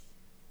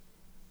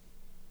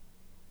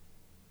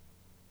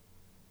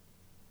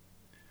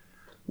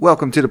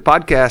Welcome to the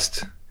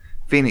podcast,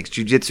 Phoenix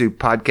Jiu-Jitsu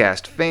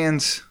podcast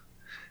fans.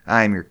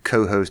 I am your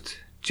co-host,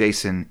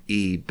 Jason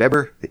E.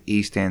 Beber. The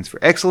E stands for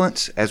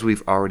excellence, as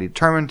we've already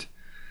determined.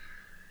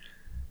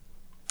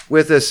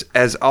 With us,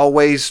 as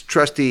always,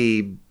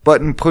 trusty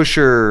button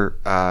pusher,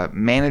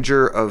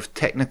 manager of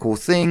technical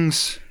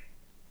things,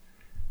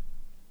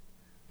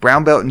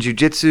 brown belt in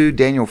Jiu-Jitsu,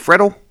 Daniel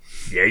Frettel.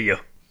 Yeah.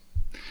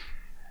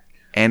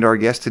 And our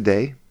guest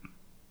today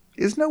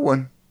is no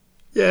one.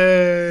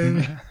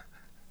 Yay.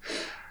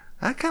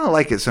 I kind of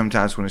like it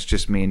sometimes when it's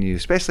just me and you,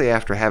 especially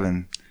after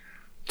having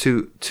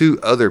two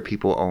other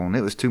people on.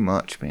 It was too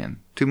much, man.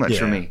 Too much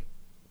for me.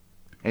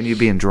 And you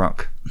being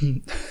drunk.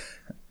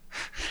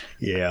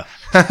 Yeah.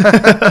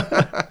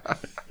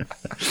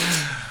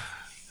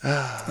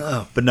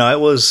 But no, it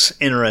was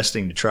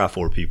interesting to try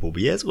 4 people.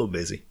 But yeah, it's a little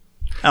busy.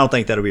 I don't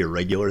think that'll be a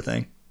regular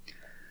thing.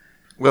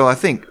 Well, I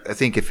think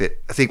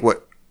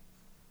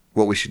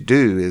what we should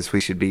do is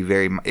we should be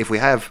if we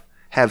have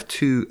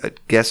 2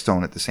 guests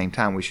on at the same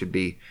time,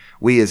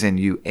 we as in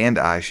you and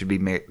I should be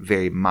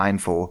very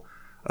mindful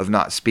of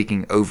not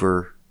speaking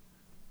over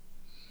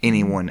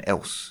anyone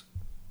else,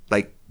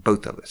 like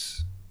both of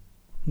us.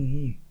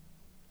 Mm-hmm.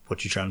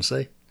 What you trying to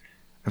say?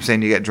 I'm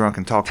saying you got drunk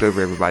and talked over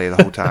everybody the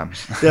whole time.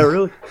 Yeah,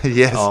 really?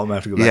 Yes. Oh, I'm gonna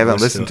have to go back. You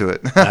haven't listened to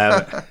it. I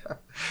haven't.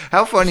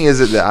 How funny is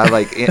it that I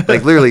like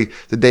literally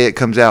the day it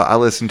comes out, I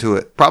listen to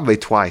it probably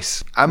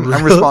twice. I'm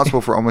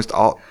responsible for almost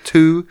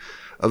 2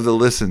 of the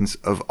listens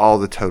of all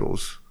the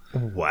totals.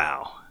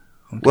 Wow.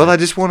 Okay. Well, I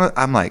just want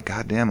to. I'm like,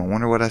 God damn! I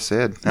wonder what I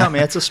said. No, I mean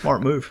that's a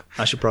smart move.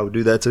 I should probably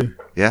do that too.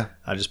 Yeah.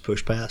 I just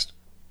push past.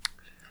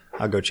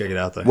 I'll go check it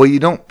out though. Well, you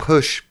don't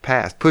push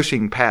past.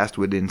 Pushing past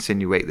would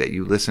insinuate that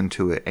you listen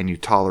to it and you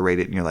tolerate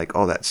it, and you're like,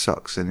 "Oh, that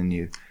sucks," and then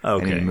you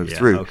move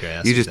through.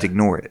 Okay, you just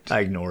ignore it. I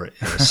ignore it.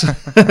 Yes.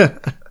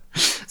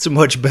 It's a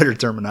much better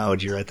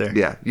terminology right there.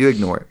 Yeah, you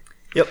ignore it.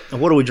 Yep.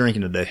 And what are we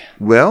drinking today?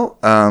 Well,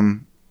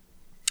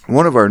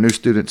 one of our new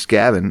students,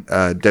 Gavin,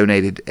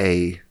 donated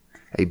a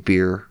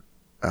beer.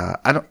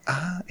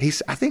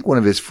 I think one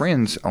of his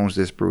friends owns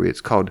this brewery. It's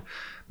called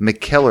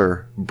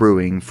McKellar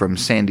Brewing from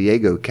San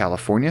Diego,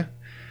 California.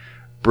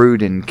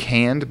 Brewed and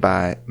canned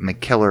by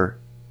McKellar,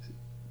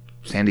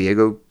 San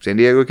Diego,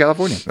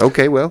 California.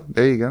 Okay, well,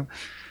 there you go.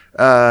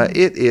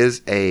 It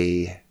is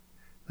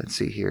let's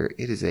see here.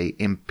 It is a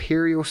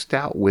imperial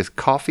stout with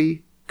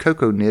coffee,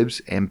 cocoa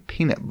nibs, and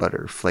peanut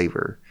butter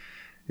flavor.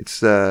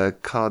 It's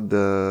called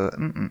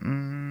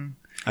the...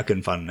 I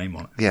couldn't find a name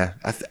on it. Yeah,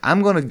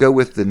 I'm going to go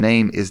with the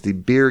name is the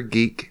Beer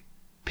Geek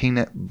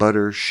Peanut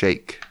Butter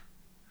Shake.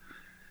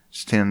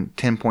 It's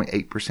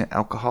 10.8%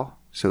 alcohol,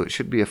 so it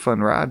should be a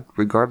fun ride,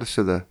 regardless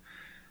of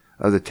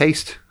the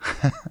taste.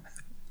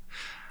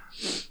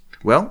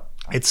 Well,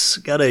 it's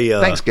got a...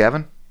 thanks,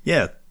 Gavin.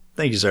 Yeah,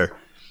 thank you, sir.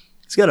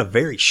 It's got a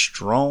very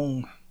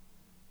strong...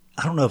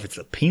 I don't know if it's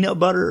the peanut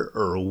butter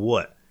or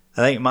what.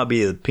 I think it might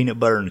be the peanut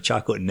butter and the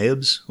chocolate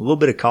nibs. A little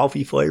bit of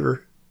coffee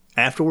flavor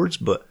afterwards,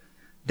 but...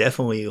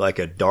 definitely like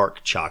a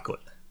dark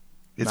chocolate.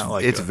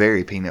 It's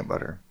very peanut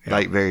butter. Yeah.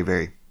 Like very,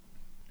 very.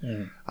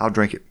 Mm. I'll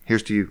drink it.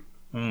 Here's to you.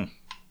 Mm.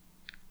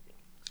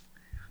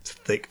 It's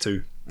thick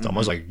too. It's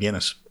almost like a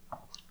Guinness.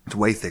 It's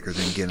way thicker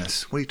than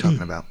Guinness. What are you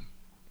talking about?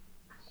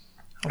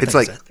 It's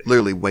like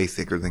literally way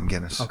thicker than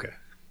Guinness. Okay.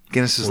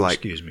 Guinness is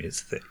excuse me,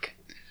 it's thick.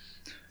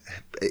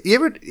 You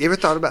ever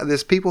thought about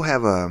this? People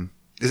have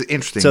It's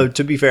interesting. So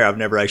to be fair, I've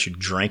never actually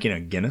drank in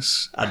a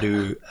Guinness. I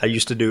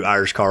used to do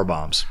Irish car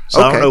bombs.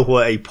 So I don't know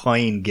what a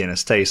plain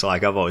Guinness tastes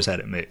like. I've always had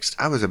it mixed.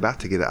 I was about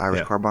to get an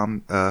Irish car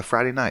bomb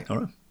Friday night. All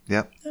right.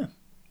 Yep. Yeah.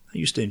 I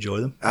used to enjoy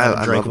them.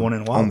 I drank love one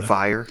in a while. On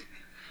fire.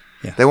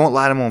 Yeah. They won't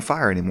light them on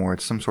fire anymore.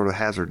 It's some sort of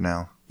hazard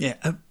now. Yeah.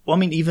 Well, I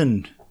mean,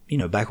 even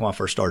back when I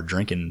first started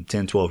drinking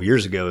 10, 12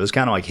 years ago, it was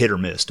kind of like hit or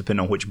miss,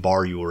 depending on which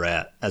bar you were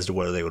at, as to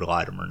whether they would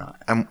light them or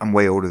not. I'm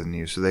way older than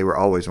you, so they were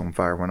always on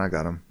fire when I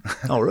got them.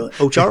 Oh, really?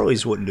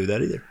 O'Charlie's wouldn't do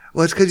that either.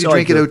 Well, it's because you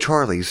drink at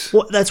O'Charlie's.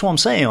 Well, that's what I'm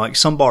saying. Like,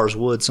 some bars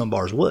would, some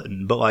bars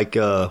wouldn't. But, like,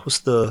 what's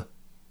the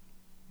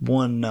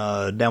one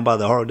down by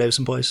the Harley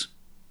Davidson place?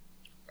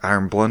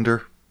 Iron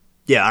Blunder?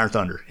 Yeah, Iron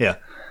Thunder. Yeah.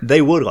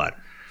 They would light it.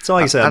 So,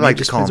 like I said, I like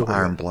to call them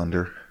Iron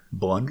Blunder.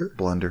 Blunder?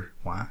 Blunder.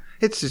 Why?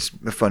 It's just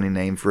a funny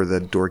name for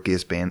the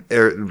dorkiest band,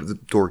 or the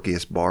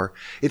dorkiest bar.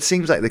 It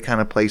seems like the kind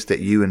of place that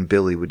you and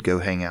Billy would go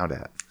hang out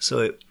at.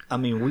 So,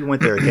 we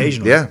went there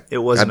occasionally. Yeah. It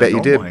wasn't I bet a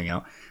you did.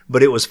 hangout.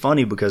 But it was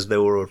funny because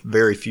there were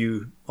very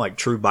few, like,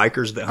 true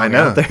bikers that hung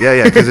out there.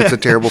 Yeah, because it's a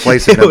terrible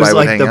place that nobody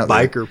would hang out there. It was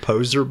like the biker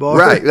poser bar.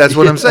 Right, that's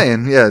what I'm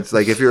saying. Yeah, it's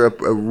like if you're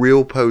a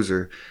real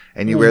poser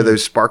and you wear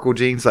those sparkle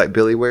jeans like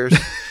Billy wears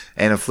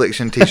and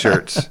Affliction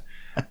t-shirts,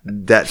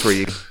 that's where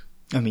you...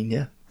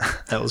 yeah.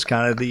 That was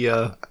kind of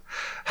the...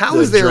 How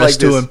is there like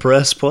to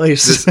impress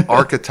place? This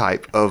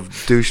archetype of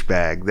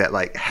douchebag that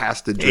like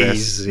has to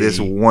dress this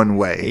one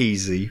way?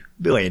 Easy.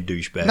 Billy ain't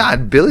douchebag. Nah,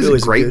 Billy's a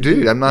great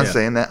dude. I'm not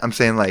saying that. I'm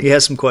saying like he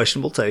has some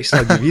questionable taste.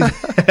 I'll give you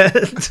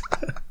that.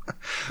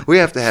 We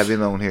have to have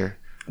him on here.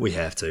 We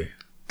have to.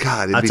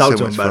 God, I talked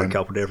to him about it a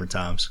couple different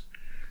times.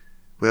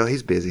 Well,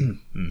 he's busy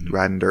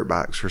riding dirt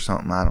bikes or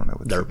something. I don't know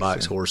what dirt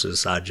bikes, horses,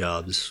 side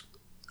jobs.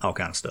 all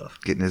kind of stuff.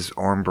 getting his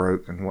arm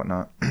broke and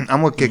whatnot.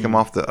 I'm gonna kick him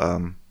off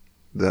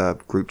the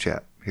group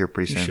chat here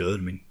pretty You soon. should.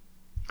 I mean,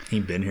 he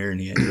ain't been here and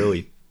he ain't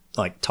really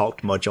like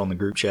talked much on the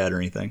group chat or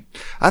anything.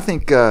 I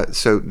think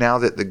so. Now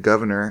that the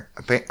governor,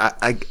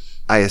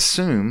 I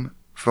assume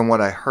from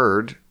what I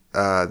heard,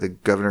 the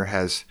governor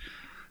has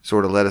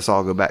sort of let us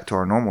all go back to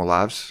our normal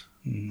lives.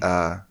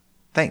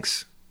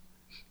 Thanks,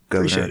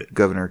 Appreciate it.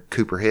 Governor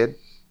Cooperhead,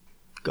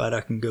 Glad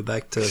I can go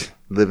back to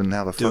living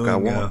how the fuck I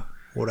doing want.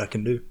 what I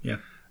can do. Yeah.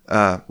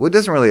 Well, it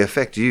doesn't really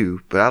affect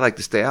you, but I like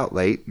to stay out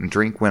late and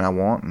drink when I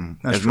want and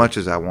That's as true. much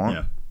as I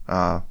want.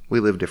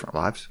 We live different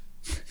lives,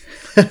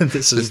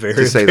 This is very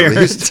to say the apparent.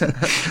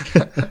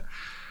 least.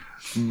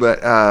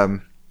 But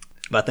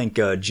But I think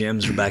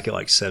gyms are back at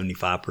like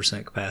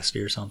 75% capacity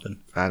or something,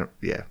 I don't.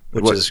 Yeah,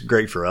 which What- is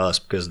great for us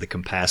because the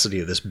capacity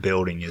of this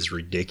building is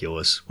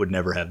ridiculous. Would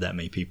never have that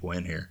many people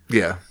in here.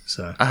 yeah.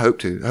 So I hope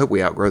to. I hope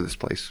we outgrow this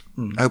place.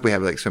 I hope we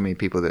have like so many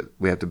people that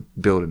we have to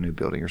build a new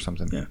building or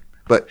something. Yeah.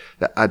 But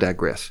I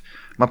digress.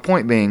 My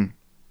point being,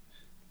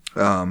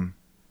 what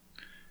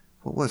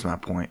was my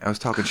point? I was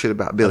talking shit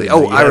about Billy.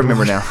 didn't know you I had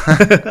remember one. now.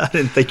 I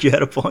didn't think you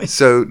had a point.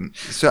 So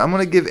I'm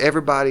gonna give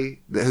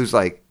everybody who's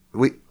like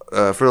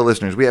for the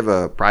listeners, we have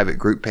a private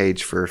group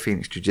page for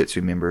Phoenix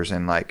Jiu-Jitsu members,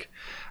 and like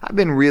I've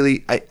been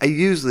really, I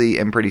usually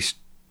am pretty.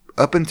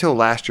 Up until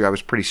last year, I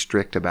was pretty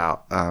strict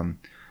about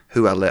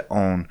who I let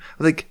on.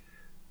 Like,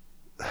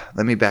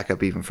 let me back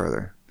up even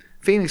further.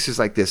 Phoenix is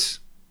like this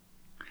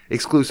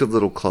exclusive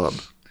little club,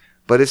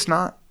 but it's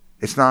not.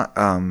 It's not.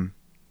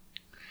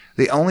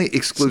 The only not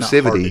hard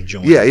exclusivity. to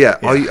join. Yeah.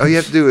 All you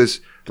have to do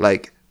is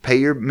like pay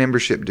your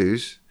membership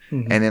dues,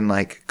 and then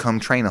like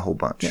come train a whole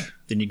bunch. Yeah.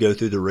 Then you go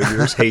through the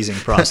rigorous hazing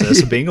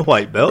process of being a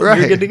white belt, and Right.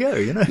 you're good to go.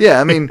 You know.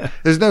 Yeah, I mean,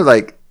 there's no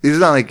like, it's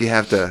not like you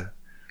have to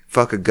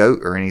fuck a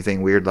goat or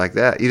anything weird like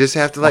that. You just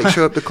have to like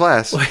show up to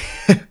class.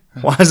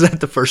 Why is that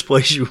the first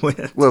place you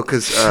went? Well,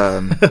 because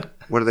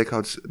what are they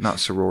called? Not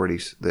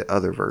sororities, the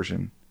other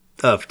version.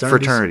 Fraternities.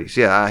 Fraternities.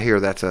 Yeah, I hear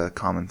that's a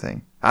common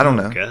thing. I don't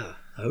know. God,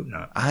 I hope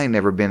not. I ain't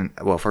never been.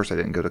 Well, first I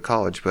didn't go to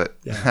college, but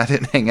Yeah. I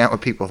didn't hang out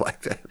with people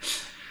like that.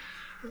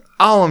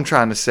 All I'm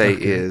trying to say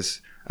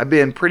is I've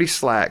been pretty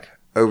slack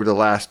over the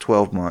last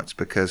 12 months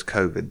because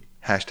COVID.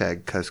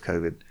 Hashtag cause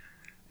COVID.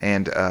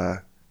 And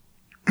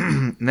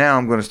now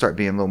I'm going to start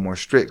being a little more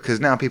strict because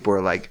now people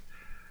are like,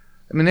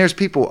 I mean, there's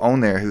people on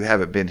there who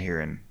haven't been here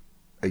in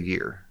a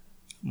year.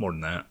 More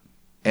than that.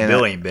 And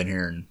Bill ain't been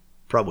here in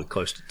probably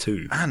close to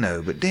 2. I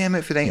know, but damn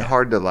if it ain't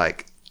hard to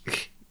like,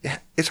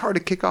 it's hard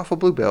to kick off a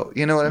blue belt.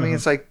 You know what I mean?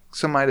 It's like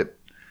somebody that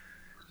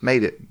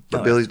made it,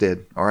 but Oh, Billy's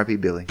dead. R.I.P.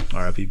 Billy.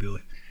 R.I.P.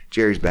 Billy.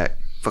 Jerry's back.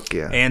 Fuck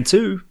yeah. And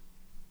 2,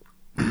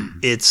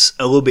 it's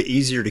a little bit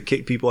easier to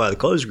kick people out of the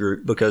closed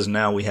group because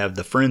now we have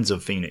the Friends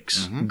of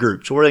Phoenix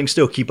group, so where they can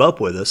still keep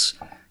up with us.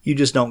 You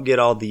just don't get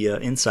all the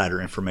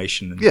insider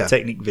information and Yeah.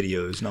 technique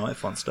videos and all that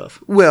fun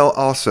stuff. Well,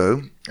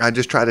 also, I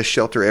just try to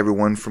shelter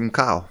everyone from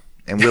Kyle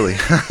and Willie.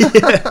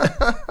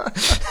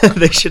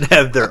 They should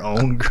have their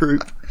own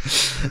group.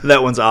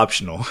 That one's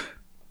optional.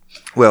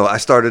 Well, I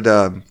started,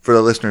 for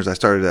the listeners,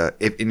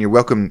 and you're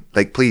welcome,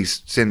 like,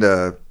 please send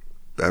a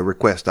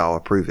request. I'll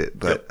approve it.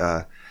 But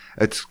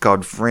it's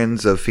called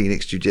Friends of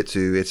Phoenix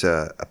Jiu-Jitsu. It's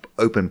a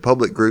open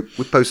public group.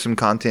 We post some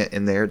content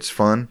in there. It's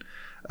fun.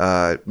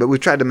 But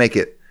we've tried to make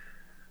it,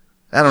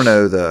 I don't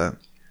know,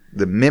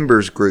 the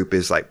members group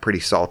is like pretty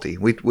salty.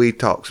 We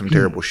talk some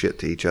terrible shit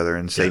to each other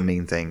and say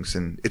mean things,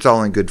 and it's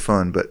all in good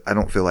fun. But I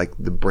don't feel like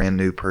the brand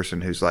new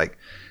person who's like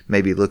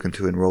maybe looking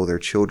to enroll their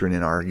children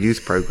in our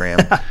youth program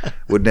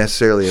would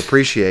necessarily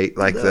appreciate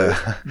like the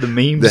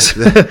memes.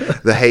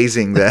 the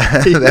hazing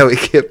that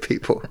we give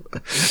people.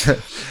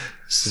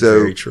 So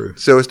very true.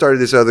 So I started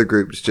this other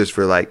group just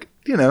for like,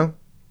 you know,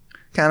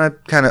 kind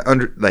of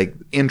under like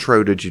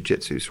intro to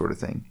jiu-jitsu sort of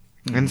thing,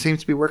 and it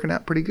seems to be working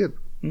out pretty good.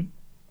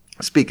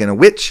 Speaking of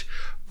which,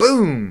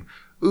 boom!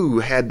 Ooh,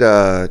 had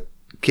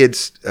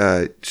kids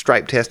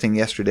stripe testing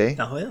yesterday.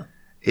 Oh yeah.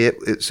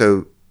 It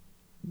so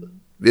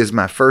is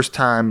my first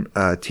time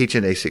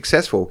teaching a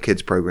successful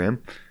kids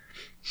program.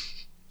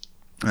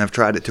 And I've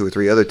tried it 2 or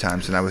 3 other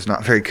times, and I was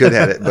not very good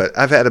at it. But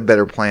I've had a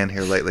better plan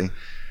here lately.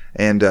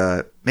 And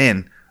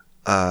man,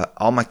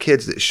 all my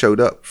kids that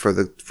showed up for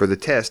the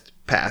test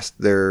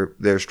passed their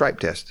stripe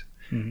test.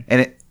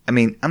 And I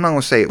mean, I'm not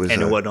going to say it was.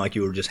 And it wasn't like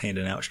you were just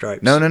handing out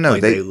stripes. No.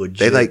 Like They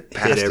legit like hit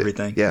passed it.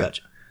 everything. Yeah.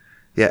 Gotcha.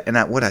 Yeah, and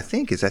what I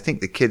think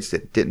the kids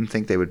that didn't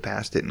think they would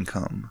pass didn't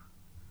come,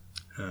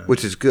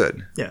 which is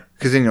good. Yeah.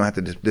 Because then you don't have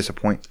to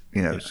disappoint,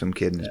 some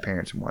kid and his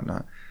parents and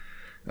whatnot.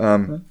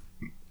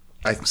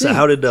 I think, So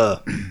how'd you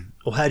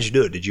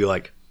do it? Did you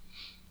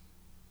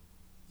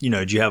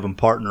did you have them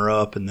partner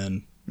up and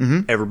then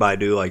everybody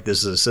do like this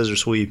is a scissor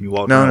sweep and you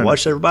walk around and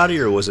watch everybody,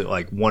 or was it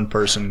like one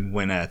person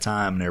went at a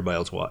time and everybody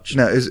else watched?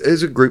 No, it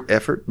was a group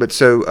effort. But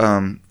so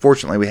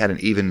fortunately, we had an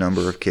even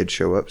number of kids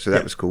show up, so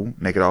that was cool. And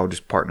they could all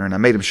just partner, and I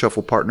made them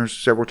shuffle partners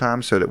several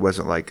times, so that it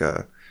wasn't like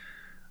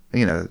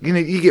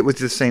you get with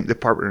the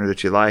partner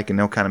that you like, and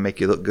they'll kind of make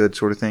you look good,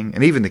 sort of thing.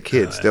 And even the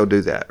kids, they'll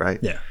do that, right?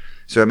 Yeah.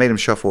 So I made them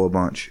shuffle a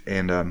bunch,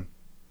 and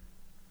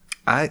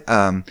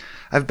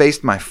I've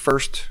based my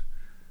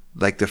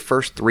the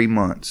first 3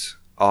 months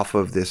off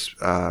of this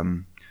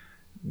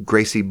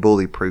Gracie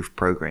Bully Proof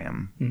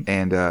program,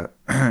 and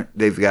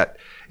they've got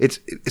it's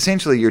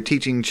essentially you're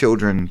teaching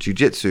children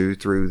jiu-jitsu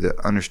through the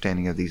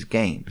understanding of these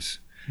games,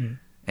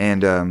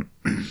 and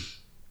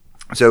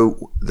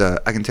so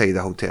I can tell you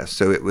the whole test.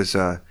 So it was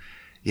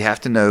you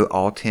have to know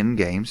all 10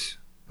 games,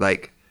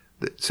 like.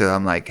 So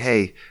I'm like,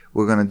 hey,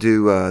 we're gonna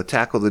do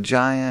Tackle the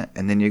Giant,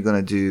 and then you're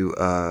gonna do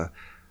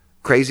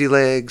Crazy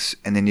Legs,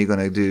 and then you're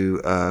gonna do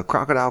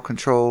Crocodile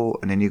Control,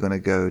 and then you're gonna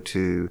go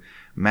to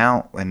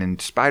Mount, and then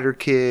Spider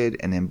Kid,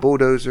 and then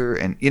Bulldozer,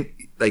 and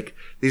like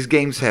these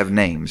games have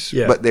names,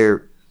 but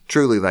they're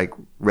truly like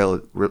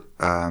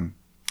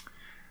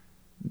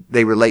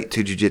they relate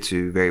to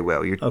jiu-jitsu very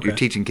well. You're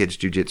teaching kids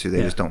jiu-jitsu,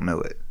 they just don't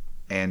know it,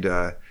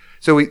 and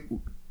so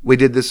we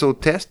did this little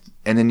test,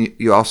 and then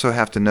you also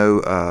have to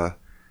know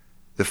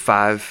the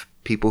 5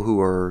 people who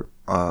are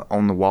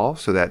on the wall.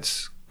 So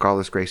that's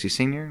Carlos Gracie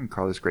Sr. and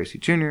Carlos Gracie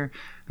Jr.,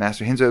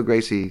 Master Renzo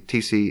Gracie,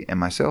 TC, and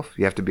myself.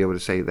 You have to be able to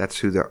say that's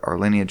who our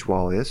lineage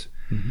wall is.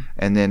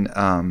 And then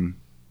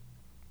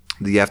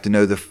you have to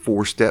know the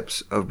 4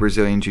 steps of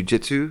Brazilian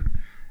Jiu-Jitsu.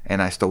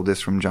 And I stole this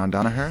from John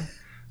Danaher.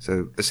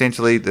 So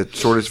essentially the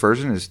shortest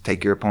version is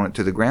take your opponent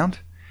to the ground,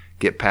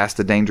 get past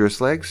the dangerous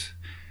legs,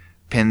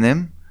 pin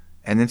them,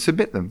 and then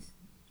submit them.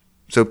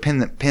 So pin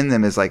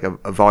them is like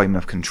a volume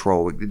of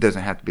control. It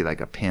doesn't have to be like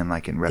a pin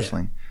like in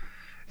wrestling.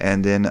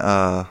 And then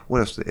what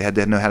else? They had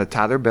to know how to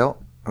tie their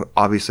belt.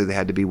 Obviously, they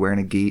had to be wearing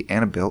a gi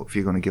and a belt if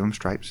you're going to give them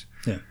stripes.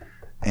 Yeah.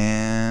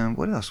 And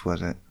what else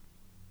was it?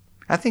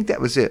 I think that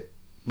was it.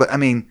 But I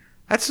mean,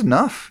 that's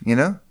enough,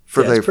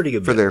 for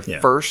their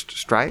first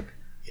stripe.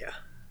 Yeah.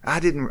 I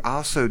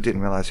also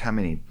didn't realize how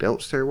many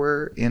belts there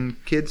were in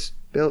kids'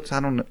 belts. I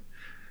don't know.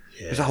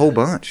 Yeah. There's a whole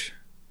bunch.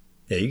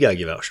 Yeah, you gotta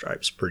give out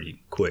stripes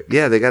pretty quick.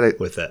 Yeah, they gotta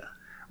with that.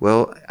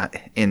 Well,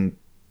 in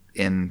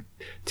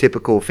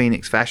typical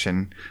Phoenix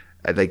fashion,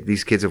 I think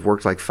these kids have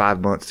worked like 5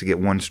 months to get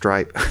 1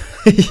 stripe.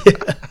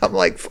 I'm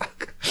like,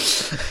 fuck.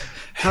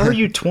 How are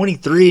you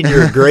 23 and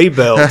you're a gray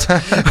belt?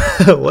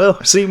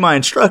 Well, see my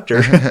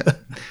instructor.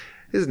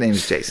 His name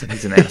is Jason.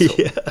 He's an asshole.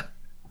 Yeah.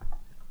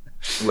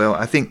 Well,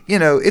 I think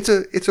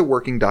it's a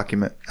working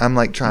document. I'm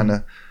like trying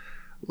to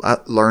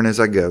learn as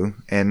I go,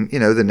 and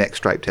the next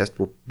stripe test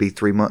will be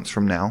 3 months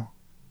from now.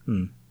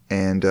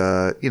 And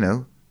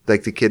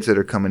like the kids that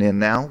are coming in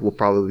now will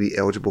probably be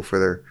eligible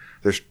for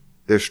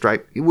their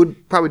stripe. You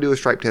would probably do a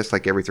stripe test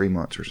like every 3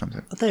 months or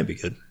something. I think it'd be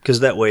good because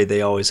that way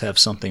they always have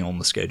something on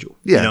the schedule.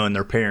 Yeah, and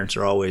their parents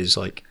are always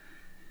like,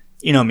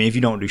 if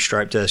you don't do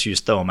stripe tests, you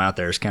just throw them out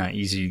there. It's kind of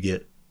easy to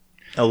get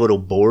a little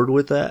bored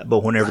with that.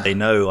 But whenever they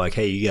know, like,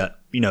 hey, you got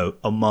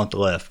a month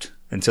left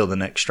until the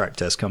next stripe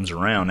test comes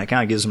around, that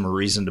kind of gives them a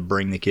reason to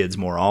bring the kids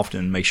more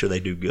often and make sure they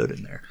do good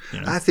in there.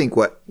 I think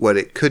what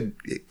it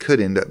could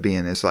end up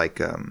being is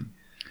like,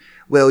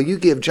 well, you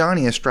give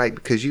Johnny a stripe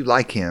because you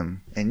like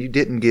him, and you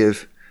didn't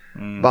give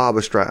Bob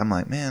a stripe. I'm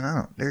like,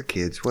 man, they're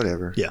kids,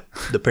 whatever. Yeah,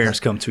 the parents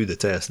come to the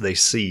test, they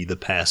see the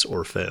pass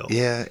or fail.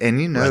 Yeah, and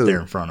right there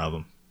in front of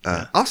them.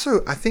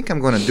 Also, I think I'm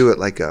going to do it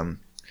like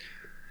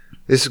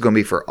this is going to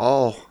be for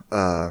all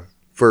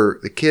for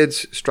the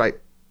kids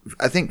stripe.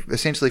 I think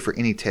essentially for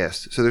any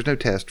test. So there's no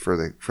test for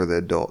the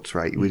adults,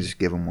 right? We just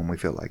give them when we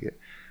feel like it.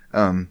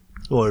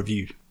 Well, have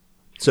you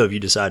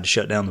decided to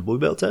shut down the blue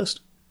belt test?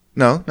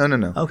 No.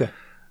 Okay.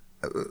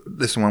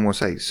 This one will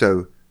say.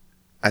 So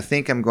I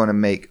think I'm going to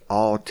make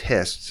all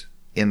tests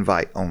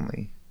invite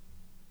only.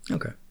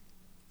 Okay.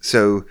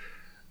 So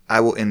I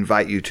will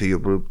invite you to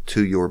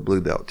your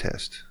blue belt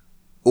test,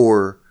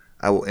 or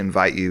I will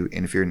invite you,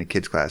 and if you're in the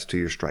kids class, to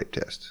your stripe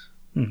test.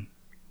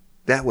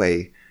 That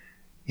way.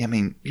 I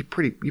mean, you're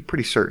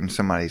pretty certain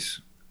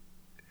somebody's.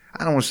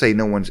 I don't want to say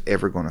no one's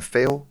ever going to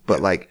fail, but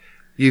like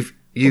you've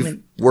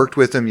worked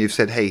with them. You've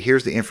said, "Hey,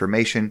 here's the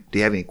information. Do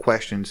you have any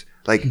questions?"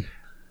 Like,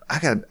 I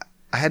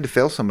had to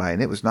fail somebody,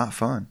 and it was not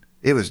fun.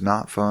 It was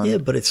not fun. Yeah,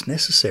 but it's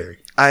necessary.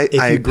 If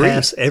you agree.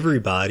 Pass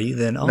everybody,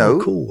 then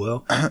cool.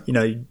 Well, that's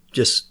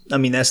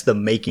the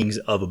makings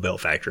of a belt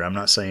factory. I'm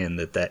not saying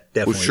that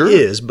definitely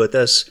is, but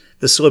that's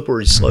the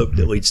slippery slope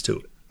that leads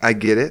to it. I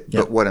get it,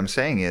 but what I'm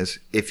saying is,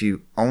 if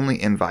you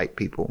only invite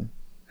people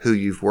who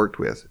you've worked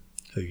with,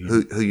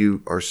 who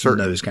you are certain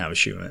knows kind of a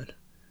shoe-in.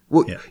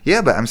 Well,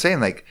 yeah, but I'm saying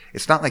like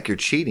it's not like you're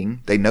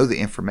cheating. They know the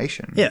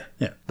information. Yeah.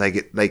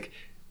 Like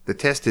the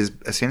test is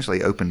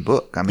essentially open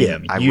book. I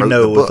mean, I wrote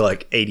the book. With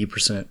like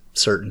 80%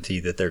 certainty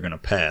that they're going to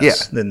pass. Yeah.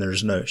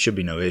 Then should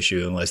be no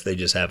issue unless they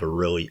just have a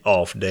really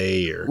off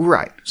day or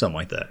something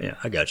like that. Yeah,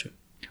 I got you.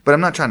 But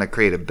I'm not trying to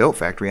create a belt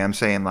factory. I'm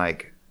saying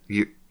like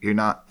you're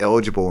not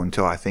eligible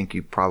until I think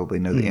you probably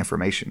know the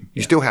information.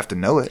 You still have to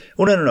know it.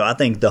 Well, no. I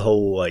think the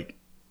whole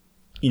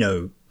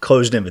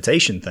closed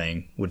invitation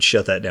thing would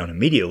shut that down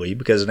immediately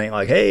because it ain't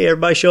like, hey,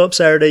 everybody show up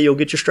Saturday, you'll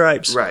get your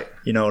stripes. Right.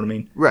 You know what I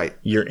mean? Right.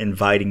 You're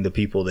inviting the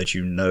people that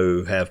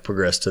have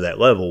progressed to that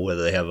level,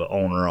 whether they have an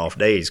on or off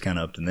day is kind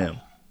of up to them.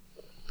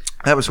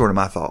 That was sort of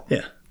my thought.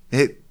 Yeah.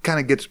 It kind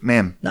of gets,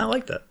 man. I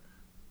like that.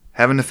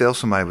 Having to fail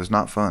somebody was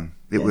not fun.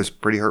 It was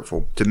pretty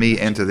hurtful to me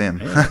and to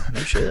them. Yeah, no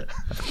shit.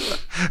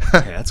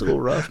 Yeah, that's a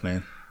little rough,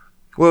 man.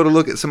 Well, to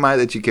look at somebody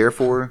that you care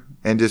for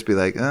and just be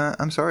like,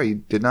 I'm sorry, you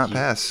did not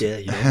pass. Yeah,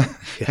 you know.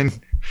 Yeah.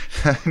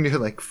 and you're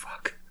like,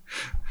 fuck.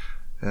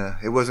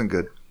 It wasn't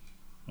good.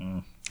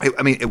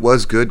 It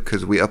was good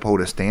because we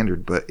uphold a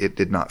standard, but it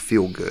did not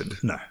feel good.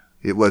 No.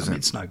 It wasn't.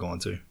 It's not going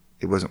to.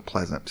 It wasn't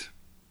pleasant.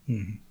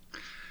 Mm-hmm.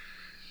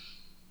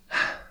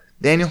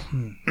 Daniel?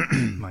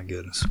 My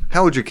goodness.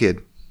 How old's your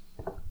kid?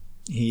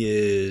 He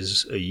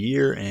is a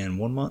year and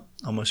 1 month,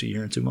 almost a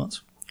year and 2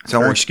 months.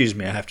 So excuse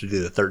me, I have to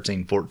do the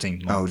 13,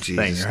 14 month thing,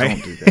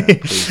 right? Don't do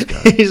that. Please,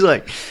 God. He's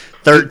like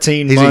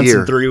 13 He's months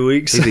and 3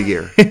 weeks. He's a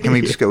year. Can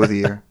we just go with a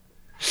year?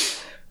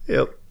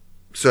 Yep.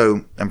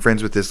 So I'm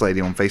friends with this lady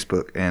on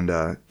Facebook,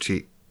 and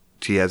she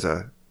has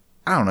I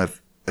don't know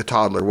if a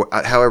toddler,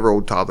 however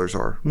old toddlers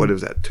are. What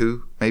is that?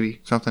 2,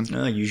 maybe something?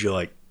 Usually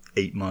like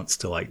 8 months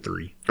to like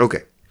 3.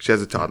 Okay, she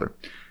has a toddler,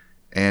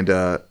 and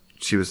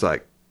she was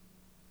like,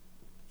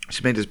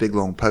 she made this big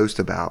long post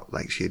about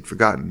like she had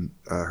forgotten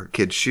her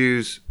kid's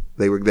shoes.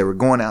 They were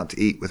going out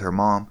to eat with her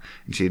mom,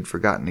 and she had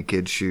forgotten the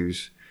kid's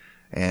shoes.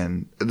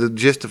 And the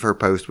gist of her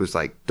post was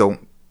like,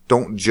 don't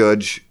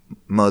judge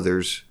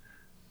mothers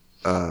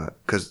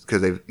because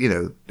they've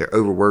they're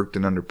overworked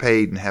and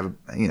underpaid and have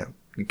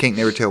you can't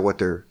never tell what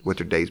their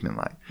day's been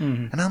like.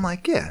 Mm-hmm. And I'm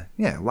like, yeah,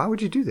 why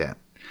would you do that?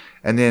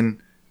 And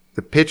then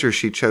the picture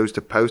she chose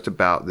to post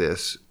about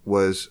this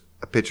was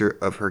a picture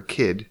of her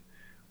kid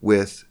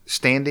with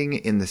standing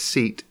in the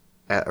seat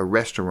at a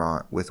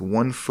restaurant with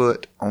 1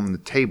 foot on the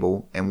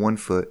table and 1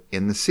 foot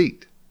in the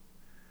seat.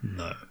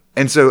 No.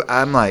 And so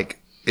I'm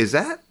like, is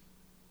that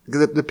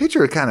the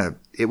picture?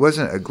 It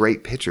wasn't a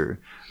great picture.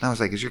 And I was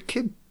like, is your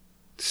kid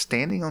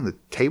standing on the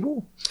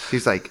table?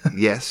 She's like,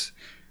 yes.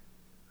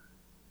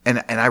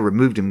 And I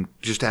removed him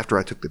just after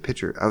I took the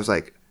picture. I was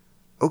like,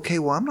 okay,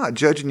 well, I'm not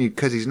judging you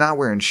because he's not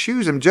wearing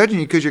shoes. I'm judging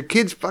you because your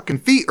kid's fucking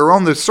feet are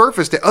on the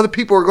surface that other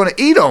people are going to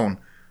eat on.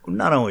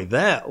 Not only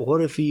that,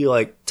 what if he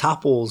like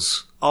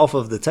topples off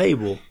of the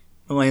table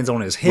and lands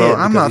on his head? Well,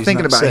 I'm not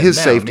thinking about his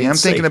safety. I'm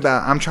thinking safety.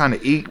 about I'm trying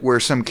to eat where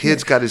some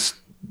kid's got his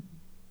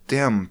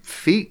damn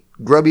feet,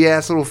 grubby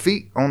ass little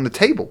feet on the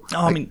table.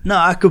 Oh, I mean, no,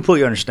 I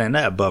completely understand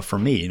that. But for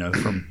me,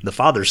 from the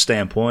father's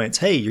standpoint, it's,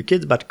 hey, your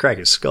kid's about to crack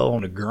his skull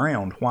on the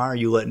ground. Why are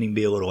you letting him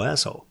be a little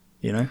asshole?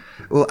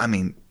 Well, I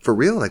mean, for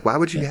real, like, why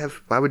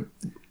would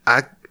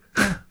I?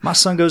 My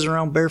son goes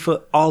around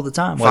barefoot all the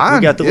time. Like, Fine.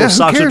 we got the little who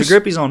socks with cares? the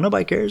grippies on.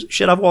 Nobody cares.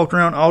 Shit, I've walked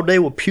around all day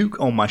with puke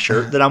on my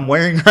shirt that I'm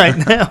wearing right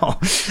now.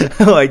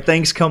 Like,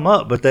 things come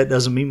up, but that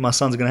doesn't mean my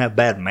son's going to have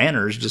bad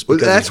manners just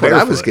because That's he's barefoot,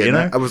 what I was getting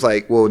at. I was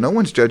like, well, no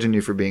one's judging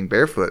you for being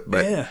barefoot,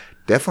 but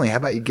definitely, how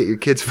about you get your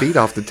kid's feet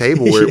off the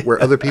table where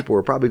other people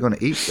are probably going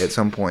to eat at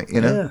some point,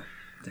 Yeah.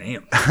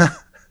 Damn.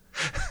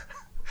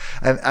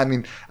 And I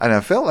mean, and I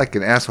felt like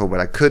an asshole, but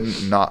I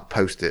couldn't not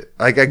post it.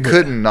 Like, I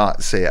couldn't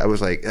not say it. I was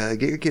like,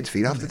 get your kid's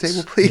feet off the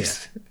table,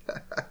 please. Yeah.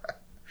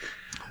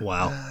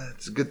 Wow.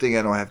 It's a good thing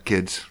I don't have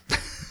kids.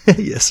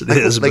 Yes, it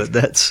is, but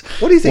that's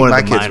what do you think one of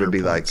my the kids minor would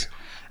be points. like?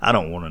 I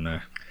don't want to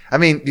know. I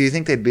mean, do you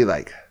think they'd be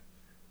like,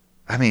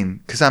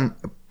 because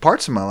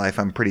parts of my life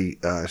I'm pretty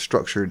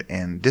structured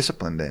and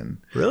disciplined in.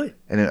 Really?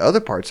 And in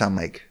other parts I'm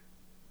like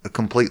a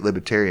complete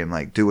libertarian,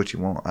 like, do what you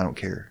want, I don't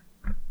care.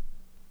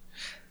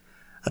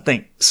 I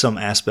think some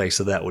aspects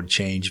of that would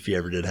change if you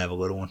ever did have a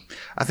little one.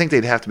 I think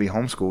they'd have to be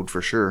homeschooled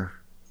for sure.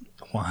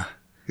 Why?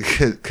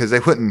 Because they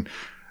wouldn't.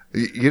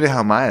 You know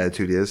how my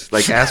attitude is.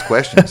 Like, ask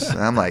questions. And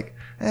I'm like,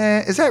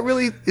 is that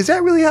really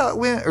how it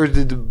went, or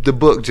did the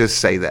book just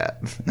say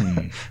that?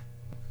 Mm.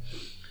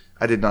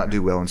 I did not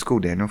do well in school,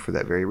 Daniel, for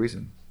that very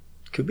reason.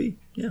 Could be.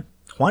 Yeah.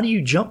 Why do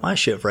you jump my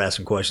shit for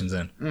asking questions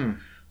then?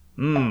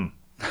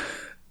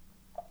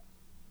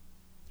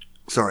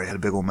 Sorry, I had a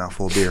big old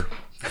mouthful of beer.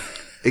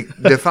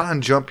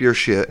 Define jump your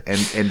shit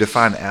and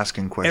define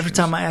asking questions. Every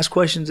time I ask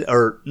questions,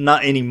 or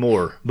not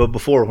anymore, but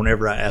before,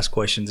 whenever I ask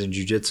questions in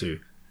jiu-jitsu,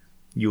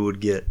 you would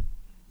get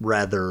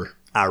rather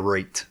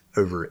irate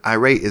over it.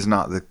 Irate is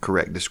not the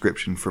correct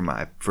description for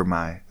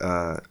my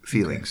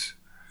feelings.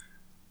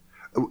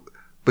 Okay.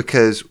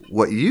 Because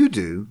what you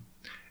do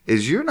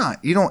is you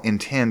don't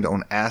intend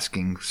on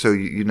asking so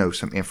you know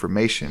some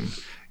information.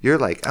 You're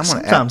like,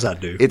 Sometimes I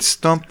do. It's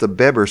stump the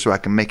Beber so I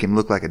can make him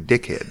look like a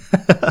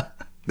dickhead.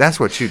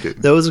 That's what you do.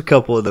 There was a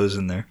couple of those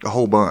in there. A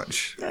whole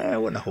bunch. It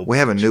wasn't a whole bunch. We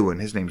have a new one.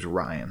 His name's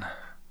Ryan.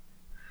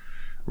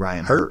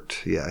 Ryan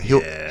Hurt. Yeah.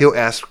 He'll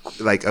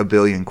ask like a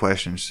billion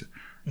questions.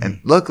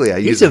 And luckily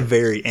He's a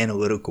very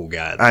analytical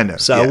guy, though. I know.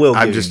 So yeah, I will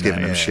I'm give just him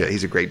giving that, him shit.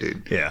 He's a great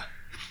dude. Yeah.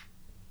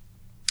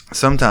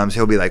 Sometimes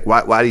he'll be like,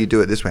 why do you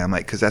do it this way? I'm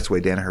like, because that's the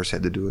way Danaher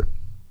had to do it.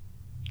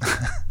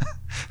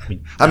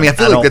 I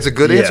feel like that's a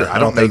good answer. I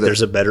don't think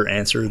there's a better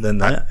answer than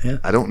that.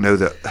 I don't know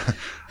that.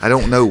 I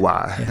don't know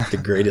why. Yeah, the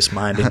greatest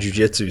mind in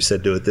jiu-jitsu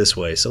said do it this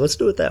way, so let's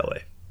do it that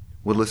way.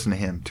 We'll listen to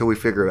him till we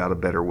figure out a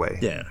better way.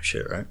 Yeah,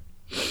 shit, right?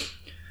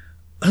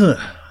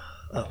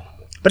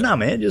 But no,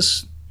 man,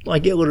 just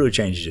like it literally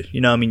changes you.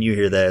 You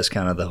hear that as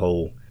kind of the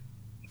whole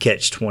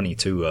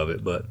catch-22 of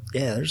it. But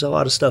yeah, there's a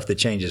lot of stuff that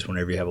changes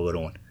whenever you have a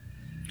little one.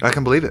 I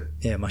can believe it.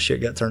 Yeah, my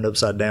shit got turned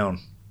upside down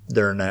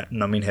during that.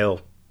 And I mean, hell,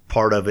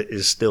 part of it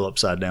is still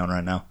upside down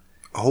right now.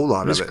 A whole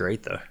lot It's of it.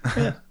 great, though.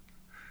 Yeah,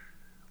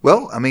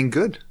 Well, I mean,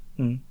 good.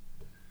 Mhm.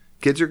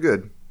 Kids are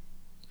good.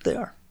 they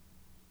are.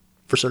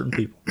 For certain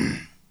people.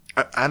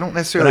 I don't But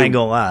necessarily. I ain't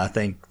gonna lie. I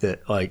think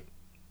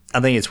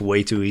it's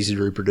way too easy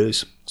to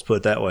reproduce. Let's put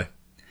it that way.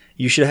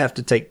 You should have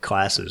to take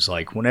classes.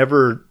 Like,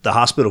 whenever the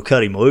hospital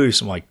cut him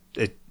loose, I'm like,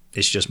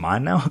 it's just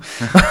mine now.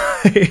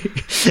 Like,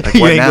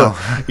 You what ain't now?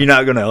 you're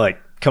not gonna like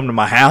come to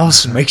my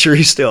house and make sure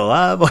he's still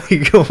alive.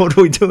 Like, what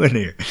are we doing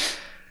here?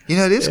 You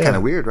know, it is Yeah. kind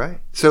of weird, right?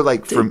 So,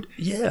 like, from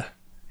Yeah,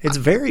 it's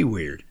very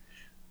weird.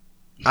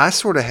 I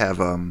sort of have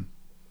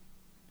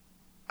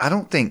I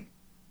don't think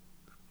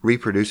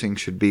reproducing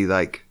should be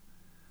like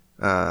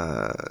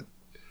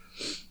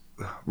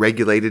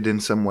regulated in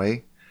some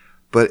way,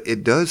 but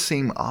it does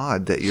seem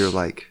odd that you're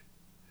like,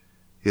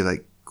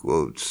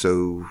 well,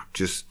 so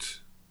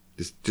just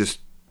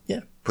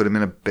Yeah. put him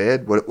in a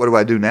bed. What do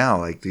I do now?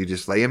 Like, do you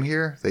just lay him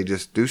here? They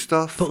just do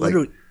stuff. But Like,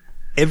 literally,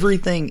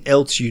 everything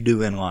else you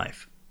do in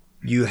life,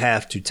 you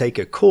have to take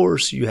a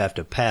course, you have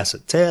to pass a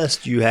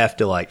test, you have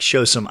to like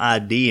show some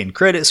ID and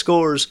credit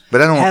scores.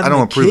 But I don't Having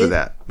a approve of kid-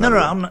 that, by No,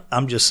 the no, way.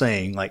 I'm just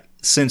saying, like,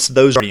 since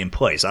those are already in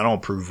place, I don't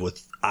approve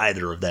with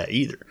either of that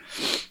either.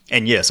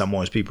 And yes, I'm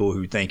one of those people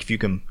who think if you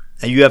can,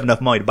 and you have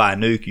enough money to buy a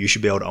nuke, you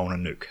should be able to own a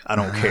nuke. I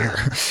don't care.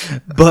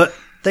 But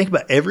think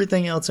about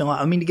everything else in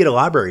life. I mean, to get a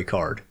library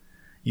card,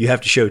 you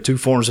have to show 2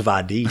 forms of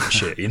ID and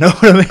shit. You know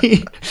what I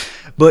mean?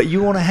 But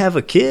you want to have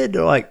a kid,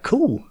 they're like,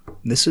 cool,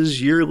 this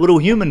is your little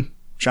human.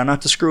 Try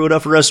not to screw it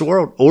up for the rest of the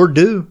world. Or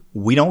do.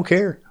 We don't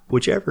care.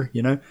 Whichever,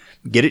 you know.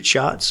 Get it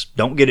shots.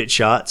 Don't get it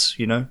shots,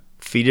 you know.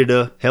 Feed it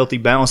a healthy,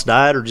 balanced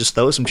diet or just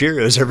throw some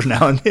Cheerios every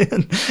now and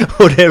then.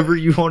 Whatever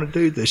you want to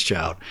do with this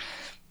child.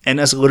 And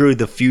that's literally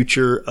the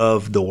future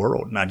of the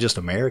world, not just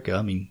America.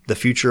 I mean, the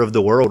future of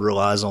the world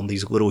relies on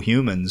these little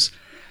humans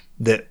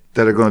that,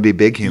 that are going to be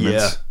big humans.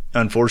 yeah,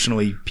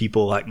 unfortunately,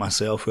 people like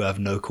myself who have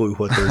no clue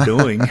what they're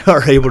doing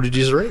are able to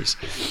just raise.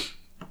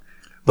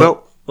 But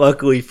Well,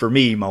 luckily for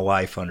me, my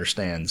wife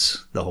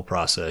understands the whole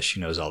process. She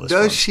knows all this.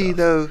 fun does she stuff.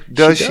 though?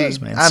 Does she? does,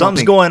 man. I don't Something's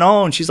think- going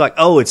on. She's like,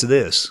 "Oh, it's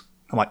this."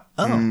 I'm like,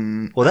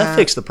 "Oh, well, that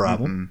fixed the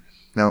problem."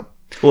 No.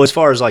 Well, as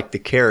far as like the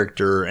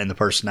character and the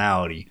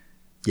personality,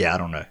 yeah, I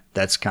don't know.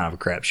 That's kind of a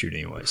crapshoot,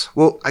 anyways.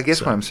 Well, I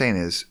guess what I'm saying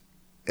is,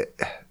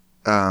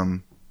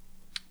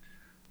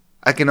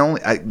 I can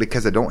only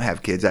because I don't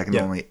have kids. I can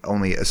Yeah.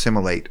 only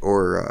assimilate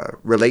or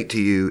relate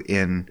to you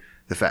in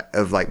the fact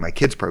of like my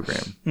kids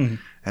program,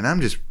 and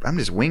I'm just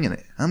winging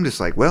it. I'm just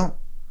like, well,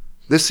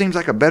 this seems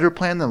like a better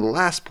plan than the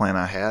last plan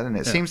I had, and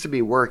it seems to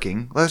be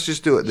working. Let's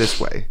just do it this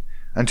way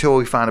until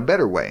we find a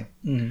better way.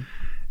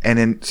 And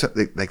then,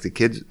 like the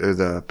kids or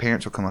the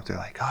parents will come up there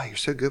like, "Oh, you're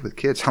so good with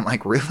kids." I'm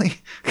like, "Really?"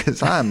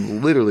 Because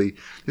I'm literally,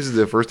 this is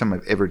the first time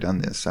I've ever done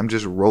this. I'm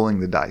just rolling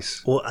the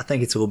dice. Well, I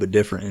think it's a little bit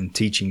different in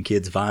teaching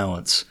kids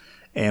violence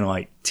and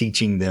like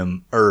teaching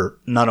them, or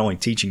not only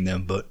teaching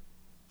them, but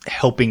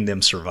helping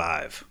them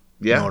survive.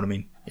 Yeah. You know what I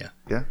mean? Yeah.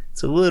 Yeah,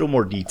 It's a little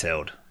more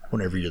detailed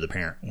whenever you're the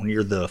parent. When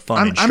you're the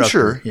fun I'm instructor.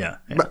 sure. Yeah.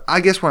 But I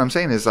guess what I'm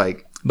saying is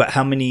like, But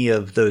how many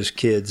of those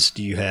kids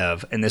do you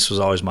have? And this was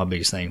always my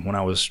biggest thing. When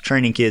I was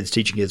training kids,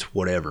 teaching kids,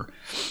 whatever,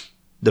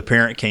 the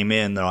parent came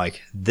in, they're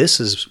like, "This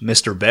is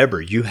Mr. Beber.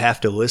 You have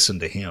to listen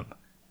to him."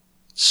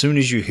 As soon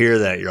as you hear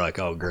that, you're like,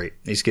 "Oh, great.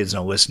 These kids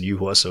don't listen to you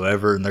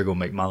whatsoever, and they're going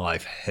to make my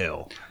life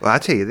hell." well, I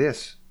tell you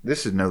this.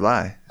 This is no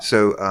lie.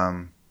 So,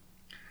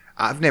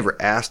 I've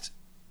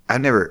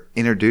never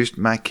introduced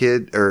my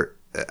kid, or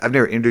I've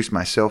never introduced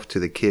myself to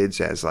the kids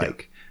as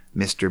like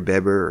Mr.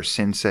 Beber or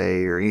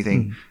Sensei or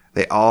anything.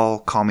 They all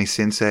call me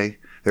Sensei.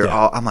 They're Yeah.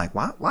 all. I'm like,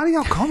 why do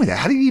y'all call me that?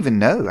 How do you even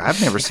know? I've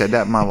never said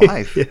that in my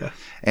life. Yeah.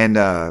 And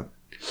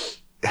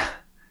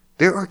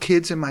there are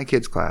kids in my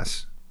kids'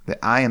 class that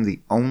I am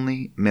the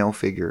only male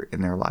figure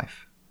in their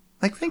life.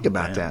 Like, think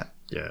about man. that.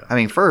 Yeah. I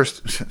mean,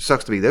 first,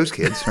 sucks to be those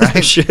kids,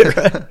 right? Shit,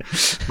 right?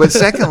 But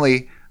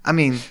secondly, I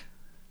mean,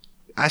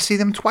 I see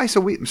them twice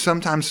a week,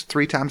 sometimes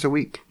 3 times a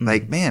week.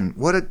 Like, man,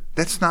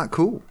 that's not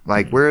cool.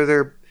 Like, where's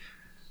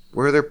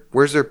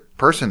their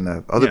person,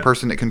 the other Yeah.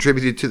 person that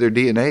contributed to their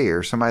DNA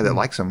or somebody that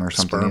likes them or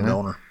something, Sperm you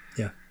know? donor.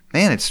 Yeah.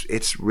 Man,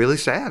 it's really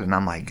sad. And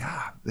I'm like,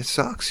 God, this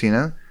sucks, you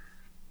know?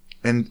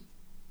 And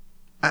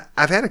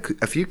I've had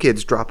a few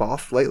kids drop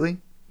off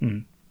lately.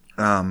 And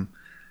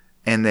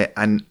that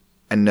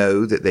I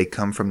know that they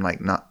come from like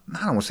I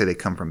don't want to say they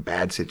come from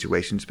bad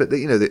situations, but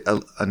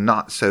a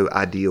not so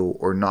ideal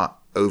or not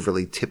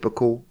overly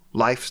typical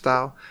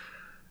lifestyle.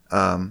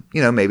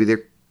 Maybe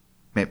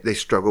they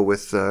struggle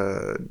with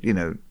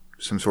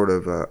some sort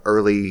of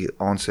early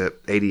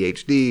onset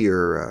ADHD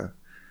or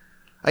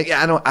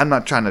I'm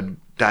not trying to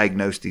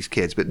diagnose these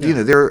kids, but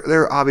there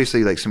are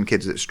obviously like some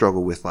kids that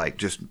struggle with like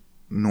just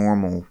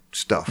normal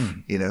stuff,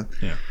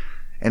 Yeah.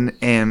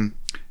 and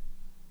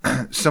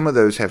some of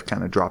those have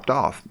kind of dropped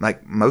off,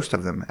 like most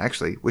of them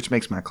actually, which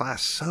makes my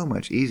class so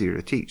much easier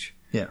to teach.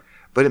 Yeah.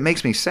 But it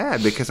makes me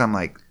sad because I'm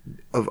like,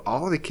 of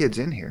all the kids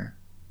in here,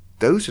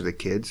 those are the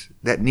kids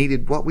that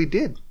needed what we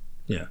did.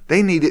 Yeah.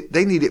 They need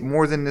it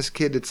more than this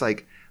kid that's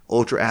like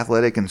ultra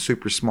athletic and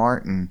super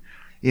smart and,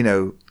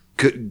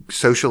 good,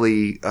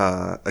 socially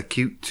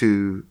acute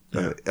to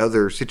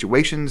other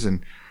situations.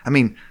 And I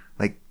mean,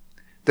 like,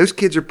 those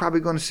kids are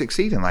probably going to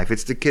succeed in life.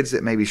 It's the kids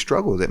that maybe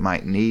struggle that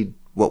might need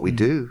what we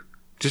do.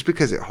 Just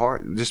because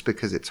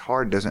it's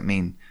hard doesn't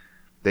mean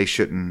they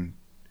shouldn't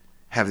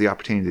have the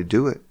opportunity to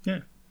do it.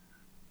 Yeah.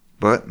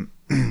 But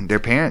their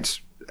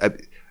parents,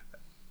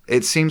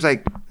 it seems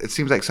like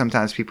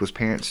sometimes people's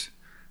parents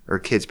or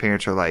kids'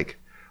 parents are like,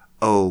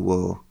 oh,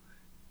 well,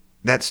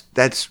 that's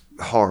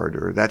hard,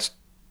 or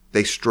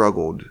they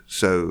struggled,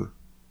 so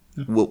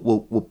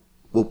we'll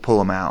pull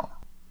them out.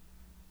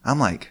 I'm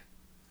like,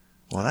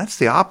 well, that's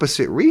the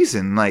opposite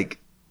reason. Like,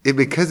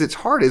 because it's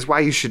hard is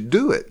why you should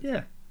do it.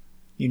 Yeah.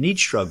 You need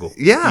struggle.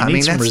 Yeah, I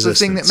mean, that's the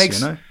thing that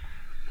makes.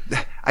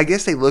 I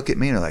guess they look at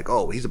me and they're like,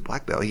 "Oh, he's a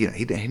black belt. He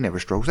never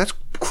struggles." That's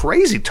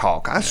crazy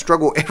talk. I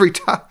struggle every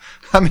time.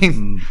 I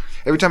mean,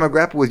 every time I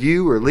grapple with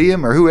you or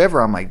Liam or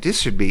whoever, I'm like,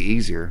 "This should be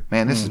easier,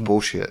 man. This is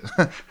bullshit.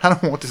 I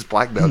don't want this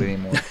black belt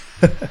anymore."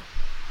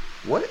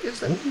 What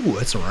is that? Ooh,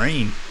 that's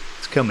rain.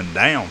 It's coming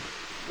down.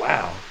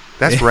 Wow,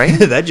 that's rain.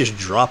 That just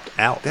dropped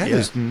out. That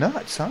is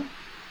nuts, huh?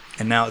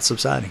 And now it's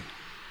subsiding.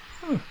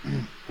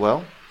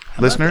 Well,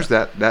 listeners,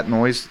 that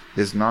noise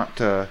is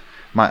not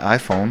my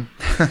iPhone.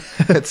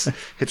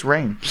 it's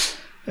rain.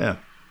 Yeah.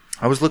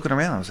 I was looking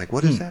around. I was like,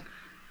 what is that?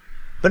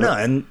 But no,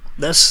 and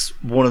that's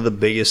one of the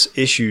biggest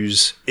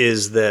issues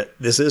is that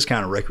this is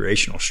kind of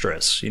recreational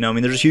stress. I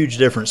mean, there's a huge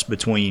difference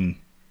between,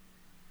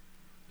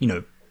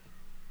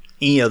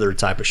 any other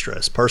type of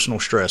stress, personal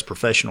stress,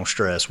 professional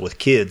stress, with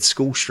kids,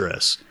 school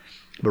stress.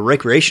 But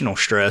recreational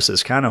stress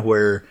is kind of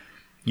where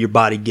your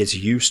body gets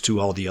used to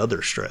all the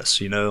other stress.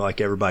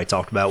 Like everybody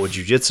talked about with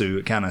jiu-jitsu,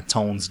 it kind of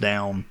tones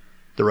down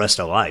the rest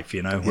of life,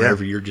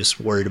 whenever you're just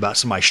worried about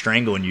somebody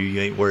strangling you, you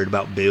ain't worried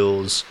about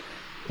bills,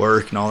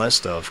 work, and all that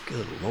stuff.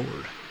 Good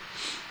Lord.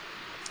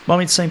 Well, I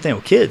mean, the same thing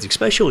with kids,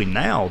 especially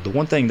now. The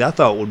one thing that I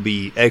thought would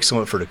be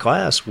excellent for the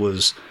class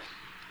was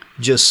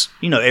just,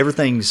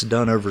 everything's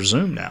done over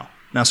Zoom now.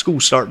 Now,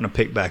 school's starting to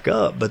pick back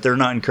up, but they're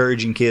not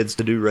encouraging kids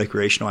to do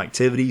recreational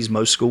activities.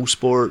 Most school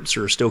sports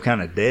are still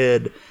kind of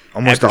dead.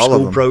 Almost all of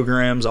them. After-school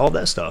programs, all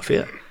that stuff,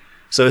 yeah.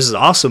 So this is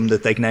awesome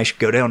that they can actually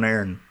go down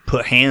there and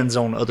put hands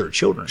on other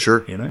children.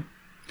 Sure. I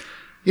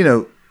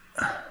don't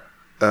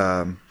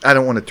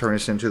want to turn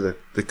this into the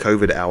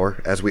COVID hour,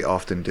 as we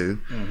often do.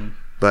 Mm-hmm.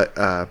 But,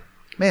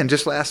 man,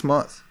 just last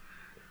month,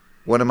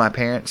 one of my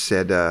parents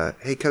said,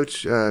 hey,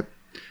 Coach, my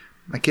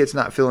kid's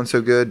not feeling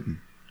so good.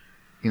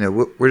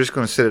 We're just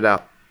going to sit it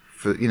out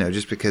for,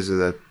 just because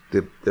of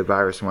the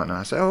virus and whatnot.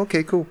 I said, oh,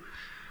 okay, cool.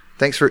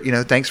 Thanks for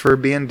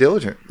being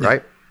diligent,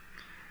 right?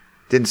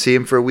 Didn't see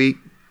him for a week.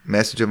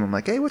 Message him. I'm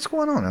like, hey, what's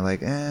going on? They're like,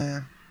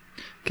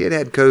 kid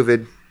had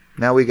COVID.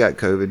 Now we got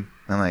COVID.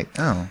 I'm like,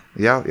 oh,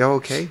 y'all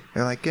okay?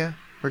 They're like, yeah,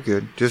 we're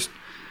good. Just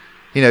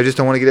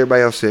don't want to get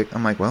everybody else sick.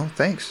 I'm like, well,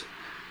 thanks.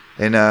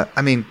 And,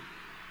 I mean,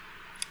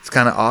 it's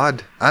kind of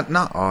odd.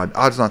 Not odd.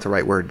 Odd's not the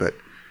right word, but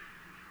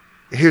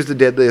here's the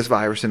deadliest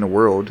virus in the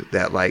world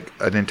that, like,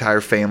 an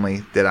entire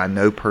family that I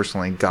know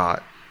personally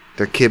got.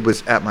 Their kid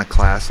was at my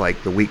class,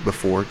 like, the week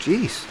before.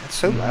 Jeez, that's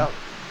so loud.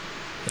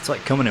 It's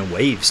like coming in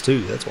waves,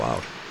 too. That's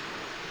wild.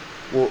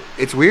 Well,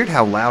 it's weird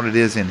how loud it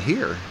is in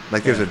here.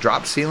 Like, there's a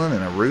drop ceiling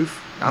and a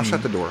roof. I'll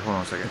shut the door. Hold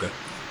on a second. Okay.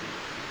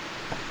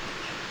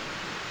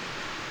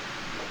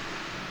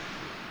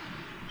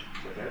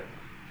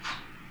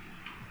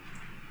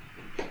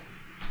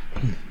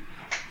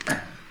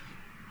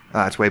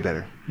 It's way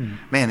better.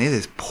 Man, it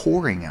is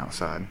pouring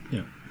outside.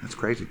 Yeah. That's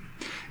crazy.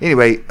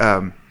 Anyway,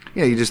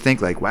 you just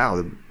think like, wow,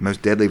 the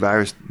most deadly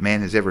virus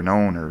man has ever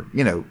known, or,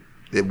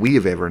 that we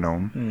have ever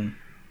known.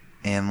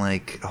 And,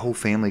 like, a whole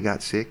family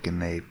got sick and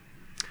they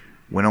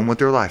went on with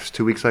their lives.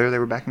 2 weeks later, they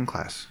were back in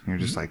class. And you're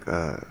just like,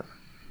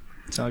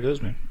 That's how it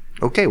goes, man.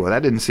 Okay, well,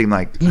 that didn't seem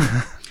like...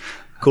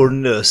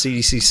 According to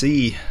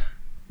CDCC,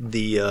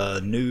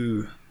 the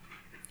new,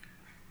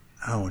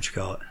 I don't know what you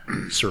call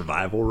it,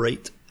 survival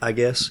rate, I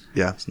guess.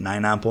 Yeah. It's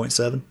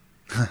 99.7.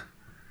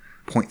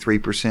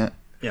 0.3%.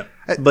 Yeah.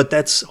 But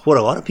that's what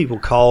a lot of people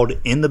called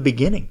in the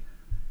beginning.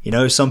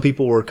 Some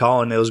people were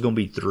calling it was going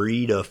to be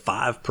 3 to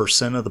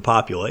 5% of the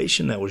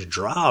population that was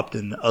dropped,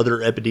 and other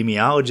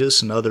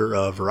epidemiologists and other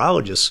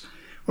virologists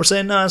were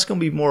saying, no, it's going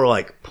to be more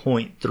like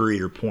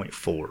 0.3 or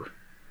 0.4.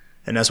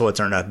 And that's what it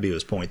turned out to be,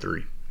 was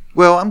 0.3.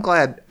 Well, I'm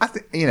glad.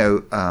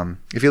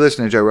 If you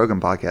listen to Joe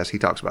Rogan podcast, he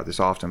talks about this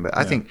often. But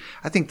I think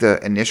the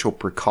initial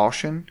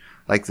precaution,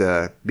 like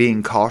the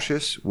being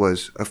cautious,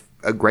 was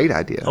a great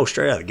idea. Oh,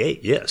 straight out of the gate,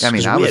 yes. I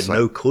mean, we had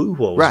no clue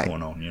what was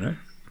going on,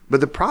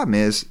 But the problem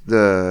is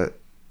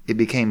it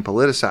became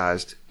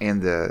politicized,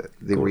 and the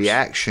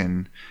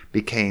reaction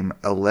became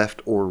a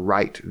left or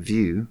right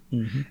view,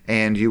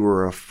 and you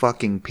were a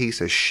fucking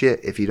piece of shit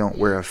if you don't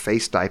wear a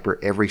face diaper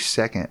every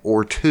second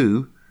or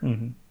two,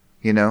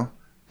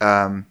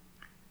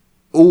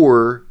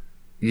 or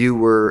you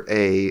were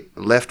a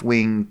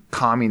left-wing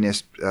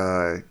communist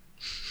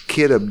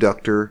kid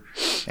abductor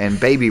and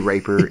baby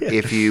raper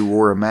if you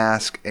wore a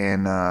mask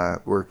and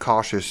were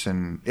cautious.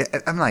 And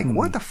I'm like,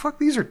 what the fuck?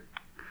 These are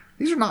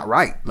not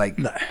right. Like,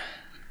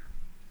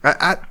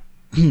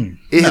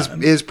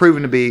 it has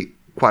proven to be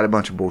quite a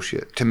bunch of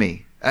bullshit to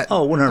me.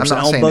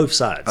 100% on both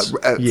sides.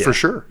 For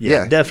sure.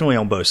 Yeah, definitely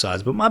on both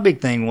sides. But my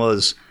big thing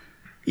was,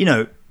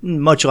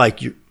 much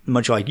like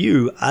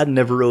you, I'd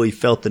never really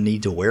felt the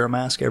need to wear a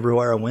mask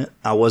everywhere I went.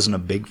 I wasn't a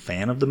big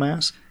fan of the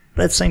mask.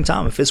 But at the same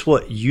time, if it's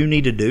what you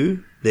need to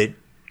do, if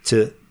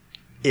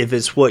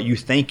it's what you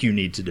think you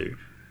need to do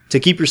to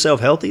keep yourself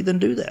healthy, then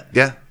do that.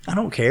 Yeah. I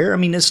don't care. I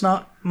mean, it's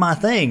not my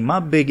thing. My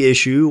big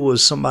issue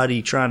was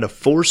somebody trying to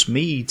force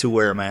me to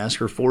wear a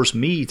mask or force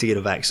me to get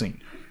a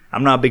vaccine.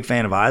 I'm not a big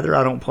fan of either.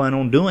 I don't plan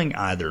on doing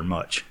either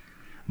much.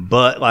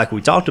 But like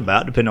we talked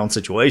about, depending on the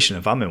situation,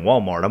 if I'm in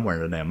Walmart, I'm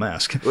wearing a damn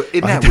mask. Well,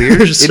 isn't that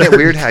weird? Isn't it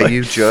weird how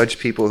you judge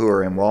people who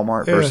are in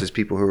Walmart versus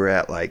people who are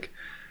at like,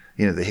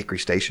 the Hickory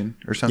Station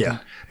or something? Yeah.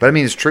 But I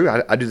mean, it's true.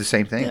 I do the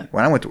same thing. Yeah.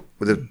 When I went to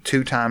the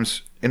 2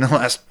 times in the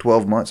last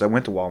 12 months, I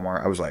went to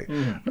Walmart. I was like,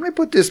 let me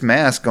put this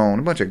mask on.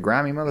 A bunch of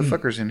grimy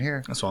motherfuckers in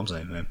here. That's what I'm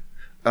saying,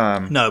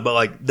 man. No, but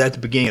like at the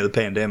beginning of the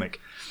pandemic,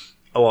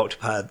 I walked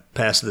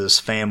past this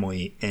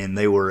family, and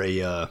they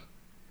were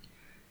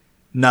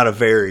not a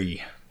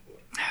very,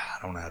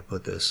 I don't know how to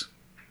put this.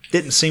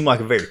 Didn't seem like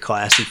a very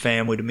classy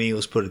family to me.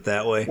 Let's put it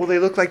that way. Well, they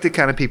look like the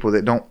kind of people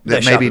that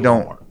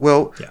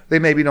Walmart. they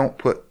maybe don't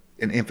put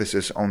an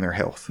emphasis on their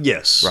health.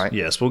 Yes. Right?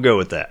 Yes, we'll go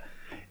with that.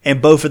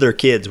 And both of their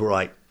kids were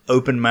like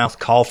open mouth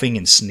coughing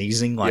and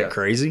sneezing like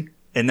crazy.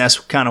 And that's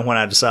kind of when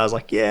I decided, I was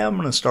like, I'm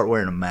going to start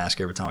wearing a mask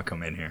every time I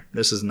come in here.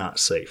 This is not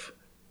safe.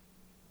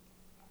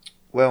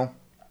 Well,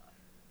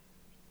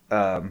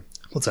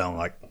 what's that one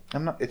like?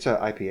 I'm not. It's a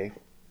IPA.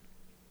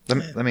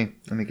 Let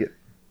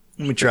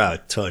me try a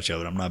touch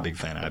of it. I'm not a big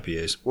fan of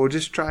IPAs. Well,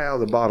 just try out of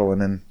the bottle,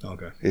 and then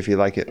if you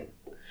like it,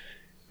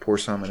 pour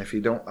some. And if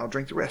you don't, I'll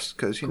drink the rest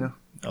because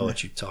I'll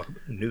let you talk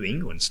about New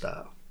England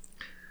style.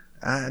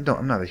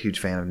 I'm not a huge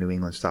fan of New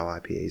England style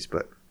IPAs,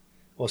 but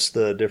what's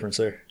the difference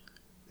there?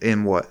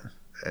 In what?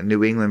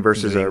 New England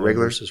versus a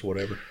regular versus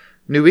whatever.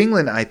 New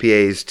England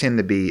IPAs tend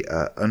to be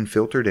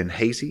unfiltered and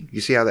hazy.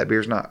 You see how that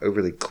beer's not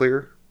overly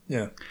clear?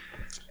 Yeah.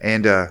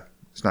 And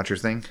it's not your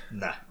thing?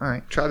 Nah. All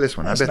right, try this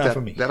one. That's I bet not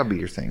for me. That'll be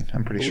your thing.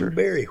 I'm pretty sure.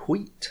 Blueberry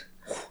wheat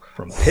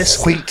from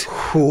Pisco.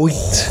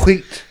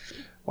 Wheat.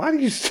 Why do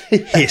you say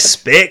that?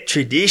 Respect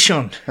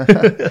tradition.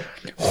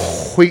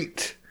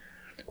 Wheat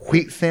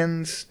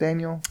thins,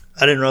 Daniel.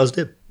 I didn't realize it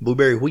did.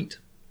 Blueberry wheat.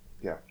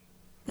 Yeah.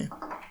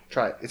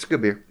 Try it. It's a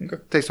good beer. Okay.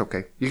 Tastes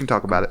okay. You can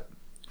talk about it.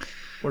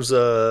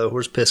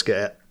 Where's Pisco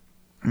at?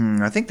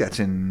 I think that's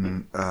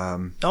in.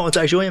 It's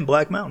actually in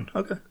Black Mountain.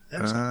 Okay.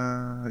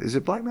 Is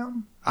it Black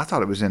Mountain? I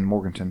thought it was in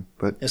Morganton,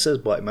 but it says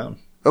Black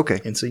Mountain. Okay.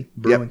 NC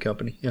Brewing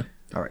Company. Yeah.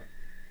 All right.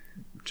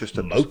 Just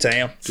up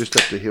Motown. Just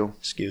up the hill.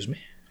 Excuse me.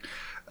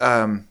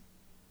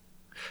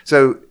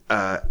 So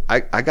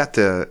I got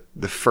the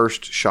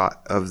first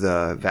shot of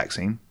the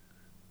vaccine,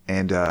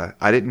 and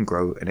I didn't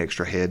grow an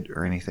extra head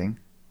or anything.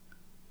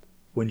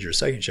 When's your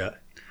second shot?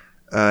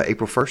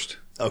 April 1st.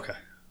 Okay.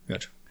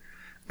 Gotcha.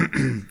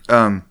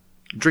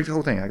 Drink the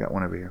whole thing. I got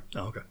one over here.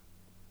 Oh,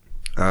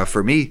 okay.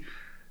 For me,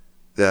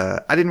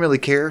 I didn't really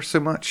care so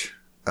much.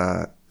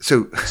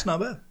 So it's not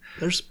bad.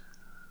 There's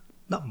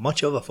not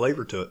much of a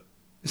flavor to it.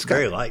 It's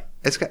very light.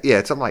 It's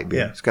a light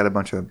beer. Yeah. It's got a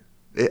bunch of.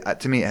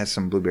 To me, it has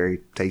some blueberry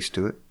taste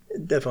to it.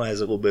 It definitely has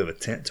a little bit of a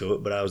tint to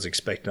it, but I was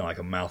expecting like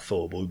a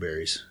mouthful of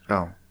blueberries.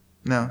 Oh,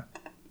 no.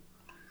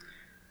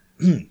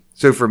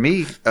 So for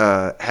me,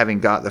 having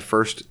got the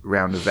first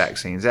round of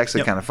vaccines,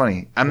 actually kind of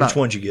funny. Which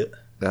one'd you get?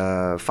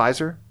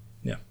 Pfizer.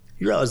 Yeah.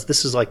 You realize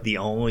this is like the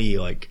only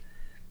like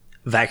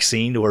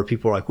vaccine to where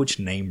people are like, which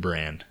name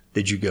brand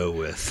did you go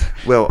with?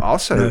 Well,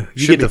 also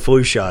you get the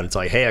flu shot. It's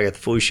like, hey, I got the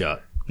flu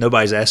shot.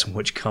 Nobody's asking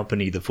which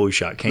company the flu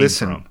shot came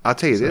from. I'll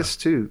tell you this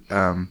too.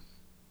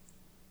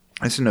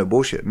 This is no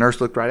bullshit. Nurse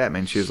looked right at me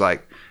and she was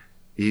like,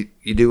 "You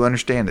do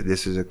understand that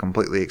this is a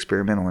completely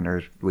experimental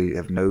and we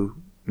have no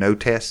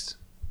tests."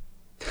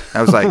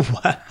 I was like,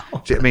 wow.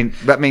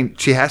 I mean,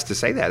 she has to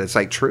say that. It's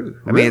like true.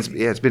 I mean,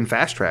 it's been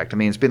fast tracked. I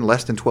mean, it's been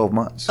less than 12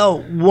 months.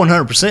 Oh,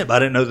 100%. But I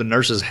didn't know the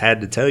nurses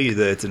had to tell you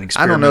that it's an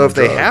experimental. I don't know if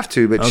drug. they have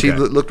to, but she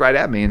looked right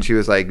at me and she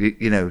was like,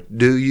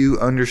 do you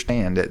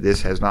understand that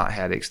this has not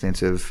had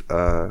extensive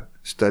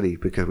study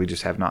because we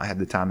just have not had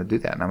the time to do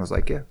that? And I was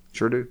like, yeah,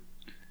 sure do.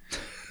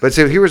 But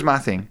so here was my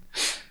thing.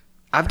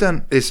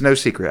 It's no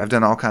secret, I've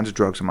done all kinds of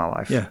drugs in my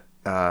life. Yeah.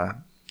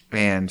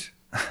 And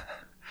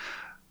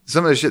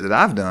some of the shit that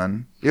I've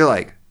done, you're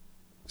like,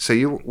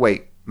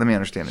 wait, let me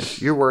understand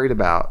this. You're worried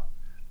about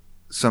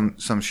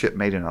some shit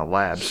made in a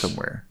lab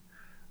somewhere,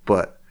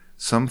 but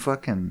some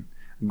fucking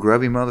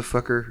grubby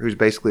motherfucker who's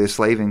basically a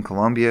slave in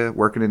Colombia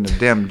working in the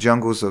damn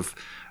jungles of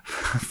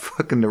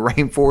fucking the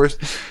rainforest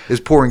is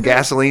pouring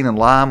gasoline and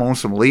lime on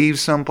some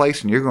leaves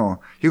someplace, and you're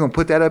gonna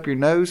put that up your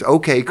nose?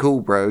 Okay, cool,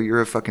 bro.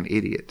 You're a fucking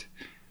idiot.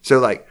 So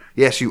like,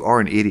 yes, you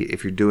are an idiot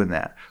if you're doing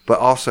that, but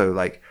also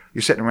like,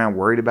 You're sitting around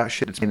worried about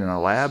shit that's made in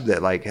a lab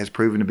that like has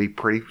proven to be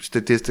pretty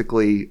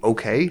statistically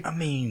okay. I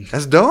mean,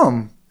 that's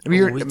dumb. I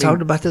mean, we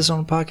talked about this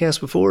on the podcast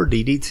before.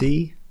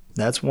 DDT,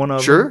 that's one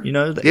of sure. them. You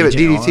know, but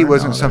DDT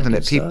wasn't something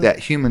that that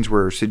humans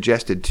were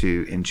suggested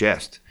to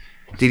ingest.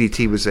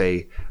 DDT was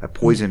a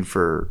poison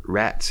for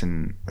rats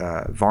and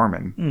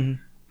varmin. Mm-hmm.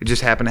 It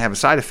just happened to have a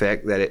side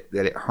effect that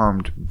it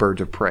harmed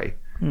birds of prey.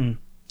 Mm-hmm.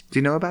 Do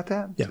you know about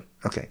that? Yeah.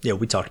 Okay. Yeah,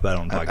 we talked about it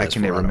on the podcast. I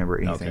can never remember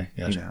anything. Okay,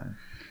 gotcha. You know.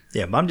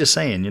 Yeah, but I'm just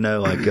saying,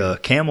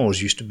 like Camels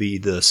used to be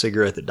the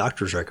cigarette that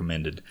doctors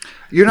recommended.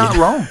 You're not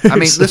wrong. I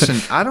mean, listen,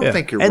 I don't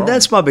think you're wrong. And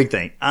that's my big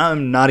thing.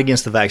 I'm not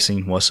against the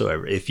vaccine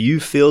whatsoever. If you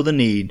feel the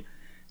need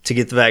to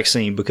get the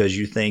vaccine because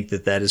you think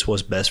that is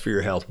what's best for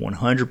your health,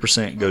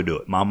 100% go do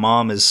it. My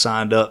mom is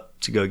signed up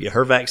to go get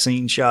her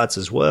vaccine shots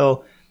as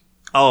well.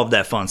 All of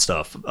that fun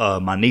stuff.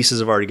 My nieces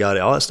have already got it,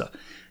 all that stuff.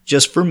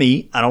 Just for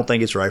me, I don't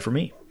think it's right for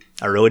me.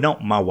 I really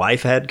don't. My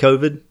wife had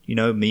COVID.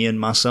 Me and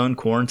my son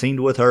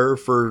quarantined with her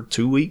for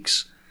 2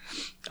 weeks.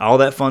 All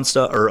that fun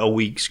stuff, or a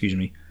week, excuse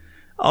me.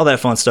 All that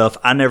fun stuff.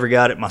 I never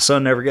got it. My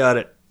son never got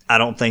it. I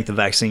don't think the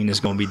vaccine is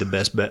going to be the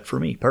best bet for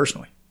me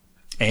personally.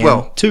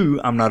 And two,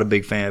 I'm not a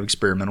big fan of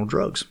experimental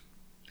drugs.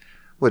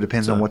 Well, it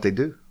depends on what they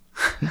do.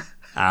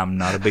 I'm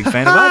not a big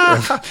fan of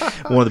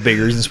either. One of the big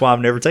reasons why I've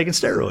never taken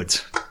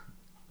steroids.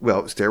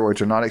 Well, steroids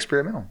are not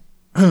experimental.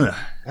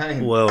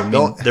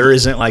 Well, there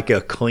isn't like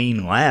a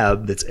clean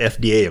lab that's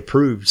FDA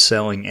approved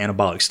selling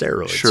anabolic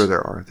steroids. Sure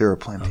there are. There are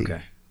plenty.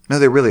 Okay. No,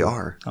 there really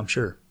are. I'm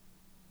sure.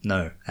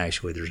 No,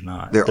 actually there's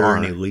not. They're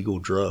an illegal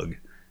drug.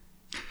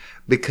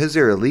 Because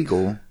they're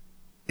illegal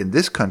in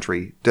this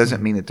country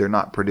doesn't mean that they're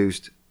not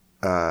produced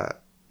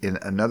in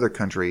another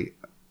country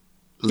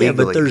legally.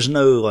 Yeah, but there's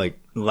no like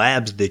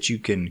labs that you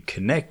can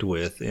connect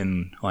with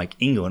in like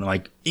England.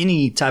 Like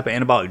any type of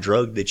anabolic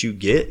drug that you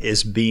get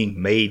is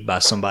being made by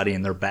somebody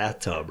in their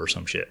bathtub or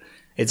some shit.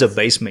 It's a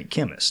basement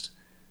chemist.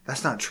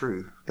 That's not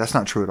true. That's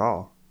not true at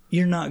all.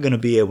 You're not going to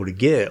be able to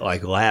get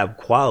like lab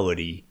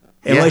quality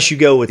unless you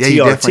go with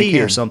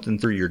TRT or something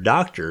through your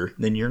doctor.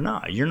 Then you're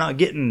not. You're not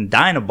getting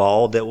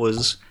Dynabol that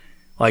was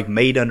like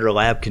made under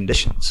lab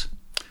conditions.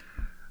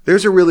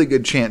 There's a really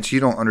good chance you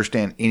don't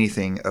understand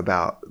anything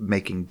about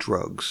making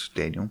drugs,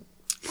 Daniel.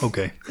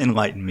 Okay,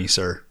 enlighten me,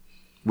 sir.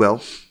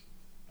 Well,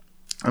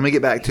 let me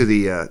get back to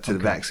the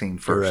vaccine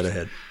first. Go right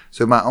ahead.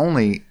 So my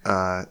only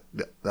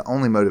the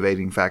only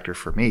motivating factor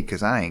for me,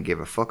 because I ain't give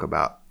a fuck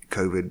about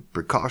COVID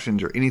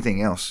precautions or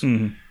anything else,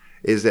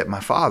 is that my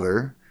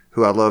father,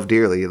 who I love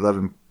dearly, I love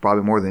him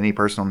probably more than any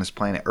person on this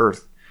planet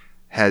Earth,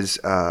 has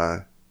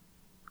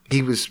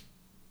he was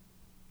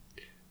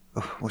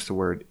what's the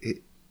word?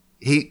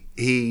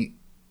 He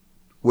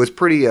was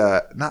pretty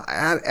not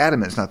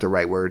adamant's not the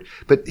right word,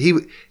 but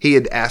he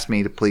had asked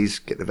me to please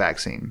get the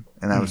vaccine,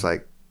 and I was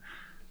like,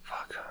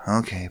 "Fuck,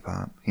 okay,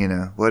 Pop,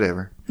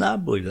 whatever." No, I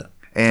believe that.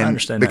 And I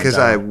understand because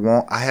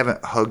that I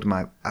haven't hugged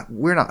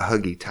we're not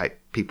huggy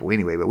type people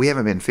anyway, but we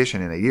haven't been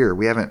fishing in a year.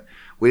 We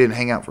didn't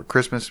hang out for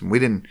Christmas, and we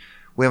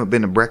haven't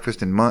been to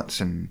breakfast in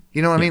months, and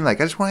you know what I mean? Like,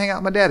 I just want to hang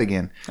out with my dad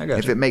again.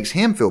 If it makes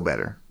him feel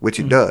better, which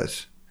it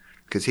does,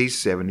 because he's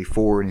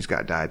 74 and he's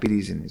got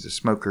diabetes and he's a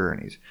smoker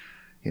and he's,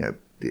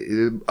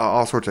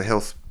 all sorts of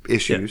health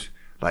issues.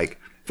 Yeah. Like,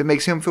 if it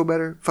makes him feel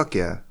better, fuck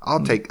yeah,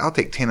 I'll take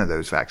 10 of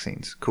those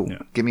vaccines. Cool, yeah.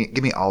 Give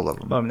me all of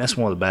them. Well, I mean, that's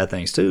one of the bad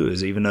things too.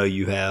 Is even though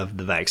you have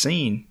the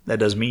vaccine, that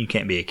doesn't mean you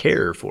can't be a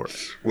carrier for it.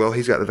 Well,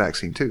 he's got the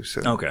vaccine too.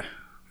 So okay.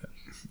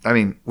 I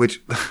mean,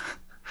 which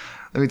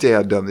let me tell you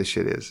how dumb this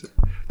shit is.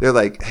 They're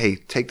like, hey,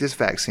 take this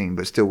vaccine,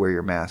 but still wear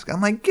your mask.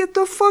 I'm like, get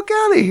the fuck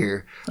out of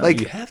here. No,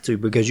 you have to,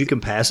 because you can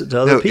pass it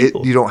to other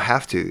people. You don't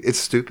have to. It's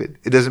stupid.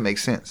 It doesn't make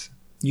sense.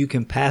 You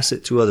can pass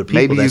it to other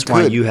people. Maybe that's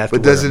why you have to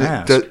wear a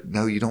mask.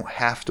 No, you don't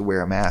have to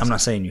wear a mask. I'm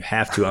not saying you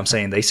have to. I'm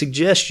saying they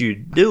suggest you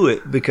do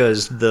it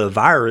because the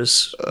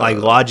virus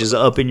lodges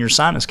up in your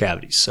sinus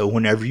cavities. So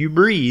whenever you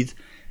breathe,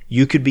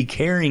 you could be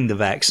carrying the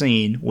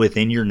vaccine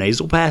within your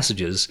nasal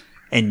passages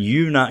and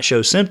you not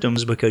show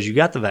symptoms because you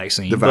got the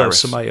vaccine, but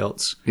somebody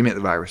else. You meant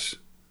the virus.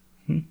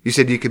 You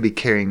said you could be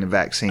carrying the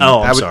vaccine.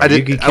 Oh, I'm sorry.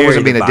 I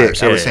wasn't being a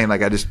dick. I was saying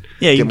like I just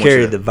you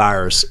carry the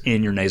virus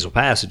in your nasal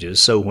passages.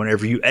 So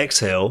whenever you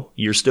exhale,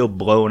 you're still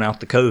blowing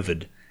out the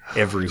COVID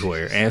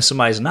everywhere. And if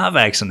somebody's not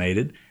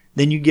vaccinated,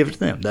 then you give it to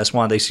them. That's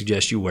why they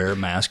suggest you wear a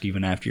mask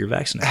even after you're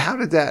vaccinated.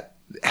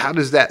 How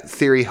does that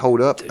theory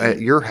hold up at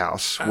your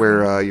house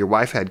where your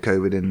wife had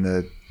COVID and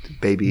the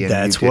baby? And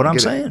that's what I'm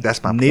saying.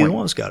 That's my point. Neither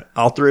one's got it.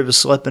 All three of us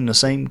slept in the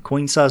same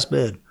queen size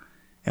bed.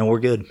 And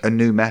we're good. A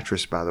new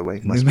mattress, by the way.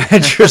 New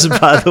mattress,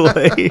 by the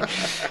way,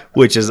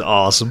 which is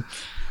awesome.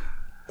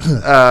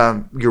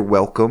 You're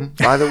welcome,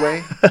 by the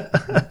way.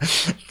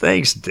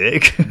 Thanks,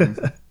 Dick.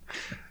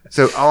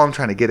 So all I'm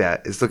trying to get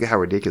at is look at how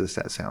ridiculous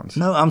that sounds.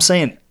 No, I'm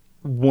saying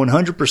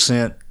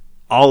 100%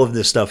 all of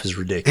this stuff is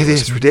ridiculous. It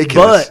is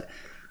ridiculous. But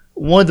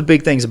one of the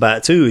big things about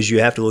it, too, is you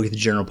have to look at the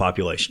general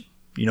population.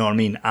 You know what I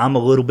mean? I'm a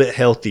little bit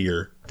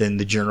healthier than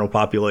the general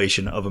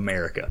population of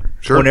America.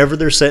 Sure. Whenever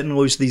they're setting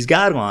loose these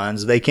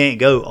guidelines, they can't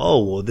go,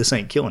 oh, well, this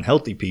ain't killing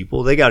healthy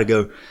people. They got to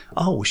go,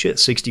 oh, well, shit,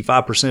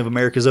 65% of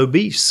America's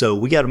obese, so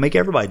we got to make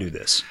everybody do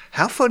this.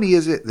 How funny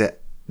is it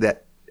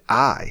that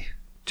I,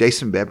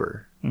 Jason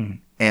Beber,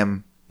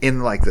 am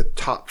in like the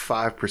top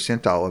 5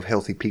 percentile of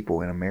healthy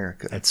people in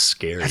America? That's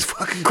scary. That's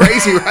fucking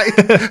crazy, right?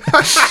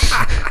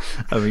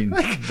 I mean,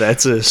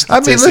 that's a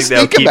statistic let's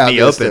that'll think keep about me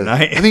this. up at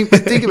night. I mean,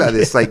 think about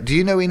this. Like, do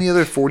you know any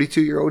other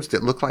 42-year-olds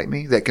that look like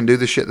me that can do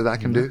the shit that I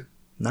can do?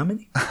 Not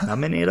many. Not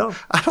many at all.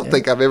 I don't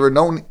think I've ever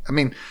known. I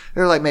mean,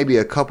 there are like maybe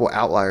a couple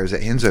outliers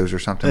at Enzo's or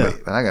something, Yeah.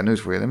 but I got news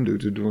for you. Them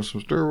dudes are doing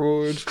some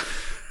steroids.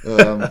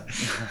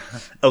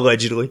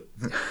 Allegedly.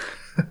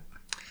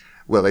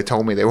 Well, they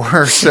told me they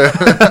were. So,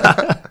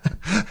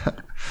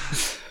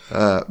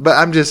 but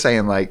I'm just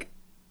saying, like,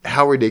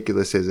 how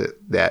ridiculous is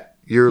it that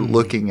you're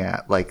looking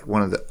at like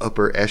one of the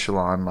upper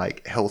echelon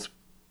like health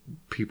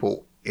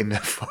people in the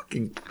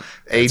fucking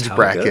age That's how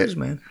bracket? it goes,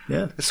 man.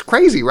 Yeah. It's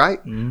crazy, right?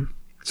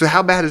 So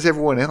how bad is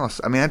everyone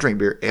else? I mean, I drink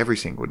beer every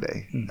single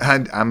day.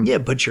 I'm Yeah,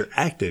 but you're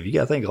active. You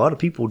got to think a lot of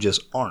people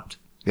just aren't.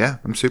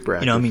 I'm super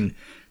active. You know, I mean,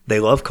 they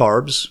love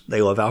carbs,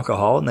 they love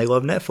alcohol, and they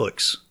love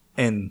Netflix.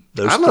 And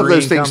those I love three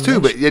those in things too,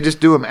 but combination- you just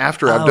do them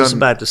after I've I was done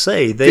about to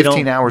say they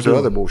 15 don't hours do of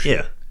other them- bullshit.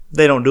 Yeah,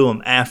 they don't do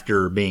them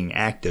after being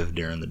active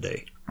during the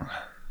day.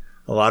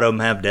 A lot of them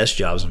have desk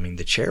jobs. I mean,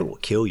 the chair will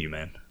kill you,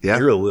 man. Yeah. It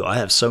really will. I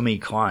have so many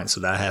clients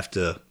that I have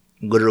to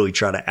literally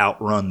try to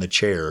outrun the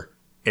chair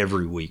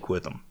every week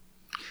with them.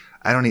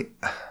 I don't.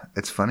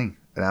 It's funny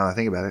now that I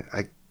think about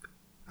it.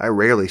 I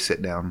rarely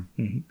sit down.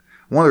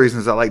 One of the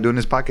reasons I like doing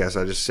this podcast,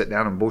 I just sit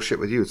down and bullshit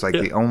with you. It's like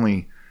the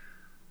only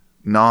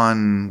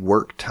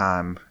non-work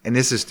time, and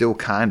this is still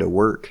kind of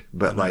work,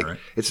 but like right.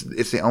 it's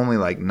the only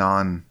like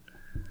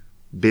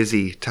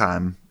non-busy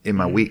time in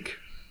my week.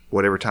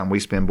 Whatever time we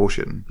spend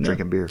bullshitting,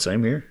 drinking beer.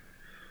 Same here.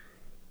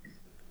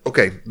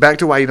 Okay, back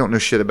to why you don't know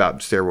shit about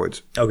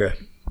steroids. Okay.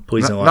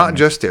 Please Not, enlighten not me.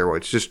 just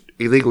steroids, just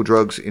illegal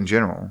drugs in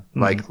general.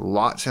 Like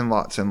lots and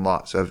lots and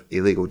lots of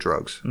illegal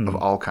drugs of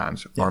all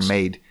kinds are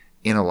made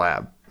in a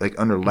lab, like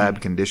under lab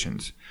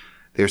conditions.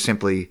 They're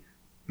simply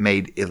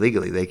made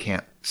illegally. They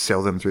can't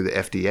sell them through the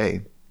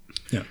FDA.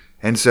 Yeah.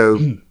 And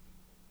so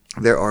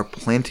there are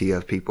plenty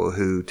of people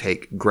who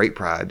take great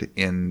pride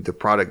in the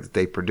product that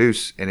they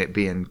produce and it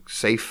being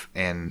safe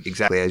and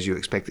exactly as you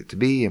expect it to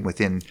be and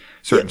within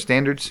certain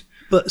standards.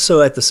 But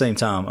so at the same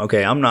time,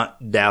 okay, I'm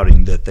not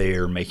doubting that they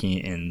are making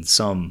it in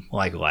some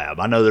like lab.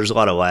 I know there's a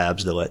lot of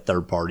labs that let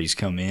third parties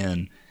come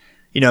in.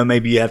 You know,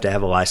 maybe you have to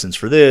have a license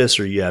for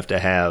this or you have to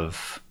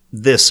have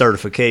this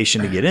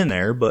certification to get in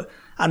there. But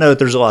I know that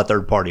there's a lot of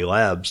third party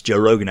labs. Joe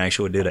Rogan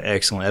actually did an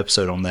excellent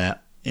episode on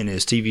that in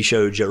his TV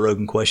show, Joe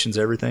Rogan Questions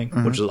Everything,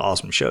 which is an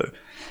awesome show.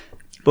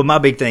 But my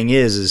big thing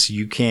is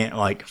you can't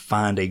like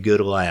find a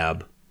good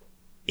lab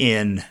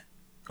in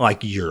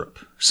like Europe.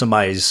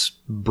 Somebody's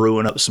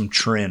brewing up some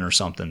Trin or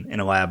something in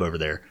a lab over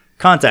there.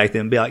 Contact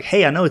them and be like,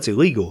 hey, I know it's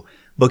illegal,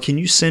 but can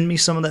you send me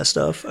some of that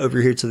stuff over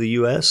here to the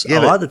U.S.? Yeah,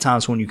 a lot of the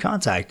times when you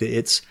contact it,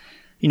 it's,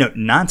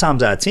 9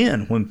 times out of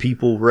 10 when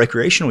people,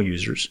 recreational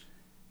users,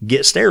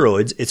 get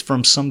steroids, it's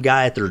from some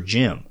guy at their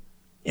gym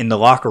in the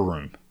locker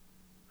room.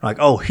 Like,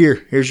 oh,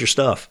 here's your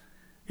stuff.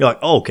 You're like,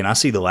 oh, can I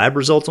see the lab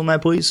results on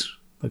that, please?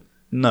 Like,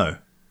 no,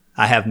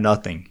 I have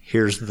nothing.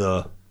 Here's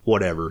the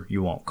whatever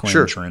you want,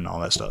 clean, Trin, all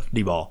that stuff,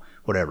 D-ball,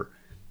 whatever.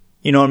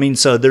 You know what I mean?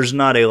 So there's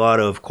not a lot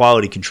of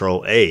quality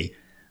control, A.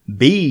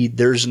 B,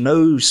 there's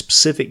no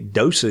specific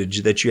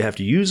dosage that you have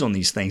to use on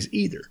these things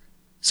either.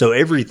 So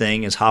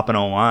everything is hopping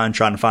online,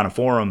 trying to find a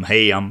forum.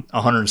 Hey, I'm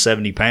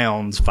 170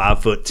 pounds,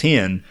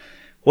 5'10".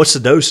 What's the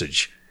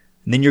dosage?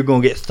 And then you're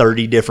going to get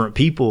 30 different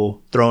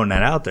people throwing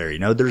that out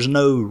there. There's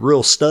no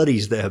real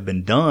studies that have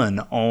been done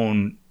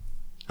on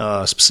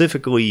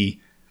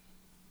specifically,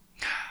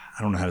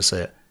 I don't know how to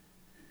say it.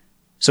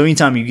 So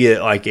anytime you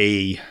get like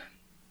a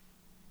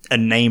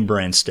name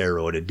brand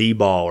steroid, a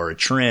D-ball or a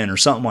Trin or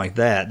something like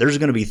that, there's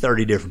going to be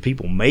 30 different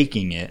people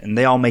making it, and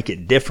they all make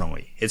it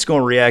differently. It's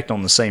going to react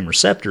on the same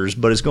receptors,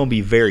 but it's going to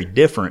be very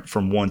different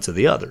from one to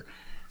the other.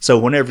 So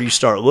whenever you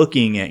start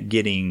looking at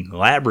getting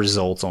lab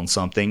results on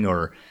something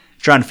or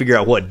trying to figure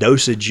out what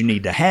dosage you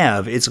need to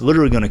have, it's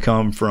literally going to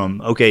come from,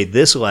 okay,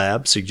 this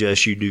lab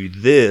suggests you do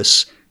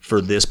this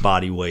for this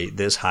body weight,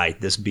 this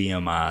height, this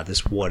BMI,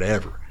 this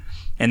whatever.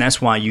 And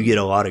that's why you get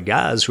a lot of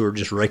guys who are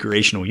just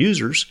recreational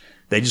users.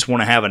 They just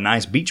want to have a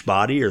nice beach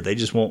body, or they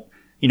just want,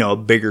 a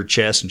bigger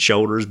chest and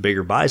shoulders,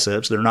 bigger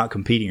biceps. They're not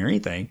competing or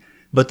anything,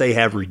 but they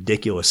have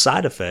ridiculous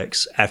side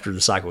effects after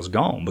the cycle's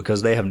gone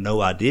because they have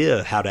no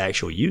idea how to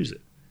actually use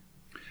it.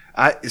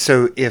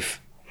 So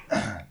if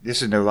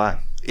this is no lie,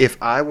 if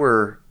I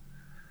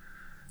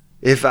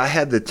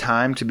had the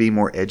time to be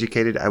more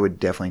educated, I would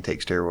definitely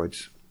take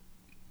steroids.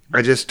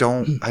 I just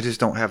don't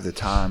have the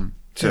time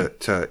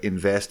to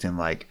invest in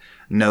like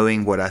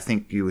knowing what I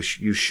think you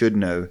should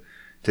know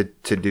to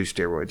do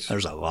steroids.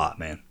 There's a lot,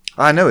 man.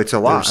 I know it's a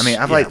lot. I mean,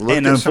 I've looked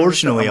and at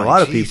unfortunately, some a of lot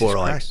them, of people Jesus are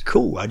like, Christ.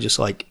 cool, I just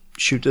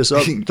shoot this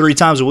up 3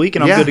 times a week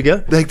and I'm good to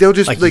go. Like they'll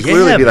just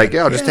literally be like,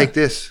 "Yeah, I'll just take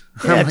this."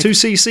 Yeah, like, 2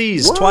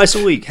 cc's what? twice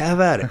a week. Have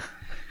at it.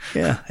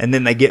 Yeah, and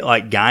then they get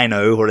like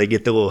gyno, where they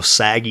get the little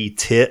saggy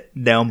tit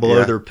down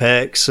below their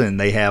pecs, and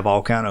they have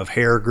all kind of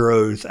hair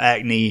growth,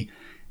 acne,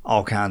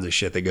 all kinds of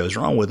shit that goes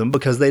wrong with them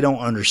because they don't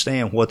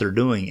understand what they're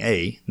doing.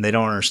 They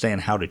don't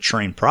understand how to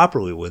train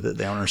properly with it.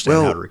 They don't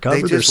understand how to recover.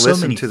 They just There's so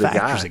many listen to the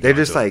factors guy. that They're go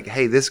just into it. like,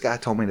 "Hey, this guy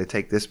told me to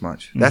take this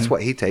much. That's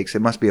what he takes.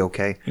 It must be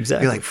okay."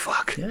 Exactly. You're like,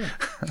 "Fuck." Yeah.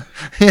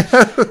 You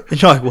know?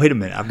 And you're like, wait a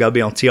minute, I've got to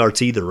be on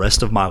TRT the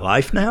rest of my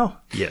life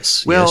now?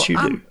 Yes. Well, yes, you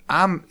do.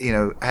 I'm,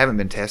 I haven't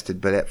been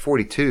tested, but at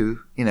 42,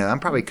 I'm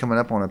probably coming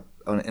up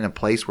in a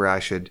place where I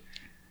should,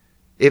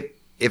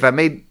 if I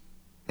made,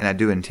 and I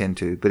do intend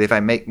to, but if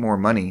I make more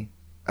money,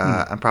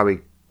 I'm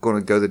probably going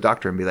to go to the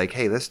doctor and be like,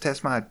 "Hey, let's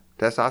test my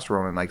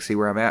testosterone and like see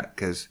where I'm at,"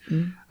 because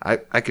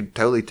I could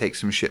totally take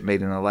some shit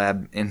made in a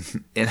lab in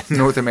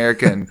North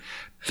America and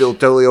feel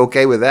totally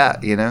okay with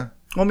that, Well,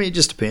 I mean, it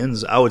just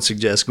depends. I would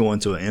suggest going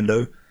to an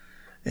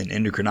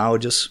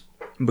endocrinologist,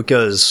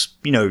 because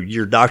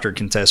your doctor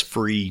can test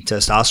free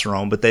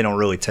testosterone, but they don't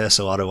really test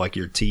a lot of like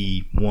your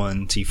T1,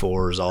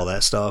 T4s, all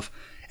that stuff,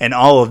 and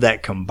all of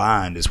that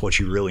combined is what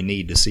you really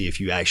need to see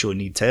if you actually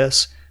need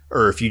tests,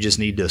 or if you just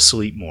need to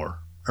sleep more,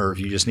 or if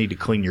you just need to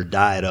clean your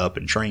diet up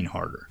and train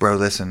harder. Bro,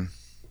 listen,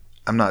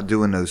 I'm not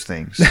doing those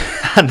things.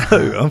 I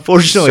know.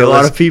 Unfortunately, a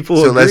lot of people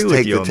agree let's with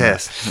take you the on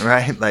test,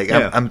 right? Like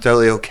Yeah. I'm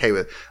totally okay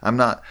with. I'm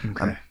not.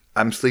 Okay.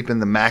 I'm sleeping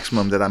the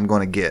maximum that I'm going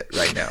to get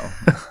right now.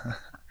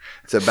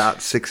 It's about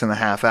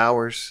 6.5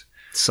 hours.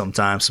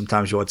 that.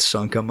 Sometimes you watch the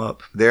sun come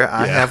up.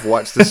 I have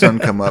watched the sun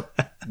come up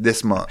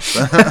this month.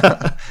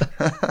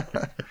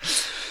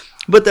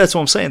 But that's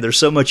what I'm saying. There's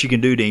so much you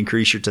can do to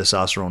increase your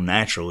testosterone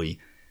naturally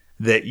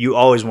that you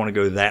always want to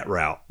go that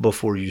route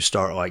before you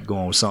start like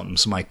going with something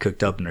somebody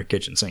cooked up in their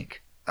kitchen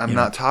sink. I'm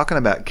not talking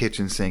about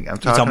kitchen sink. I'm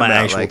talking talking about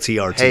about actual like,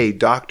 TRT. "Hey,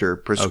 doctor,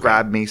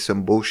 prescribe me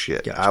some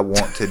bullshit. Gotcha. I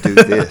want to do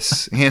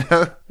this."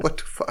 What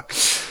the fuck?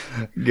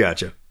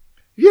 Gotcha.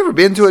 You ever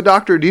been to a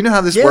doctor? Do you know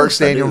how this works,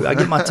 Daniel? I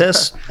get my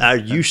tests. I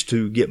used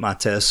to get my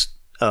tests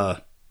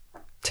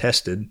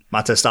tested,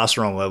 my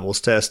testosterone levels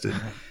tested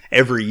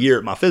every year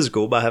at my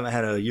physical, but I haven't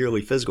had a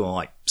yearly physical in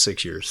like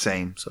 6 years.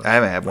 Same. So I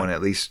haven't had one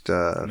at least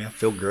I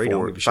feel great. I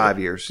don't give a shit. 5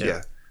 years. Yeah.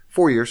 Yeah.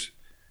 4 years.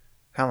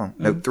 How long?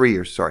 No, 3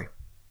 years. Sorry.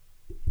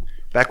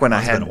 Back when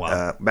I been a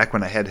while.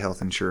 had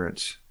health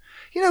insurance.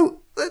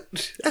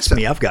 That's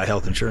me. I've got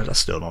health insurance. I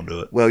still don't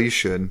do it. Well, you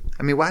should.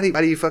 I mean, why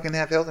do you fucking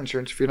have health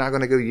insurance if you're not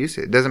going to go use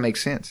it? It doesn't make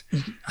sense.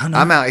 I know.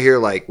 I'm out here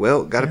like,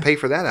 well, got to pay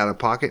for that out of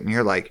pocket, and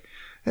you're like,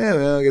 "Yeah,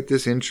 well, I get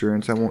this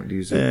insurance. I won't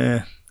use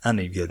it." I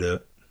need to go do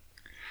it.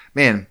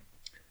 Man,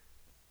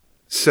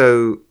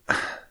 so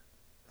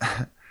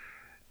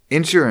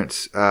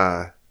insurance.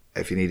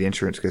 If you need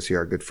insurance, go see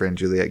our good friend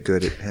Juliet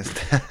Good.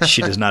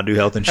 She does not do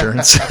health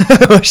insurance.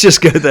 Let's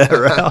just go that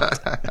route.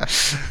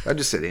 I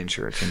just said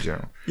insurance in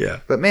general.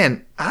 Yeah. But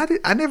man, I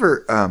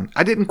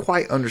didn't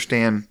quite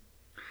understand.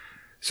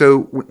 So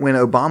when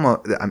Obama,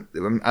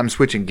 I'm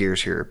switching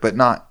gears here, but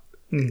not.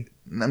 I'm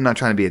not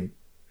trying to be a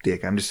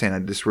dick. I'm just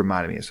saying this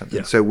reminded me of something.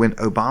 Yeah. So when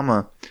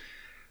Obama,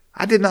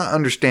 I did not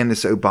understand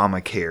this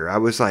Obamacare. I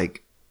was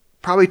like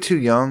probably too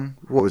young.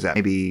 What was that?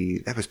 Maybe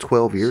that was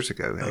 12 years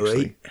ago.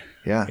 Actually, 08.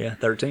 yeah. Yeah,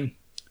 13.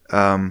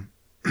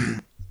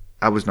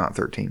 I was not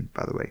 13,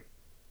 by the way.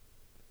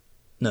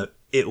 No,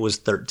 it was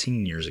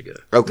 13 years ago.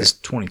 Okay. It's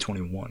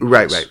 2021.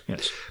 Right, Yes. right.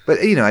 Yes. But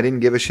I didn't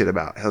give a shit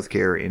about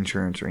healthcare or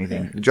insurance or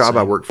anything. Yeah, The job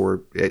I same. worked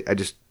for, I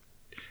just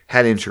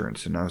had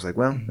insurance, and I was like,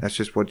 well, that's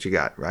just what you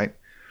got, right?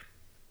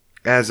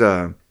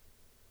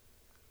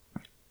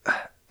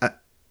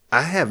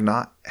 I have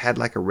not had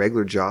like a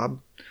regular job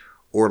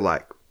or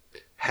like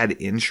had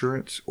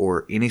insurance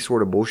or any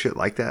sort of bullshit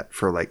like that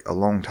for like a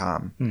long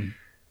time.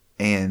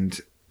 And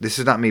this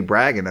is not me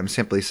bragging. I'm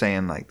simply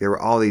saying like there were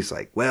all these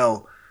like,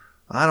 well,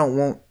 I don't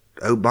want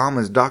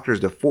Obama's doctors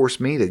to force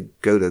me to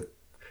go to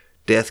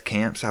death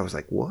camps. I was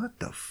like, what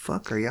the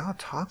fuck are y'all There's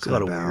talking a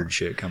lot about? of weird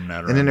shit coming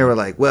out. And then they were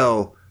like,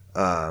 well,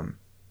 I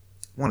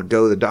want to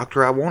go to the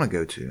doctor I want to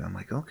go to. I'm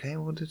like, okay,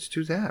 well, let's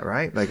do that,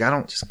 right? Like, I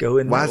don't. just go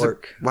in Why and is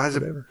work.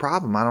 it a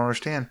problem? I don't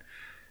understand.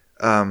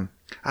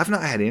 I've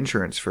not had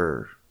insurance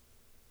for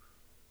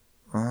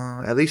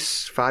at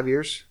least 5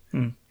 years,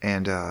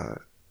 and I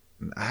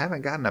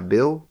haven't gotten a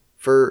bill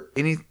for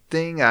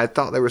anything. I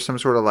thought there was some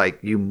sort of like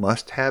you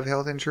must have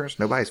health insurance.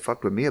 Nobody's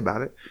fucked with me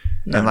about it.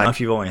 No, and not like,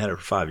 if you've only had it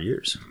for 5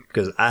 years.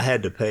 Because I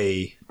had to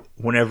pay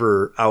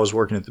whenever I was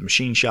working at the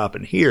machine shop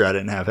in here. I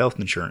didn't have health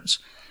insurance,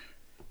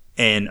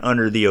 and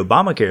under the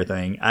Obamacare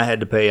thing, I had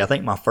to pay. I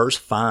think my first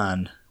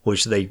fine,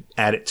 which they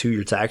added to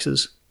your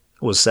taxes,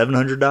 was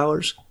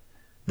 $700.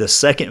 The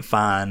second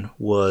fine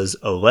was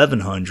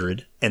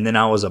 $1,100, and then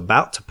I was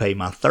about to pay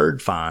my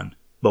third fine.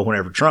 But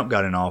whenever Trump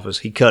got in office,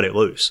 he cut it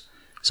loose.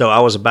 So I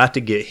was about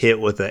to get hit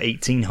with an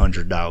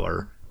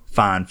 $1,800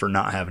 fine for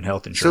not having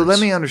health so insurance. let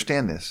me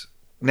understand this.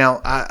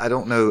 Now, I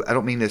don't know. I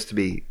don't mean this to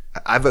be.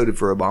 I voted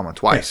for Obama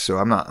twice, so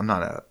I'm not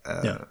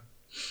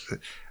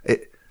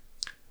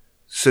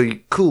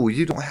cool,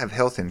 you don't have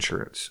health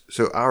insurance.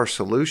 So our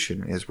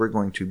solution is we're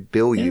going to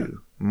bill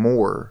you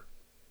more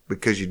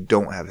because you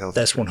don't have health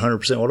That's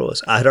insurance. 100% what it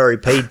was. I had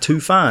already paid 2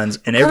 fines,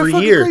 and every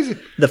fucking year crazy.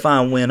 the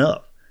fine went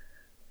up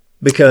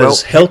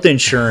because health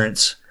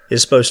insurance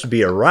is supposed to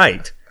be a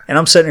right. And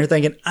I'm sitting here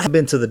thinking, I've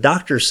been to the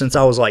doctor since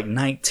I was like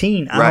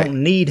 19. I Right.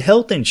 don't need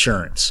health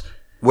insurance.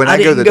 When I I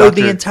go to didn't the go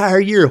doctor, the entire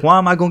year. Why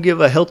am I going to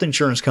give a health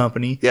insurance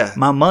company Yeah.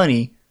 my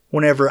money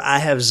whenever I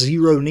have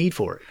zero need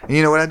for it? and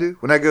you know what I do?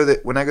 When I go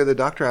to the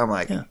doctor, I'm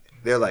like, Yeah.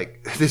 they're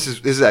like, this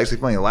is actually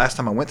funny. The last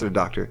time I went to the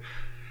doctor,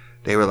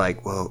 they were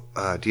like, well,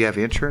 do you have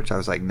insurance? I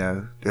was like,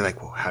 no. They're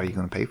like, well, how are you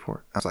going to pay for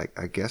it? I was like,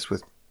 I guess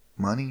with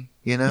money,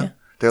 you know? Yeah.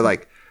 They're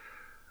like,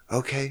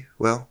 okay,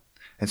 well.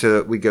 And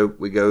so we go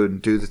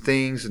and do the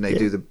things, and they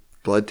do the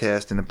blood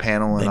test and the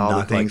panel and They all the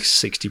knock like things.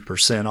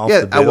 60% off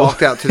Yeah, the bill. I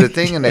walked out to the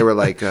thing, and they were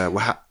like, well,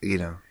 how are you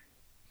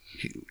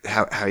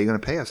going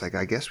to pay? I was like,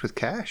 I guess with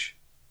cash.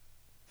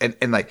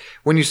 And like,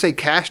 when you say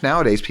cash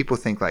nowadays, people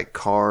think like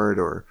card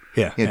or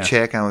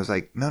check. I was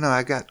like, no,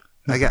 I got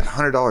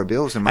 $100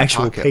 bills in my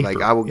Actual pocket. paper,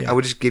 Like I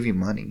would just give you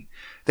money.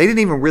 They didn't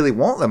even really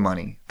want the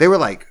money. They were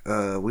like,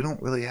 we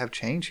don't really have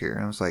change here.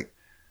 And I was like,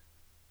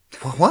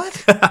 well,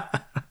 what?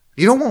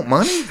 You don't want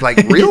money? Like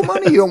real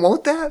money? You don't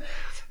want that?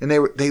 And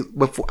they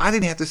before I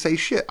didn't have to say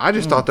shit. I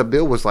just thought the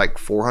bill was like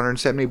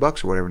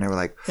 $470 or whatever. And they were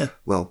like,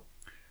 well,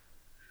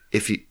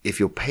 if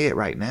you'll pay it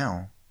right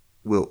now,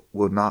 we'll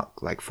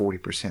knock like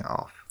 40%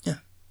 off. Yeah.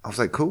 I was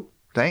like, cool,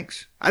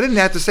 thanks. I didn't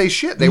have to say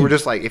shit. They were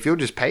just like, if you'll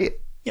just pay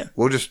it, Yeah.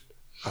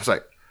 I was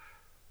like,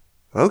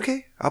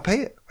 okay, I'll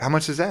pay it. How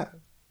much is that?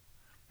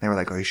 They were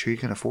like, are you sure you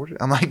can afford it?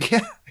 I'm like,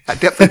 yeah, I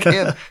definitely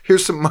can.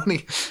 Here's some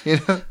money, you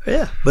know?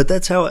 Yeah, but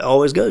that's how it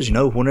always goes, you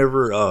know.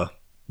 Whenever,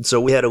 so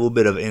we had a little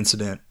bit of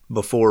incident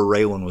before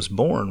Raylan was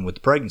born with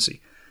the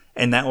pregnancy,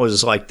 and that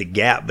was like the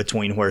gap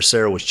between where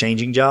Sarah was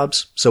changing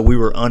jobs. So we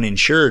were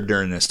uninsured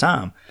during this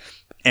time,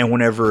 and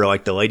whenever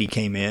like the lady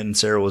came in, and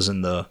Sarah was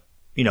in the,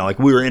 you know, like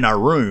we were in our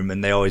room,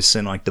 and they always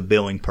send like the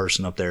billing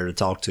person up there to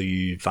talk to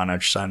you,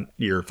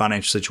 your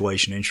financial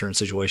situation, insurance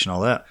situation,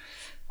 all that.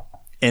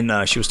 And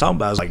she was talking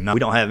about it. I was like, no, we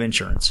don't have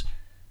insurance.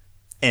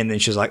 And then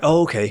she was like,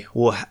 oh, okay.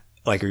 Well,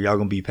 like, are y'all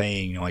going to be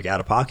paying, like,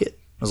 out of pocket?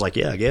 I was like,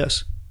 yeah, I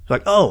guess.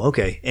 Like, oh,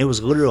 okay. And it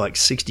was literally like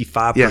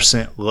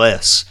 65%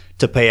 less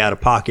to pay out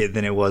of pocket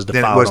than it was to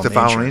file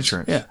on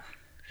insurance.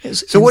 Yeah.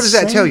 So what does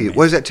that tell you? Man.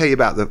 What does that tell you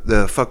about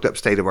the fucked up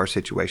state of our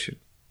situation?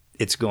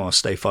 It's going to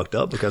stay fucked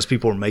up because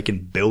people are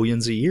making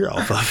billions a year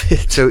off of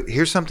it. So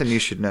here's something you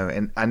should know,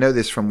 and I know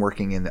this from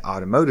working in the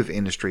automotive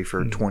industry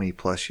for 20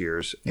 plus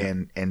years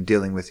and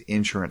dealing with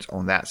insurance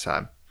on that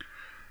side.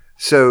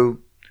 So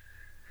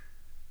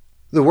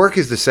the work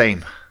is the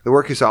same. The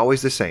work is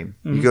always the same.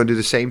 You go do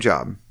the same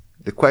job.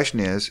 The question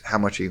is, how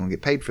much are you going to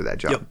get paid for that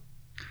job? Yep.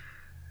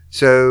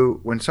 So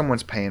when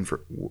someone's paying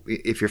for,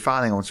 if you're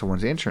filing on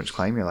someone's insurance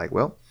claim, you're like,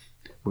 well,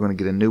 we're going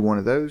to get a new one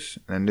of those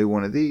and a new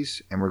one of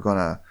these, and we're going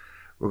to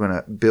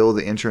bill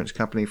the insurance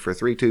company for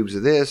 3 tubes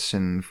of this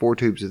and 4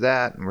 tubes of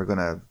that,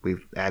 and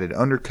we've added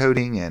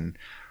undercoating and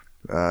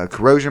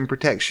corrosion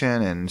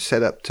protection and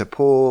set up to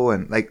pull,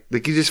 and like you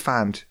just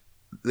find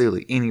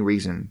literally any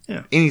reason,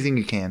 anything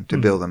you can to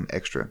bill them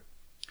extra,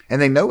 and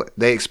they know it,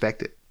 they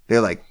expect it.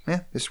 They're like,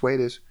 yeah, this is the way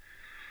it is.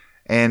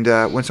 And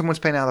when someone's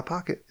paying out of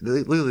pocket,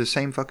 literally the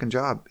same fucking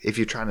job. If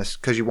you're trying to,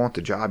 because you want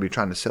the job, you're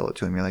trying to sell it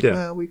to them. You're like,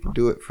 well, we can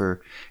do it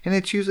for, and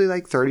it's usually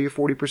like 30 or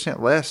 40%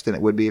 less than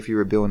it would be if you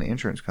were billing the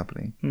insurance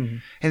company. Mm-hmm.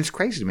 And it's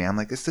crazy to me. I'm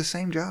like, it's the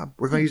same job.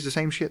 We're going to use the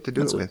same shit to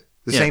do it with.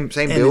 The same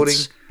building.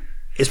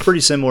 It's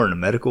pretty similar in the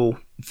medical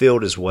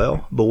field as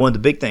well. But one of the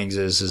big things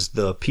is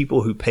the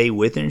people who pay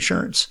with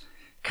insurance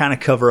kind of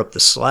cover up the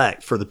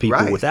slack for the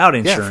people without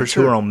insurance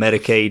who are on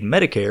Medicaid and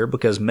Medicare,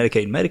 because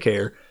Medicaid and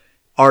Medicare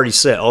already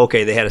said,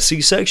 okay, they had a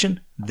C-section,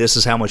 this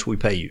is how much we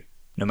pay you.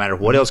 No matter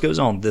what else goes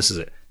on, this is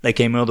it. They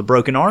came in with a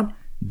broken arm,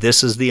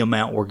 this is the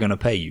amount we're going to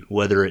pay you,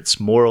 whether it's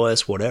more or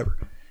less, whatever.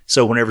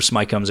 So whenever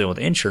somebody comes in with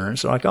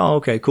insurance, they're like, oh,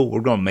 okay, cool,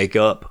 we're going to make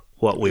up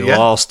what we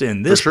lost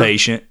in this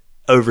patient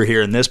over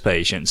here in this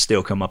patient and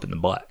still come up in the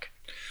black.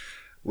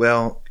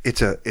 Well,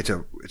 it's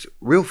a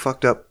real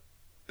fucked up.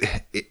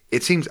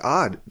 It seems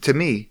odd to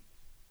me.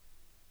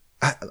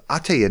 I'll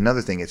tell you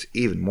another thing. It's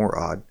even more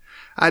odd.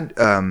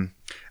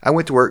 I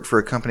went to work for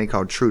a company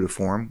called True to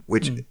Form,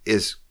 which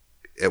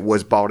it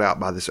was bought out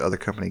by this other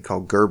company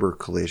called Gerber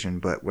Collision.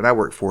 But when I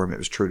worked for them, it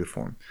was True to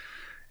Form.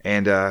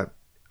 And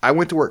I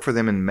went to work for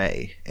them in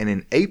May. And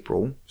in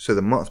April, so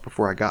the month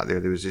before I got there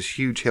was this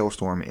huge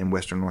hailstorm in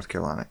western North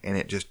Carolina. And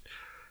it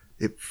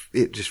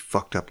just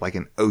fucked up like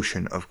an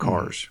ocean of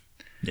cars.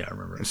 Yeah, I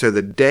remember. And so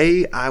the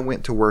day I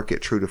went to work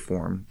at True to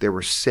Form, there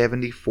were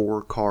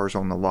 74 cars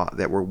on the lot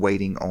that were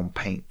waiting on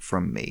paint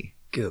from me.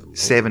 Good Lord.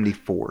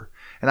 74.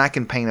 And I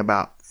can paint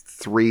about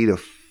 3 to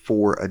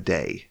 4 a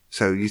day.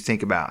 So you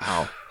think about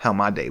how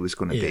my day was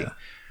going to be.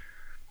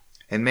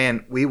 And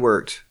man, we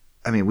worked.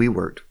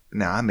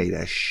 Now I made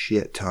a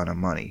shit ton of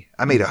money.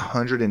 I made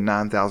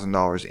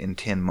 $109,000 in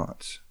 10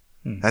 months.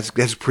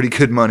 That's pretty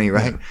good money,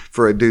 right?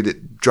 For a dude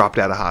that dropped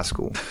out of high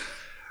school.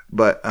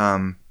 But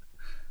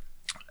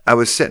I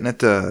was sitting at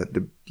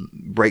the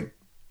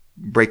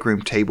break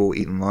room table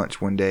eating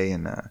lunch one day,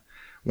 and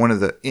one of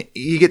the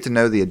you get to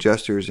know the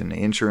adjusters and the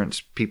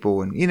insurance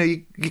people, and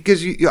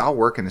because you all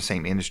work in the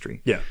same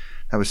industry. Yeah.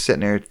 I was sitting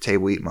there at the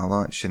table eating my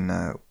lunch, and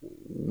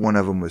one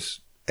of them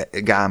was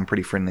a guy I'm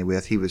pretty friendly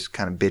with. He was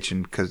kind of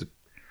bitching because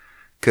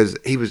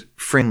he was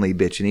friendly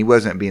bitching. He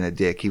wasn't being a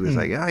dick. He was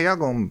like, "Oh, y'all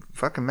gonna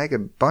fucking make a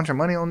bunch of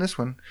money on this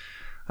one."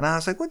 And I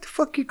was like, "What the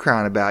fuck you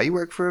crying about? You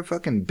work for a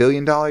fucking $1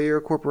 billion a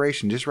year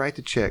corporation. Just write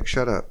the check.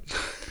 Shut up."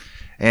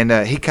 And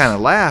he kind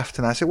of laughed,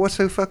 and I said, "What's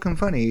so fucking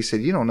funny?" He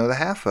said, "You don't know the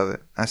half of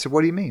it." I said,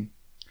 "What do you mean?"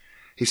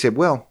 He said,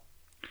 "Well,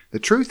 the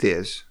truth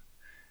is,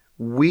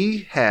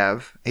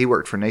 he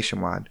worked for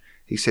Nationwide.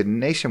 He said,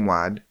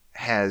 Nationwide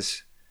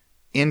has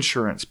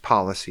insurance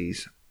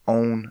policies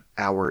on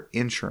our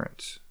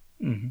insurance."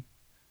 Mm-hmm.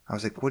 I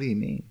was like, "What do you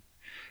mean?"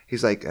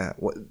 He's like,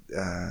 "What?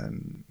 I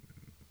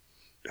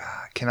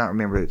cannot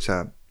remember. It's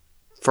a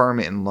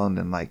firm in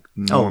London, like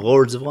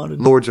Lords of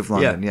London. Lords of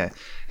London, yeah."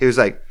 He's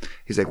like,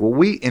 "Well,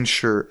 we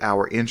insure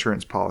our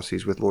insurance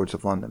policies with Lords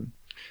of London,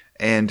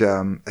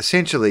 and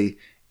essentially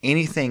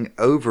anything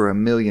over $1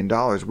 million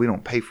we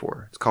don't pay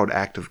for. It's called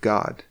Act of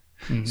God."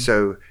 Mm-hmm.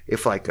 So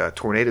if like a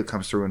tornado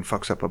comes through and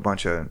fucks up a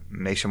bunch of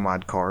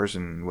Nationwide cars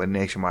and with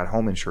Nationwide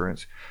home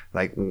insurance,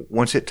 like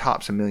once it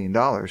tops $1 million,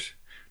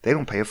 they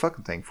don't pay a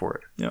fucking thing for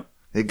it. Yep.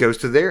 It goes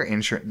to their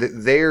insurance.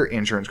 Their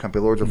insurance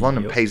company, Lords of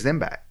London, pays them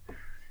back.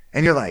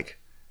 And you're like,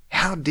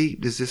 how deep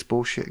does this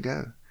bullshit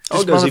go?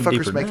 This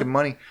motherfucker's making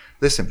money.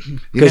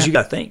 Listen, because you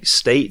got to think,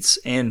 states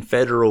and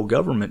federal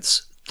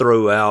governments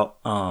throw out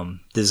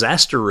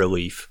disaster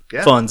relief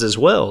funds as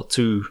well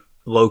to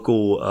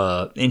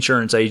local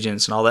insurance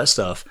agents and all that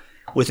stuff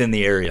within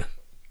the area.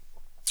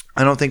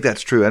 I don't think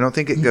that's true. I don't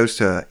think it goes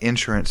to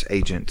insurance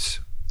agents.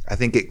 I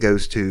think it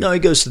goes to... No, it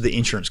goes to the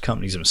insurance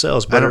companies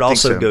themselves, but it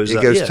also goes...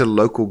 It goes to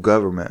local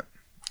government.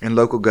 And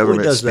local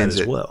government spends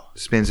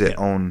it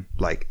Yeah. on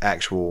like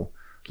actual,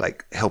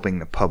 like helping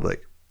the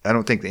public. I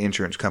don't think the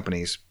insurance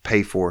companies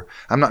pay for...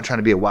 I'm not trying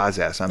to be a wise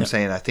ass. I'm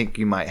saying I think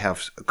you might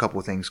have a couple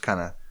of things kind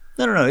of...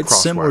 No.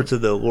 It's similar to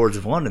the Lords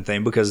of London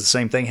thing, because the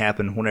same thing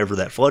happened whenever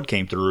that flood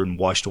came through and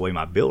washed away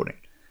my building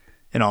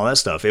and all that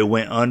stuff. It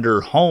went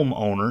under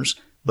homeowners,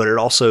 but it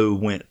also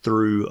went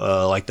through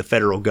like the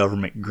federal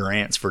government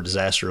grants for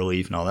disaster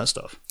relief and all that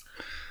stuff.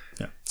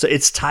 Yeah. So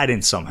it's tied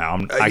in somehow.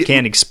 I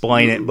can't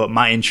explain it, but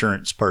my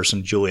insurance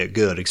person, Juliet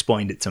Good,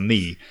 explained it to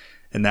me,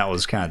 and that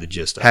was kind of the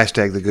gist of it.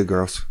 Hashtag the good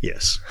girls.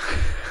 Yes.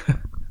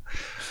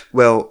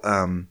 Well,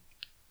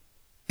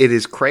 it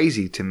is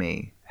crazy to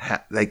me.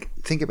 Like,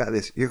 think about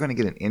this. You're going to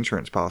get an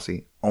insurance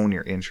policy on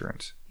your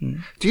insurance.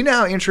 Mm-hmm. Do you know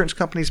how insurance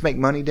companies make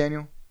money,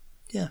 Daniel?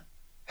 Yeah.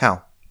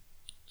 How?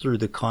 Through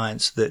the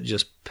clients that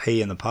just pay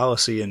in the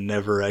policy and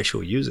never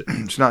actually use it.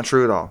 It's not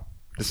true at all.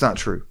 It's not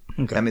true.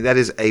 Okay. I mean, that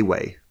is a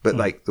way. But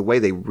like the way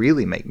they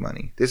really make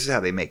money, this is how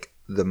they make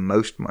the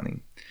most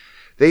money.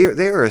 They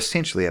are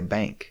essentially a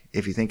bank,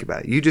 if you think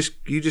about it. You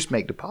just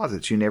make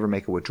deposits. You never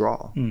make a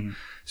withdrawal. Mm.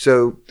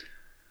 So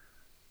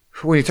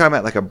when you're talking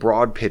about like a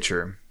broad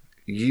picture,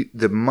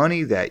 the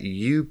money that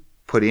you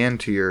put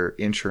into your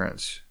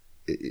insurance,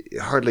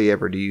 hardly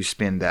ever do you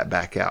spend that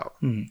back out.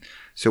 Mm.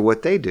 So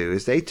what they do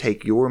is they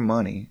take your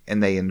money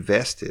and they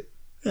invest it.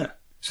 Yeah.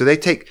 So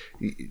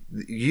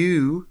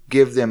you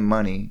give them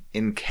money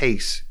in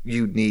case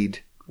you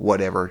need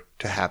whatever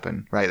to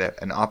happen, right?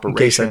 An operation. In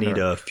case I need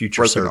a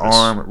future broken service.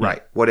 arm, yeah.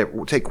 Right.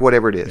 Whatever. Take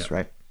whatever it is,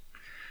 right?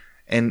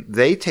 And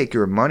they take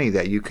your money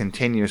that you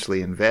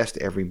continuously invest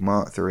every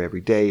month or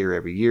every day or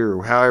every year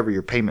or however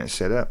your payment is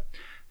set up.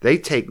 They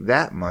take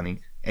that money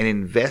and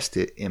invest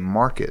it in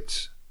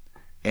markets,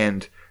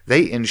 and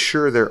they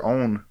insure their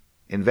own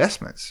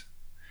investments.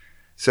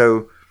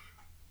 So,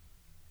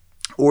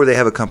 or they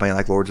have a company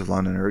like Lords of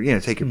London, or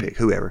take your pick,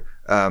 whoever.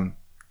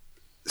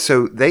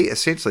 So they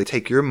essentially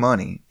take your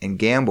money and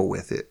gamble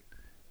with it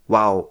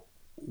while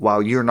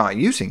you're not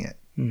using it,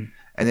 and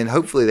then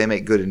hopefully they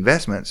make good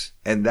investments,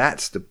 and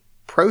that's the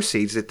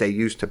proceeds that they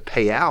use to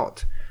pay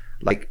out,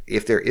 like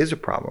if there is a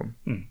problem.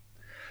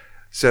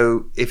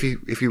 So if you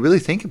really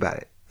think about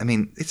it, I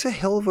mean, it's a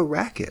hell of a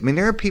racket. I mean,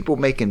 there are people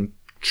making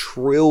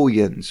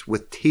trillions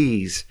with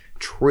T's,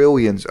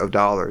 trillions of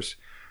dollars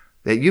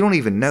that you don't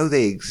even know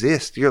they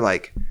exist. You're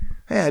like,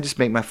 hey, I just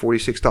make my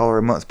 $46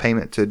 a month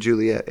payment to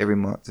Juliet every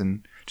month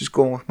and just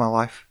go on with my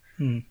life.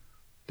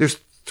 There's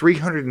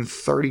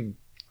 330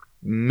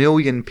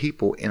 million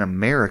people in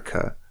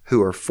America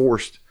who are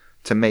forced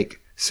to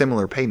make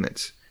similar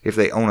payments if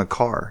they own a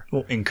car.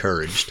 Well,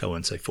 encouraged. I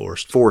wouldn't say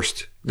forced.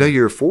 Forced. No,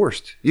 you're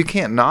forced. You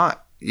can't have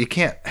a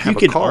car.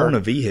 You can own a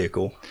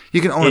vehicle.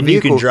 You can own a vehicle. And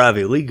you can drive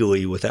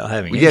illegally without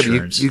having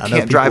insurance. You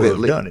can't drive it.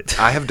 Done it.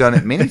 I have done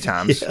it many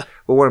times. Yeah.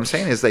 But what I'm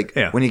saying is, like,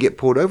 when you get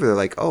pulled over, they're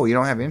like, oh, you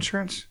don't have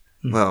insurance?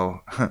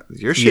 Well,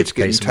 your shit's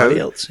getting towed.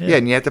 Else. Yeah,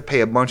 and you have to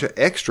pay a bunch of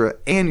extra,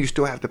 and you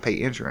still have to pay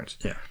insurance.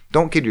 Yeah.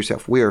 Don't kid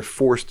yourself. We are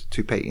forced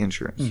to pay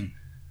insurance.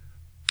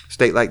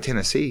 State like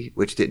Tennessee,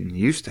 which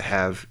used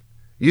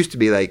to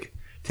be like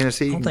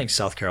Tennessee. I don't think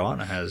South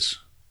Carolina has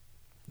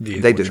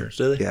vehicle insurance,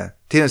 do they? Yeah.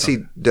 Tennessee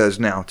does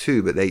now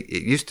too, but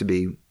it used to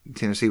be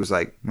Tennessee was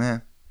like,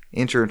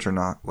 insurance or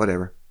not,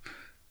 whatever.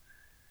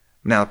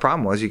 Now, the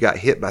problem was you got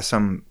hit by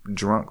some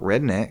drunk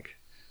redneck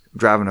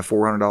driving a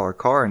 $400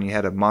 car and you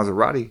had a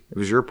Maserati. It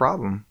was your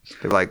problem.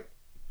 They were like,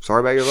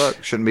 sorry about your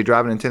luck. Shouldn't be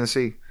driving in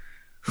Tennessee.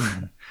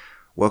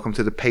 Welcome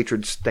to the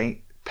patron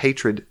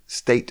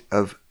state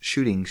of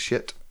shooting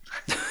shit.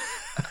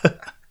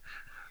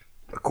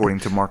 According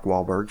to Mark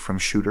Wahlberg from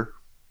Shooter.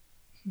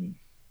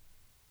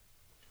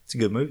 It's a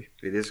good movie.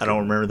 It is. I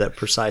don't remember that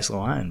precise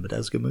line, but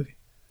that's a good movie.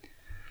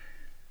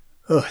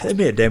 Oh, they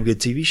made a damn good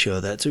TV show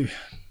of that too.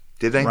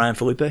 Did they? Ryan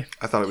Felipe.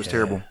 I thought it was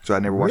terrible, so I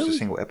never watched Really? a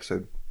single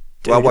episode.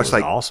 Dude, Well, I it watched was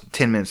like awesome.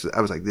 10 minutes. I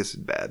was like, this is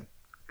bad.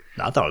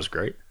 No, I thought it was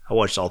great. I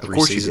watched all 3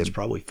 course you seasons did.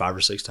 probably 5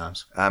 or 6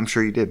 times. I'm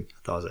sure you did.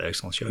 I thought it was an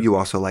excellent show. You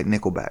also like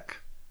Nickelback.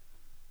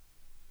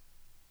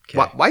 Okay.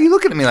 Why are you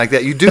looking at me like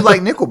that? You do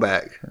like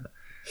Nickelback.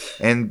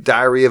 And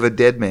Diary of a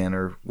Dead Man,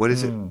 or what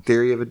is it?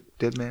 Theory of a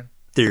Dead Man?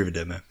 Theory of a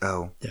Dead Man.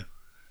 Oh. Yeah,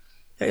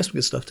 I got some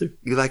good stuff too.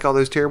 You like all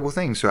those terrible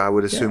things, so I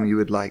would assume Yeah. you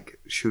would like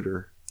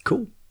Shooter.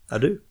 Cool. I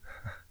do.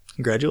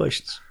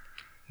 Congratulations.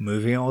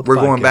 Moving on with We're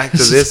the going back to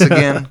podcast. this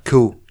again?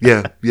 Cool.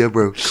 Yeah,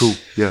 bro. Cool.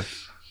 Yeah.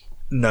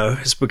 No,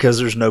 it's because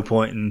there's no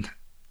point in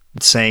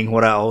saying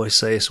what I always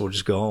say, so we'll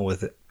just go on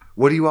with it.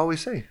 What do you always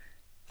say?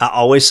 I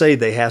always say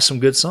they have some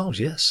good songs,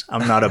 yes.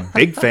 I'm not a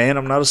big fan.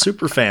 I'm not a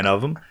super fan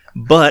of them.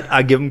 But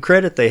I give them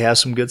credit. They have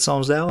some good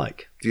songs that I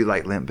like. Do you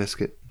like Limp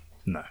Bizkit?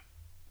 No.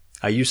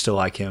 I used to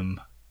like him.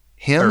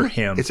 Him? Or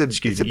him. It's a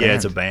Excuse me. band. Yeah,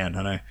 it's a band.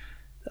 I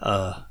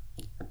know.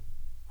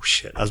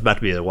 Shit. I was about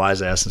to be a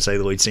wise ass and say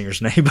the lead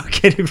singer's name, but I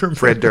can't even remember.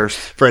 Fred Durst.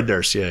 Fred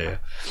Durst, yeah.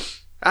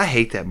 I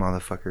hate that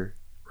motherfucker.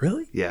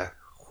 Really? Yeah.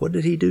 What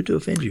did he do to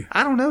offend you?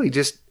 I don't know.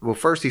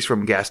 First he's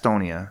from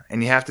Gastonia,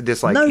 and you have to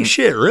dislike. No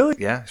shit, really?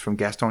 Yeah, he's from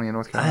Gastonia,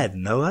 North I Carolina. had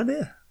no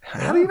idea.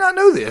 How do you not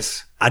know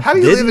this? I How do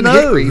you live didn't in know.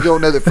 Hickory? You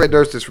don't know that Fred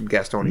Durst is from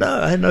Gastonia?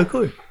 No, I had no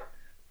clue.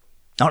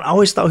 I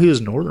always thought he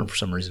was northern for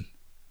some reason.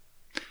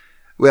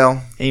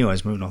 Well,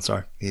 Anyways, moving on.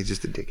 Sorry. he's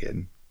just a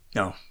dickhead.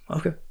 No.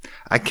 Okay.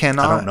 I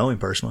cannot. I don't know him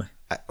personally.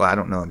 I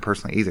don't know him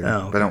personally either.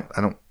 Oh, okay. But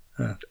I don't.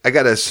 Yeah. I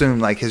gotta assume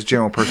like his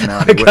general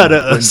personality I gotta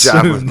wouldn't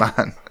jive with assume.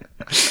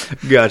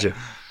 mine. Gotcha.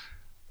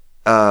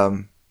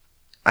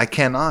 I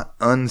cannot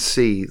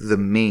unsee the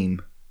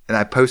meme, and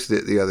I posted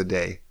it the other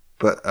day.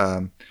 But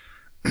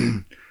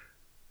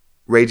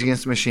Rage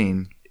Against the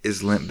Machine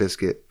is Limp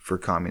Bizkit for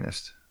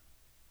communist.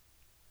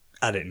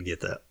 I didn't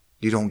get that.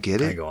 You don't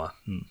get I it? ain't gonna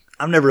lie.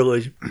 I've never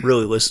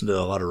really listened to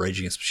a lot of Rage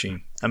Against the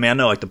Machine. I mean, I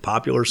know like the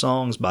popular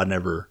songs, but I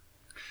never.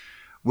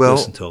 Well,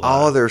 listen to a lot.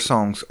 all of their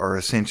songs are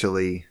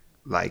essentially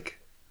like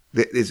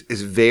is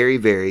very,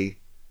 very.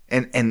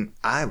 And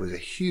I was a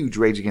huge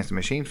Rage Against the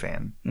Machine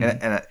fan,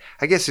 and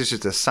I guess it's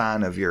just a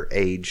sign of your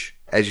age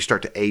as you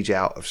start to age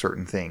out of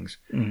certain things.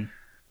 Mhm.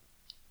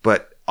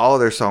 But all of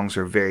their songs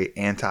are very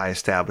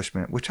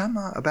anti-establishment, which I'm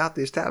not about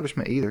the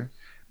establishment either.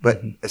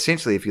 But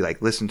essentially, if you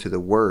like listen to the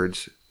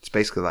words, it's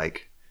basically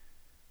like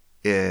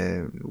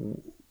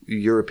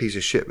you're a piece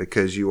of shit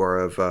because you are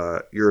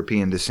of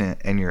European descent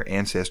and your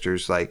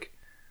ancestors like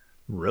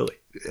Really?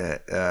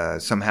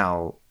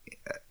 somehow.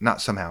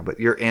 Not somehow, but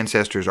your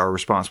ancestors are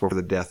responsible for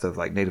the death of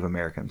like Native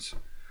Americans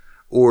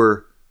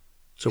or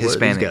So where are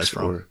Hispanics. these guys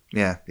from? Or,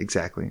 yeah,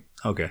 exactly.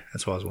 Okay,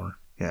 that's what I was wondering.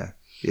 Yeah,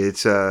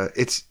 it's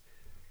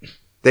They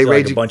they like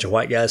rage. a bunch of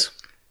white guys.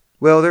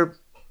 Well, they're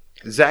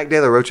Zach De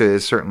La Rocha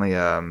is certainly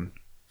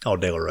Oh,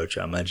 De La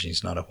Rocha. I imagine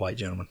he's not a white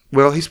gentleman.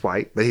 well, he's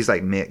white, but he's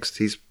like mixed.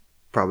 He's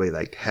probably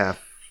like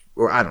half,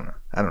 or I don't know.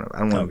 I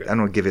don't want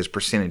to give his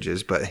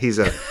percentages, but he's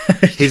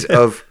he's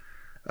of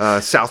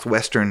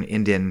southwestern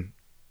Indian.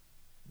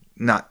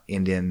 Not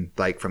Indian,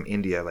 like from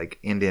India, like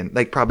Indian,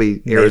 like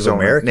probably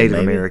Arizona, Native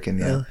maybe? American,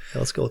 yeah.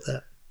 Let's go with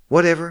that.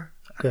 Whatever.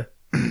 Okay.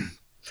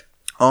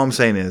 All I'm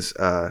saying is,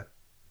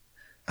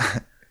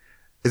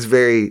 it's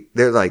very.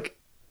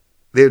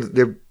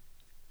 They're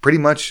pretty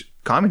much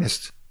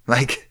communist.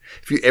 Like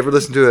if you ever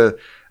listen to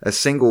a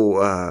single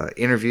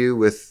interview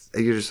with,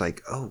 you're just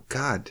like, oh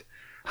God,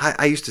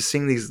 I used to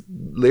sing these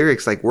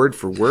lyrics like word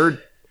for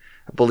word.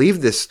 I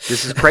believe this.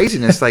 This is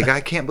craziness. Like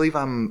I can't believe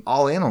I'm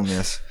all in on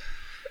this.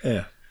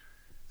 Yeah.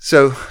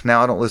 So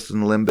now I don't listen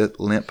to Limp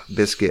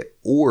Bizkit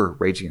or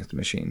Rage Against the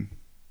Machine.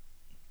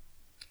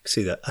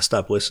 See that? I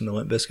stopped listening to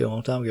Limp Bizkit a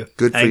long time ago.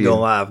 Good for I ain't you.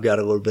 gonna lie, I've got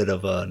a little bit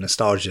of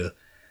nostalgia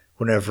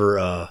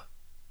whenever.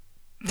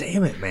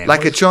 Damn it, man!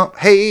 Like a chump,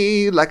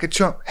 hey, like a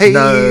chump, hey.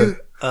 no,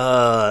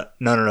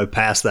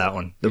 past that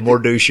one, the more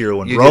douchier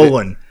one, you did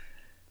Rolling,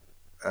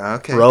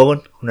 Okay.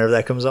 Rolling. Whenever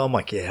that comes on, I'm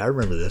like, yeah, I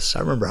remember this. I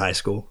remember high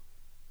school.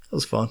 It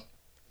was fun.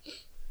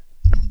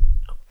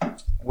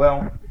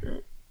 Well,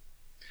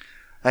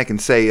 I can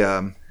say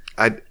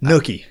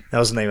Nookie. That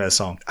was the name of that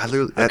song. I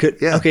literally I could.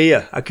 yeah, Okay,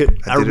 yeah, I could.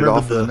 I I did it remember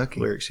all for the the Nookie.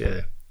 lyrics.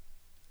 Yeah.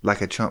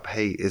 like a chump,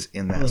 hey is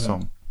in that Mhm.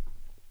 song.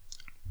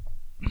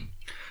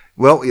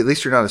 Well, at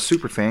least you're not a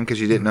super fan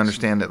because you didn't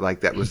understand that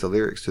like that was the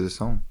lyrics to the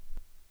song.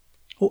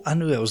 Well, I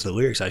knew that was the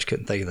lyrics. I just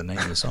couldn't think of the name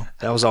of the song.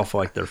 That was off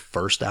like their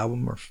first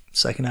album or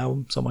second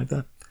album, something like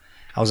that.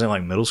 I was in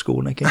like middle school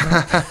when they came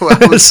out. Well,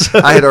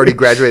 I had already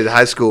graduated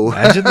high school.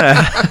 Imagine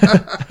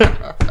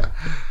that.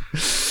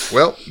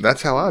 Well,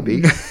 that's how I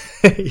be.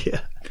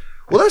 Yeah.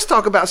 Well, let's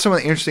talk about some of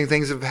the interesting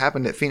things that have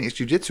happened at Phoenix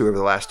Jiu-Jitsu over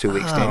the last 2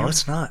 weeks, Oh, Daniel.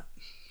 it's not.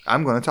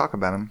 I'm going to talk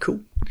about them.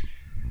 Cool.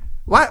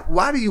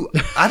 Why do you...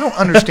 I don't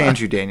understand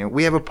you, Daniel.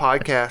 We have a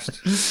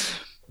podcast.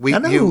 I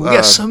know. We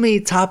got so many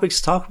topics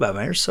to talk about,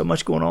 man. There's so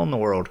much going on in the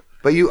world.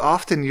 But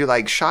you're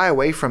like shy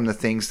away from the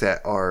things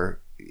that are,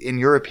 in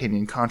your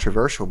opinion,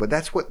 controversial. But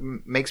that's what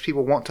makes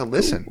people want to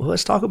listen. Well,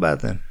 let's talk about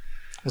it then.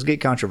 Let's get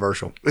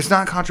controversial. It's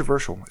not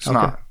controversial. It's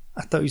not.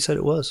 I thought you said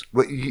it was.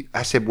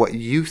 I said what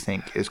you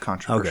think is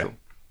controversial. Okay.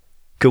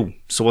 Cool.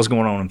 So what's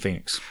going on in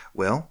Phoenix?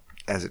 Well,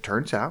 as it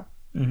turns out,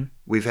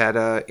 we've had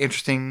an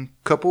interesting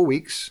couple of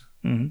weeks.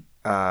 One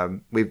of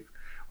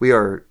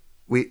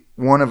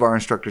our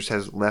instructors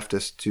has left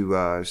us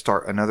to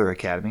start another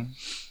academy,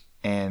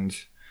 and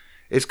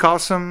it's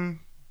caused some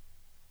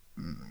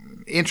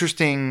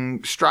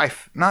interesting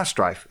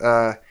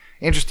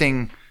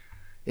interesting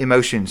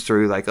emotions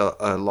through like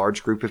a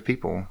large group of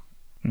people.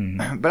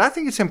 But I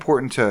think it's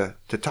important to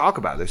talk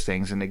about those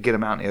things and to get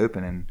them out in the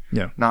open and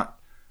not.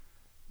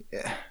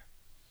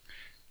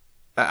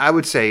 I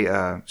would say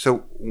so.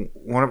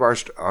 One of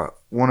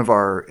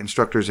our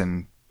instructors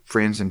and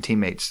friends and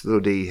teammates,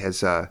 Little D,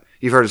 has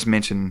you've heard us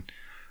mention.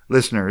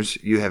 Listeners,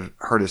 you have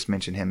heard us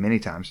mention him many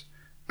times.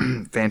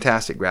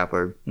 Fantastic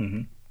grappler,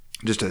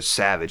 just a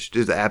savage,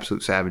 just an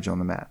absolute savage on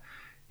the mat.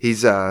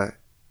 He's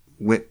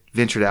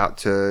ventured out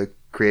to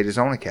create his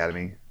own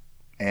academy,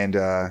 and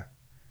man,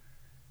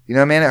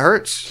 it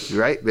hurts,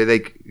 right? But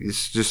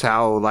it's just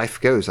how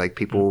life goes. Like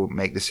people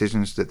make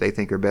decisions that they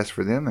think are best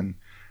for them, and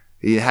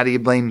how do you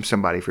blame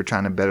somebody for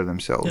trying to better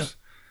themselves?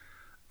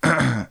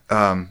 Yeah.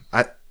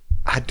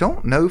 I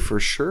don't know for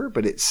sure,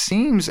 but it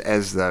seems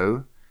as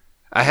though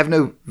I have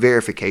no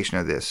verification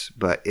of this,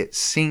 but it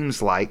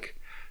seems like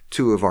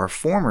two of our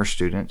former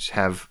students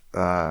have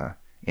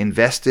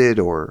invested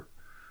or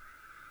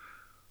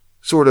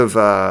sort of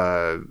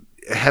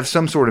have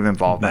some sort of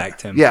involvement.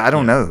 Backed him. Yeah, I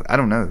don't know. Like,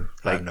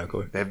 I have no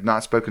clue. They have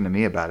not spoken to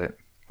me about it,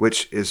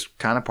 which is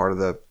kind of part of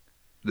the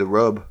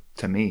rub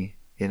to me,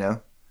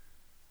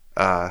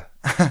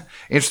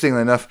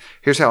 Interestingly enough,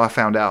 here's how I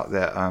found out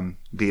that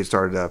D had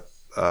started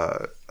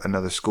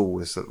another school.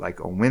 Was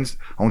like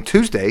on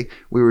Tuesday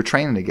we were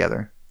training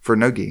together for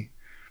no-gi.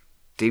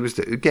 D was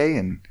the uke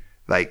and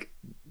like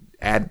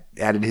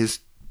added his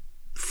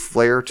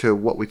flair to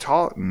what we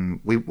taught,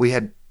 and we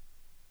had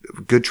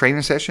a good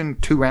training session,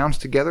 2 rounds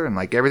together, and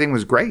like everything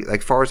was great.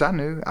 Like far as I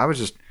knew, I was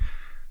just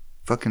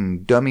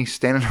fucking dummy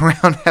standing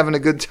around having a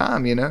good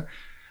time, And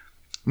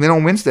then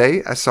on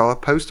Wednesday I saw a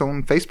post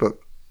on Facebook.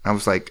 I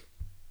was like,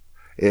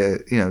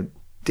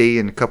 D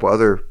and a couple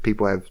other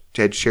people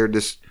had shared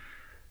this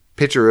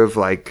picture of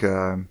like,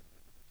 and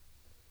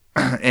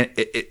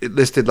it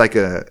listed like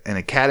an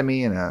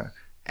academy and a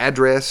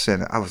address,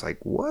 and I was like,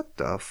 what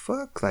the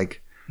fuck?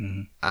 Like,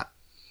 I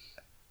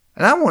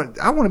want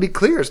to be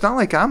clear. It's not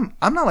like I'm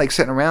not like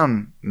sitting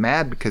around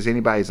mad because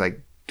anybody's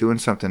like doing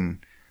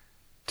something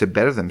to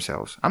better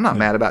themselves. I'm not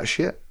mad about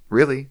shit,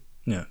 really.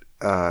 Yeah.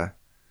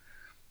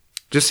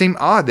 Just seemed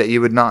odd that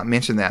you would not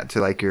mention that to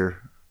like your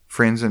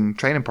friends and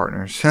training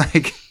partners.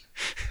 Like,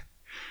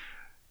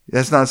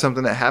 that's not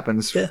something that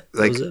happens in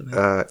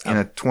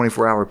a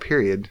 24-hour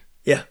period.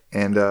 Yeah.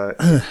 And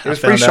it was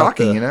pretty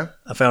shocking,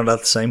 I found out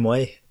the same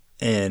way.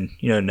 And,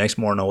 next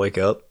morning I wake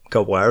up, a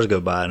couple hours go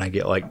by, and I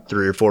get like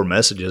 3 or 4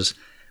 messages.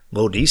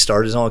 Lil D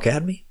started his own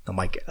academy. I'm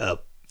like,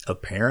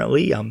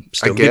 apparently I'm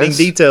still getting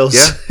details.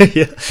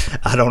 Yeah.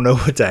 I don't know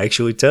what to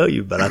actually tell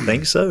you, but I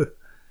think so.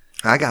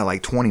 I got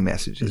like 20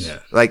 messages. Yeah.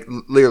 Like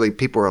literally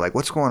people are like,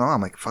 what's going on?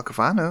 I'm like, fuck if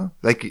I know.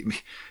 Like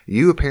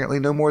you apparently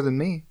know more than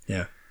me.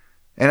 Yeah.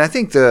 And I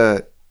think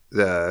I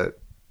don't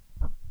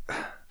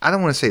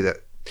want to say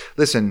that.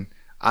 Listen,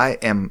 I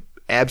am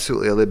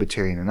absolutely a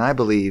libertarian, and I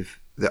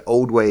believe the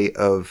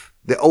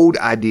old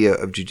idea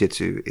of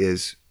jiu-jitsu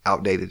is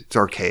outdated. It's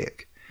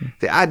archaic.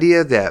 The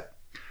idea that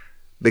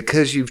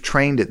because you've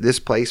trained at this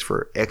place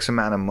for X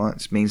amount of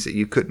months means that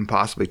you couldn't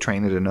possibly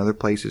train at another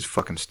place is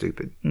fucking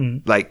stupid.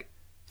 Like,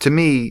 to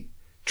me,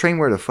 train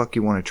where the fuck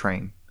you want to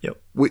train.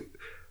 Yep. We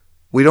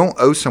don't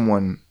owe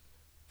someone.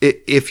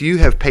 If you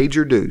have paid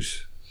your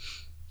dues,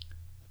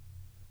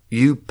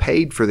 you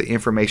paid for the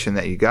information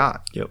that you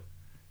got. Yep.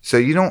 So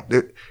you don't.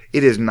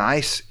 It is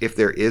nice if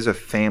there is a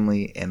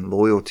family and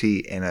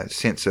loyalty and a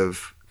sense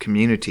of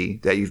community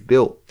that you've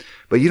built,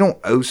 but you don't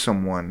owe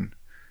someone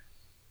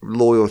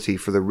loyalty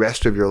for the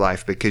rest of your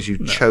life because you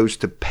chose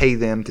to pay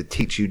them to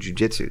teach you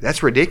jiu-jitsu.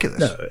 That's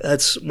ridiculous. No,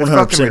 that's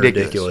 100%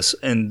 ridiculous.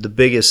 And the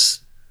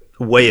biggest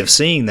way of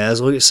seeing that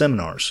is look at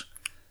seminars.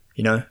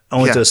 I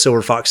went to a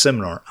Silver Fox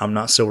seminar. I'm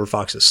not Silver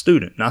Fox's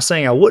student. Not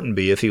saying I wouldn't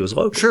be if he was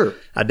local. Sure.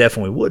 I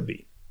definitely would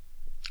be.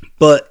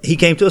 But he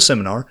came to a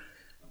seminar.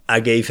 I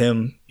gave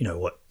him,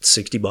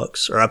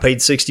 $60, or I paid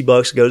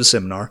 $60 to go to the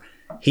seminar.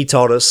 He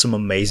taught us some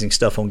amazing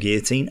stuff on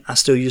guillotine. I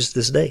still use it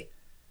this day.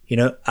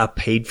 I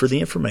paid for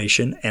the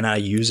information and I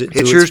use it to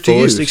its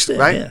fullest extent.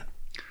 Right? Yeah.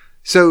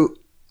 So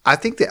I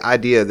think the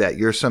idea that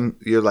you're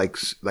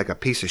like a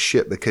piece of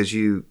shit because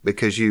you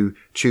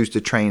choose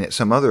to train at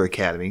some other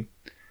academy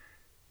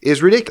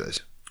is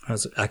ridiculous.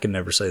 I can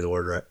never say the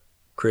word right.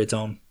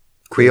 Creatone.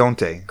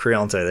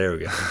 Creonte. There we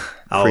go.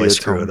 I always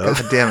screw it up.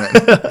 God damn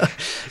it.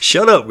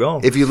 Shut up, go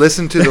on. If you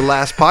listened to the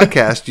last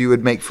podcast, you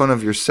would make fun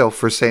of yourself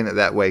for saying it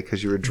that way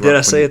because you were drunk. Did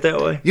I say it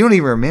that way? You don't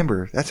even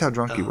remember. That's how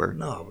drunk you were.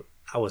 No,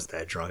 I wasn't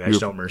that drunk. I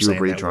just don't remember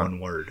saying that one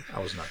word. I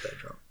was not that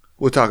drunk.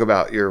 We'll talk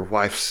about your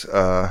wife's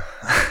oh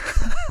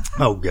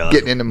God,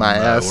 getting into my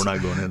ass. We're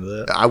not going into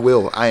that. I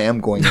will. I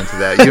am going into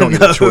that. You don't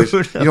get a choice.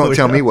 You don't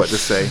tell me what to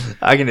say.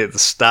 I can hit the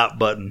stop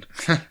button.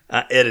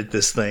 I edit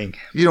this thing.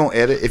 You don't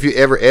edit. If you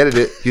ever edit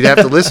it, you'd have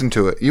to listen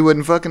to it. You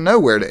wouldn't fucking know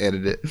where to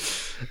edit it.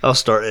 I'll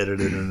start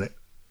editing it.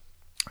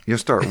 You'll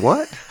start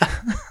what?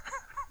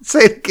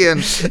 Say it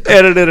again.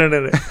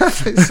 Editing it.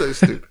 It's so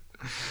stupid.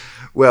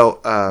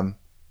 Well,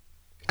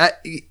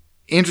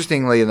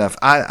 interestingly enough,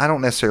 I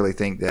don't necessarily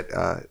think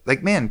that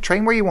like, man,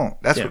 train where you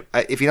want. That's what,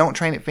 if you don't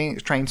train at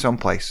Phoenix, train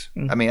someplace.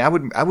 I mean, I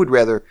would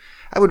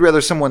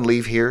rather someone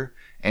leave here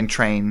and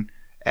train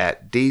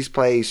at Dee's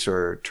place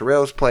or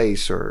Terrell's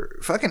place or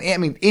fucking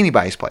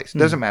anybody's place.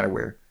 Doesn't matter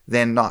where,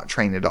 than not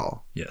train at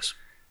all. Yes.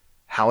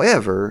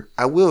 However,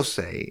 I will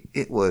say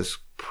it was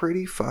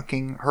pretty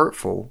fucking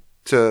hurtful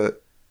to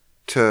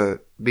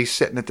be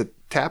sitting at the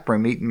tap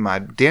room eating my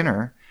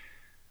dinner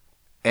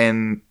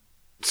and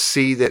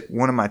see that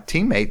one of my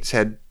teammates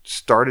had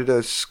started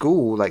a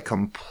school like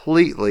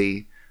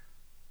completely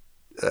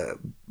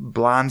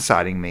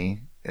blindsiding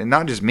me, and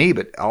not just me,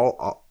 but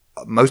all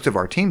most of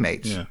our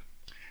teammates. Yeah.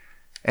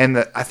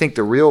 And I think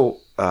the real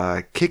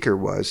kicker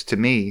was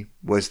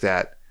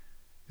that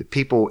the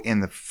people in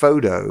the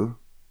photo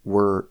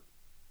were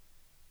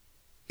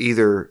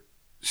either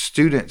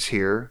students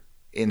here,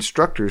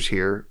 instructors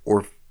here,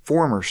 or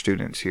former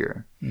students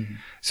here. Mm-hmm.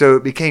 So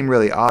it became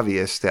really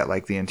obvious that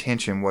like the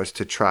intention was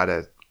to try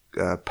to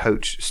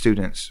poach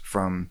students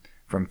from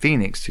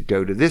Phoenix to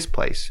go to this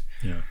place.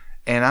 Yeah.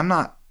 And I'm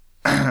not,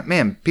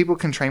 man, people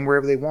can train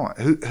wherever they want.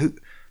 Who?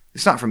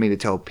 It's not for me to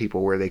tell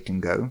people where they can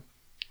go,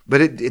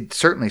 but it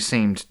certainly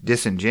seemed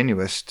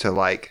disingenuous to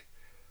like,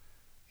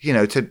 you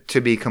know,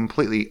 to be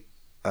completely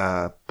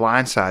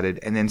blindsided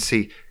and then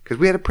see, because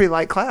we had a pretty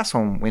light class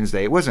on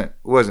Wednesday. It's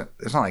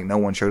not like no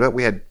one showed up.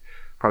 We had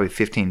probably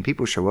 15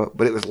 people show up,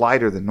 but it was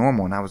lighter than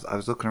normal. And I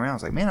was looking around. I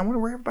was like, man, I wonder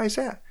where everybody's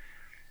at.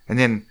 And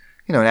then,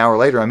 you know, an hour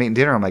later, I'm eating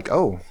dinner. I'm like,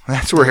 oh,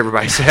 that's where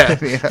everybody's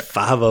at. You know?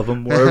 5 of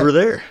them were over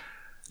there.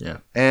 Yeah.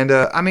 And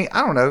I mean,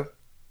 I don't know.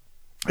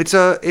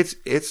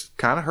 It's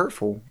kind of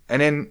hurtful.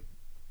 And then,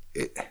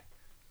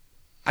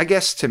 I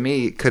guess to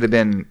me, it could have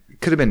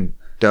been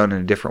done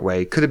in a different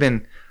way. Could have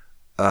been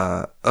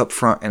up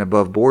front and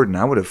above board, and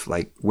I would have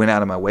like went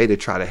out of my way to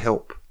try to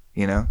help.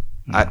 You know,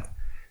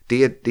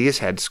 Diaz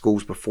had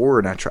schools before,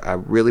 and I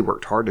really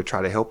worked hard to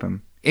try to help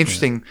him.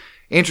 Interesting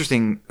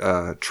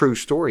true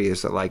story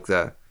is that like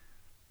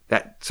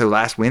so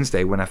last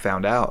Wednesday when I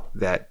found out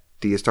that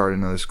Diaz started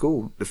another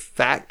school, the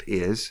fact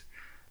is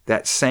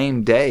that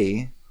same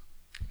day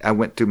I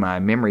went through my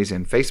memories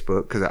in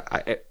Facebook because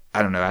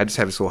I don't know, I just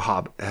have this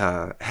little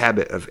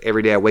habit of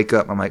every day I wake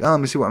up, I'm like, oh, let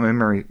me see what my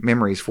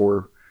memories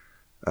for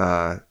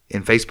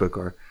in Facebook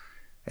are.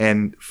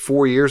 And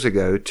 4 years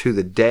ago to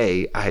the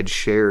day, I had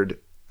shared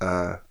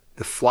the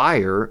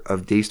flyer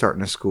of D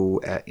starting a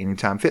school at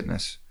Anytime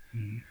Fitness.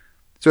 Mm-hmm.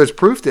 So it's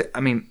proof that, I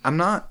mean, I'm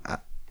not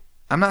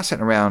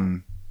sitting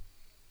around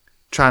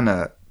trying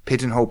to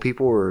pigeonhole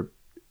people, or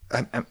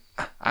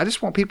I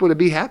just want people to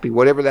be happy,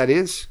 whatever that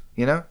is,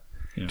 you know?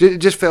 Yeah. It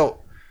just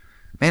felt,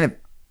 man,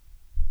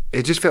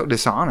 it just felt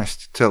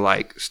dishonest to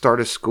like start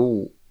a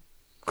school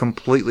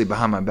completely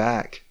behind my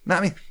back. Now,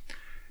 I mean,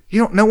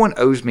 no one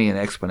owes me an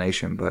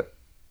explanation, but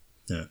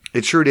yeah.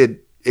 It sure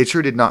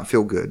did not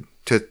feel good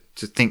to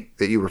think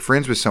that you were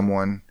friends with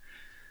someone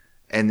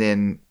and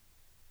then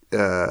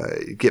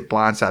get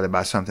blindsided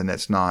by something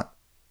that's not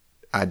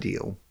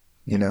ideal,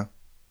 you know?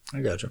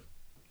 I gotcha.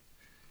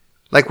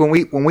 Like when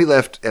we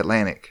left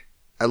Atlantic,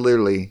 I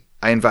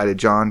invited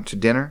John to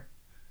dinner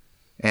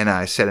and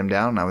I sat him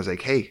down and I was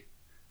like, hey,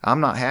 I'm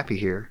not happy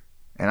here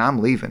and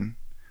I'm leaving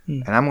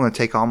and I'm going to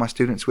take all my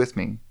students with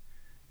me,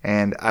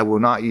 and I will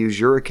not use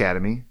your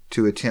academy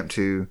to attempt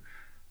to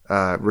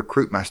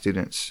recruit my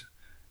students.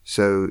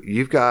 So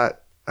you've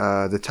got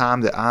the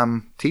time that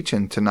I'm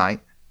teaching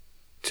tonight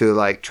to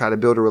like try to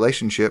build a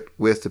relationship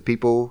with the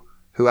people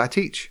who I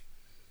teach.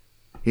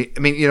 I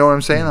mean, you know what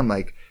I'm saying? I'm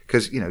like,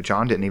 because, you know,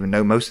 John didn't even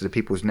know most of the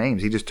people's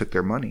names. He just took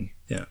their money.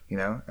 Yeah. You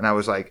know, and I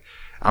was like,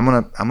 I'm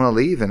gonna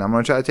leave and I'm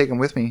gonna try to take them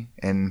with me,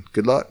 and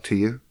good luck to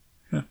you.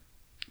 Yeah.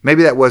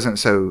 Maybe that wasn't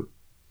so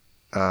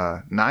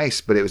nice,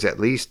 but it was at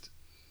least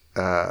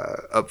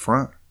up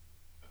front.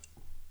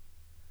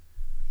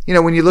 You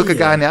know, when you look a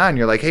guy now and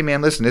you're like, hey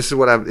man, listen, this is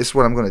what I'm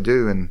going to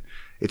do, and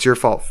it's your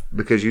fault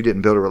because you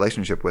didn't build a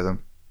relationship with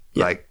him.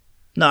 Yeah. Like,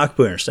 no, I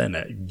completely understand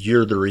that.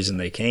 You're the reason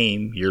they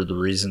came. You're the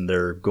reason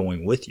they're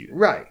going with you.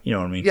 Right. You know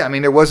what I mean? Yeah, I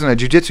mean, there wasn't a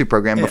jiu-jitsu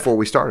program before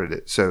we started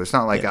it, so it's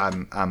not like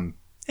I'm.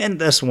 And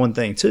that's one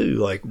thing too.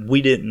 Like,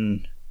 we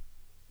didn't,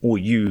 well,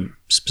 you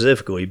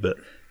specifically, but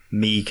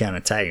me kind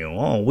of tagging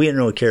along. We didn't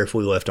really care if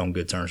we left on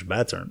good terms or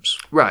bad terms.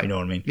 Right. You know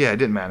what I mean? Yeah, it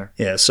didn't matter.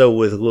 Yeah. So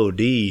with Lil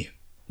D,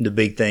 the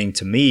big thing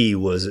to me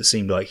was it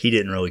seemed like he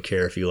didn't really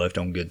care if you left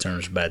on good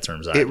terms or bad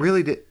terms either. It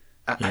really did.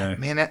 You know?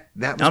 Man, that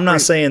was I'm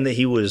not saying that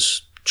he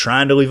was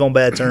trying to leave on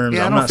bad terms.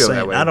 Yeah, I'm I don't not feel saying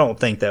that way. I don't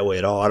think that way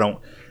at all.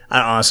 I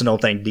honestly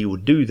don't think D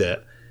would do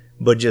that.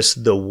 But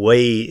just the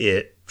way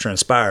it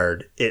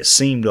transpired, it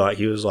seemed like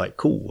he was like,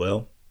 "Cool,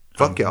 well,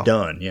 fuck I'm y'all.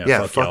 done.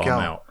 Yeah, fuck y'all.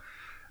 I'm out."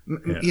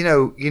 Yeah. You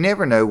know, you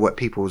never know what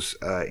people's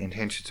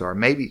intentions are.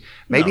 Maybe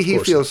No, of he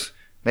course feels.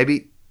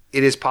 Maybe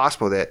it is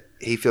possible that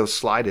he feels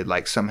slighted,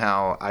 like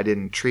somehow I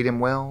didn't treat him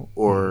well,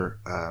 or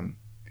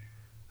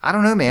I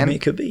don't know, man. I mean,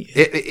 it could be.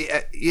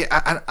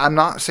 I'm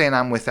not saying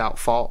I'm without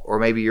fault, or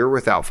maybe you're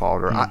without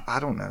fault, or I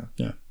don't know.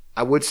 Yeah.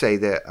 I would say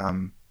that,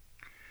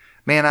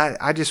 man,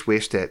 I just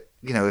wish that,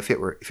 you know, if it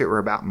were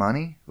about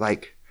money,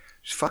 like,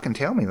 just fucking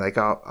tell me, like,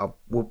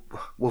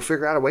 we'll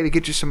figure out a way to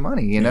get you some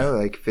money, you know,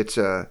 like if it's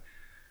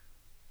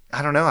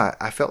I don't know.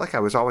 I felt like I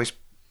was always,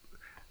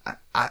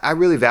 I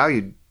really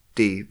valued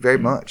D very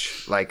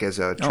much, like as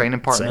a training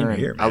partner. Same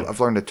here, man.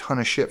 I've learned a ton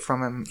of shit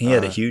from him. He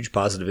had a huge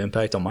positive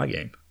impact on my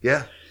game.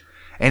 Yeah.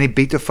 And he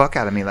beat the fuck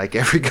out of me like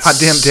every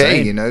goddamn day,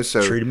 Same. you know.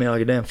 So Treated me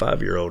like a damn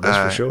 5-year-old,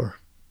 that's for sure.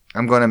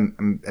 I'm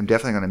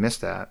definitely gonna miss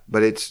that.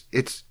 But it's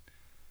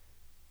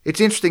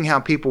interesting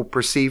how people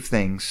perceive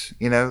things,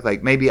 you know.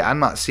 Like maybe I'm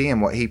not seeing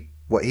what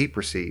he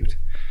perceived,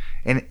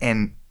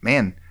 and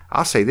man,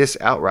 I'll say this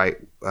outright.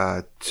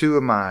 Two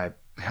of my,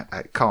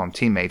 I call them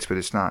teammates, but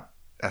that's not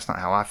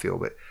how I feel.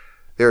 But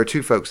there are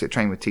two folks that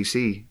train with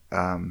TC,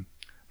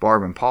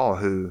 Barb and Paul,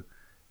 who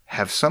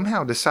have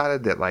somehow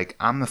decided that like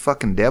I'm the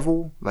fucking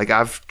devil. Like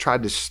I've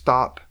tried to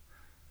stop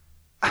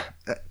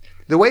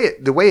the way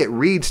it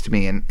reads to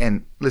me.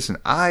 And listen,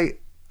 I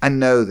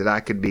know that I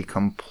could be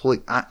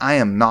complete. I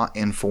am not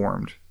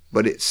informed,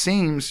 but it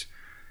seems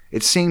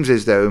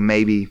as though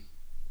maybe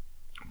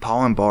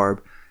Paul and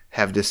Barb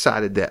have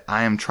decided that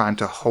I am trying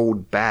to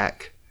hold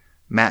back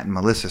Matt and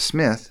Melissa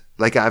Smith.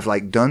 Like I've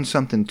like done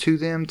something to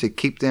them to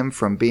keep them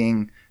from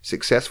being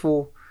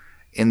successful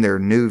in their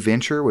new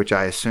venture, which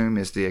I assume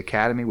is the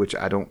academy, which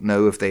I don't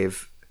know if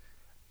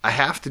I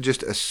have to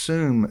just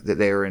assume that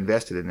they are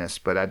invested in this,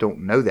 but I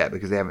don't know that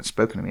because they haven't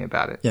spoken to me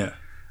about it. Yeah.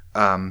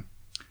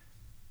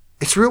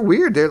 It's real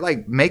weird. They're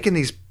like making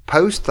these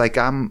posts like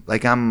I'm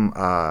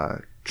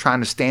trying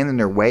to stand in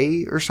their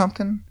way or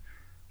something.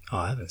 Oh,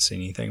 I haven't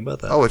seen anything about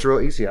that. Oh, it's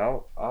real easy.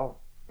 I'll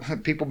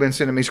people been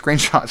sending me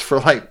screenshots for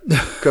like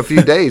a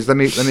few days. Let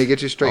me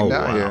get you straightened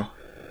out here.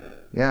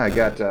 Yeah, I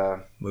got.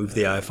 Move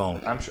the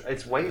iPhone. I'm sure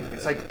it's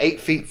like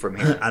 8 feet from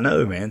here. I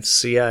know, man.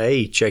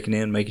 CIA checking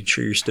in, making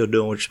sure you're still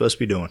doing what you're supposed to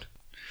be doing.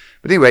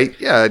 But anyway,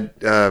 yeah.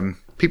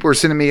 People were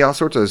sending me all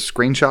sorts of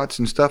screenshots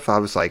and stuff. I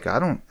was like, I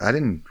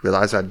didn't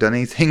realize I'd done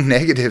anything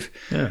negative,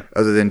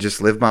 other than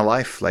just live my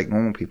life like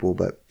normal people.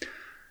 But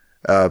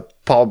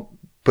Paul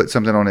put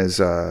something on his,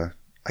 I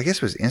guess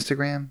it was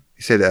Instagram.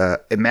 He said,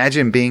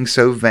 "Imagine being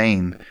so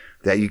vain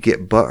that you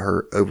get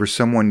butthurt over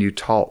someone you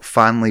taught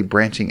finally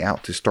branching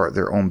out to start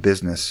their own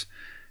business.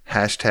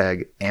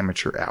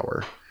 #amateur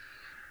hour."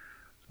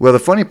 Well, the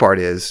funny part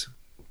is,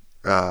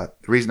 the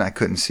reason I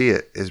couldn't see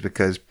it is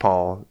because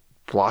Paul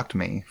blocked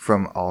me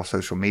from all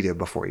social media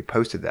before he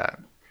posted that.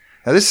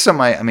 Now, this is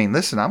somebody, I mean,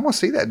 listen, I'm going to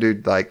see that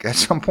dude, like, at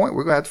some point,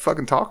 we're going to have to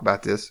fucking talk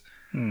about this.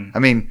 I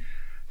mean,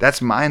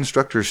 that's my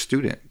instructor's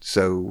student,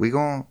 so we're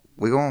going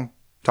to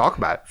talk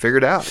about it, figure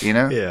it out, you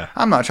know? Yeah.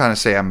 I'm not trying to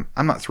say I'm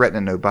not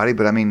threatening nobody,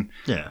 but I mean,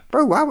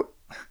 bro,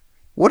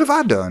 what have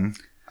I done?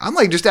 I'm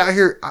like just out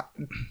here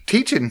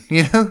teaching,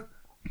 you know?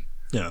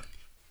 Yeah.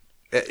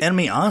 And I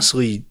mean,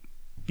 honestly,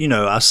 you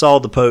know, I saw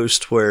the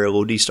post where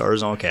Lil D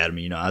started on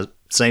Academy. You know,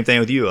 same thing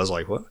with you. I was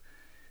like, what?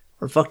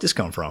 Where the fuck this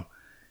come from?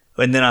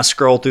 And then I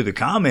scrolled through the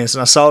comments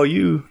and I saw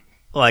you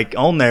like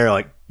on there,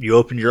 like you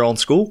opened your own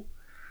school.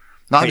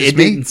 Not like, just it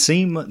me. didn't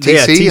seem.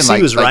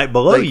 TC was right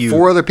below you.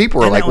 4 other people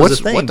were like, "What's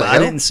the thing?" What the but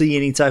hell? I didn't see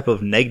any type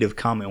of negative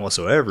comment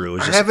whatsoever. It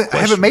was just I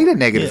haven't made a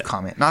negative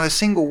comment, not a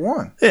single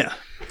one. Yeah.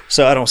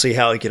 So I don't see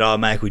how he could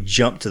automatically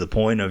jump to the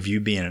point of you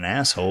being an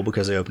asshole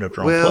because they opened up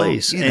their own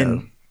place.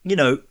 And you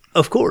know,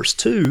 of course,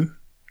 too,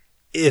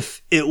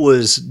 if it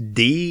was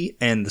D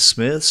and the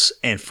Smiths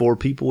and 4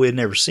 people we had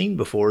never seen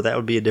before, that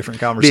would be a different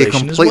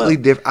conversation. Completely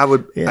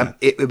different. Yeah.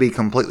 It would be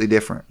completely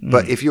different.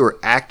 But if you were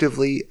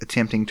actively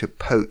attempting to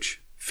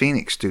poach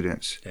Phoenix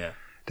students,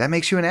 that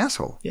makes you an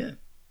asshole. Yeah.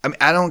 I mean,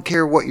 I don't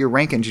care what your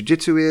rank in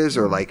jiu-jitsu is,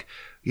 or like,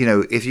 you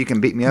know, if you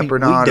can beat me up or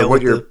not, or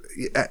what your.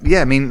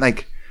 I mean,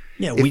 like.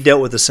 Yeah, we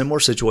dealt with a similar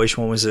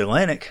situation when we was at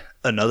Atlantic.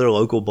 Another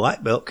local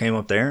black belt came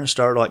up there and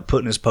started like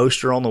putting his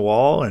poster on the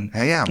wall, and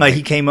like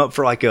he came up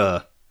for like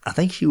I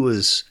think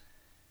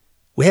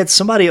we had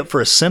somebody up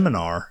for a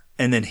seminar,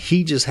 and then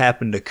he just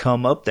happened to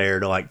come up there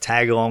to like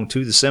tag along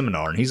to the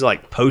seminar, and he's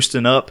like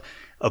posting up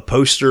a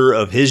poster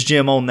of his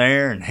gym on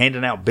there and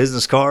handing out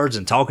business cards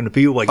and talking to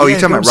people like, you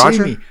talking about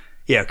Roger?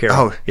 Yeah, Carol.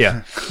 Oh,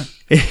 yeah.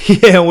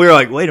 Yeah, and we were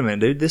like, wait a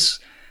minute, dude, this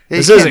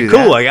isn't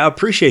cool. Like, I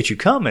appreciate you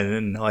coming,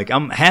 and like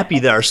I'm happy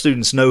that our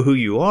students know who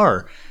you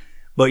are.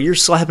 But you're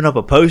slapping up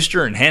a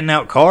poster and handing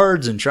out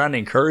cards and trying to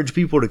encourage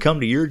people to come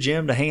to your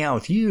gym to hang out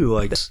with you.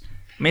 Like, I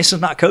mean, this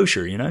is not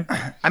kosher, you know?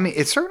 I mean,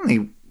 it's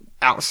certainly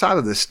outside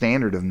of the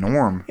standard of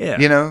norm. Yeah.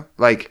 You know,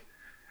 like,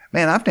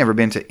 man, I've never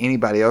been to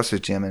anybody else's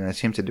gym and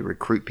attempted to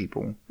recruit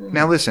people.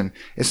 Now, listen,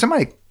 if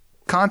somebody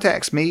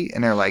contacts me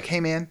and they're like, hey,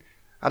 man,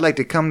 I'd like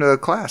to come to a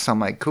class. I'm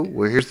like, cool.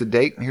 Well, here's the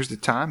date and here's the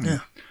time.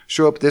 And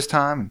show up this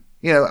time.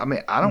 You know, I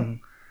mean, I don't,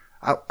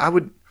 I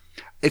would,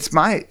 it's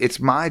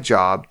my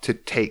job to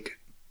take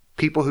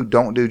people who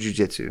don't do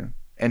jiu-jitsu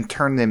and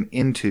turn them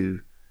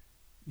into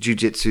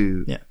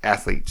jiu-jitsu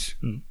athletes.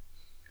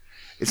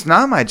 It's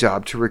not my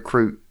job to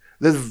recruit.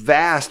 The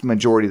vast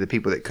majority of the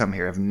people that come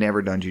here have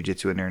never done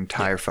jiu-jitsu in their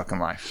entire fucking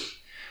life.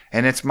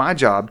 And it's my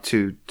job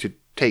to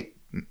take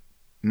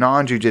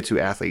non-jiu-jitsu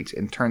athletes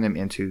and turn them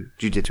into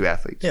jiu-jitsu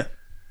athletes. Yeah.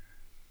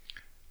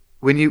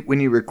 When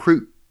you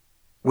recruit,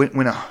 when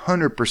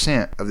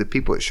 100% of the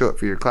people that show up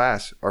for your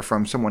class are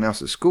from someone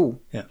else's school.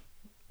 Yeah.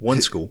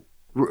 One school.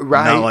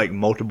 Right. Not like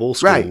multiple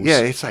schools. Right. Yeah.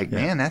 It's like,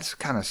 man, that's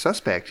kind of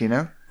suspect, you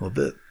know? A little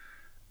bit.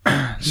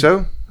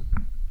 So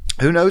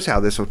who knows how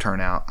this will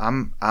turn out?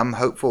 I'm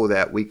hopeful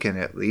that we can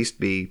at least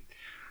be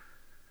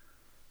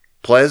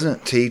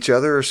pleasant to each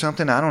other or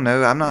something. I don't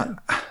know. I'm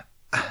not.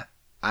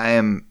 I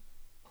am.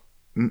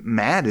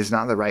 Mad is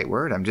not the right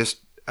word.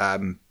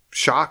 I'm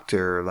shocked,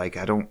 or like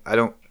I don't.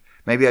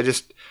 Maybe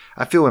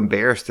I feel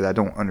embarrassed that I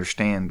don't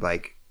understand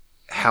like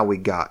how we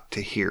got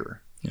to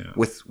here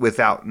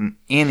without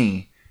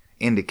any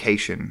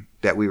indication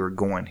that we were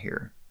going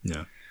here.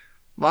 Yeah.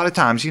 A lot of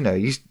times, you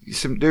know,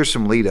 there's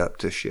some lead up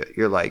to shit.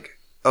 You're like,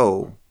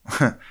 oh,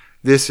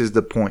 this is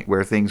the point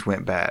where things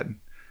went bad.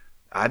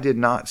 I did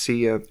not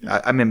see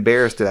I'm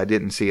embarrassed that I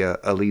didn't see a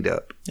lead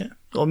up. Yeah.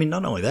 Well, I mean,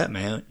 not only that,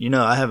 man. You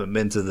know, I haven't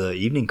been to the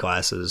evening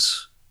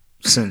classes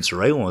since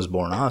Raylan was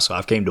born. So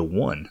I've came to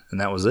one, and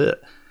that was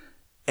it.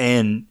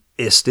 And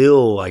it's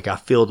still like I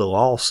feel the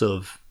loss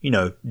of, you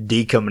know,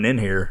 D coming in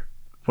here.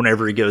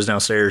 Whenever he goes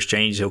downstairs,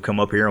 change, he'll come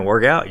up here and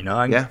work out. You know,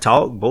 I can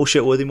talk,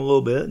 bullshit with him a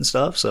little bit and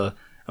stuff. So,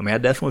 I mean, I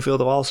definitely feel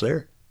the loss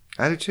there.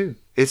 I do too.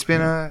 It's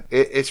been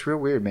it's real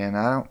weird, man.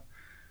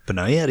 But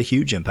no, he had a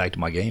huge impact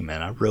on my game,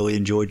 man. I really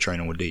enjoyed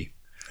training with D.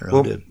 I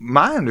really did.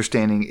 My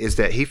understanding is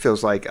that he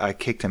feels like I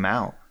kicked him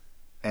out.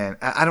 And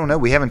I don't know.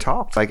 We haven't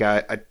talked. Like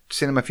I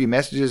sent him a few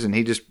messages and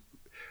he just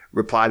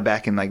replied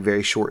back in like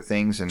very short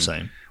things. And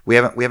Same. We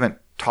haven't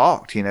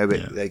talked, you know,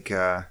 but like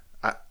I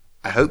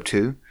hope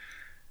to.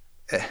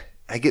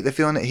 I get the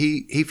feeling that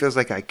he feels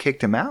like I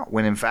kicked him out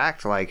when in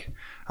fact, like,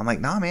 I'm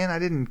like, nah, man, I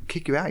didn't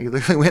kick you out. You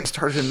literally went and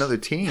started another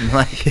team.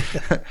 Like,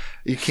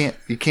 you can't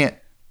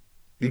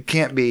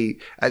be.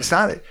 It's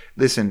not.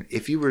 Listen,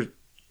 if you were,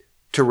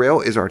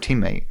 Terrell is our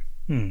teammate.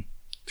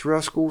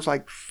 Terrell school's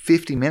like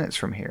 50 minutes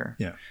from here.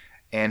 Yeah,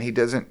 and he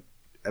doesn't.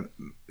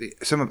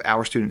 Some of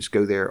our students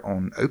go there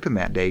on open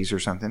mat days or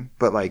something,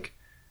 but like,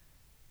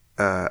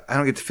 I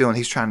don't get the feeling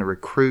he's trying to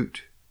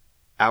recruit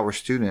our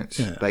students.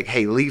 Yeah. Like,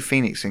 hey, leave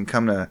Phoenix and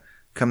come to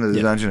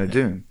the Dungeon of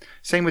Doom.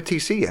 Same with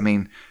TC. I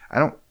mean, I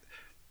don't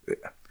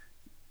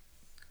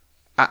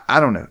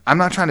know. I'm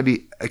not trying to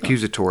be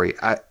accusatory.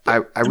 I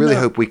really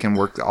hope we can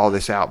work all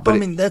this out. But I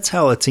mean, that's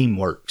how a team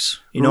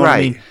works. You know what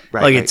I mean?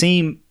 Like a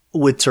team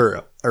with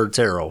Terrell,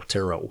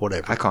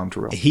 whatever. I call him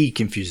Terrell. He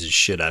confuses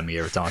shit out of me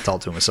every time I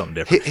talk to him with something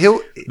different.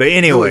 But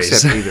anyways, he'll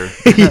accept either.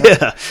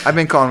 Yeah, I've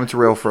been calling him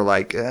Terrell for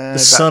like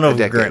son of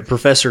Graham,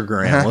 Professor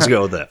Graham. Let's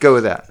go with that. Go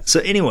with that.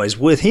 So, anyways,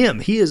 with him,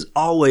 he is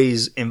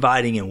always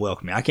inviting and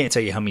welcoming. I can't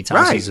tell you how many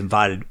times he's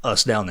invited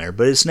us down there,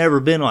 but it's never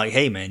been like,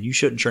 "Hey, man, you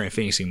shouldn't train in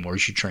Phoenix anymore. You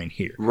should train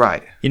here."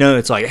 Right. You know,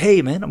 it's like,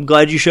 "Hey, man, I'm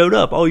glad you showed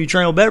up. Oh, you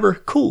train with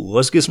Beber? Cool.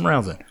 Let's get some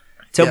rounds in."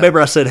 Tell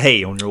Beber I said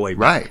hey on your way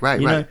back. Right.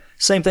 You know,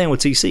 same thing with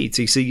TC.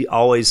 TC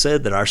always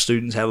said that our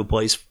students have a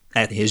place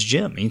at his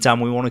gym anytime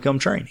we want to come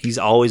train. He's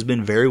always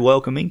been very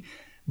welcoming,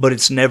 but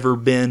it's never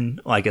been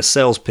like a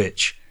sales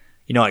pitch.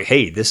 You know, like,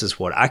 hey, this is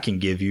what I can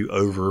give you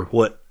over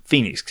what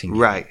Phoenix can give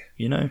you. Right.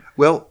 You know?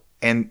 Well,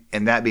 and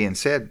that being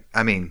said,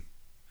 I mean,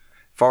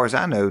 as far as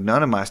I know,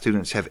 none of my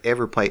students have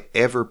ever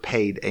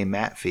paid a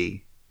mat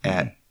fee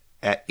at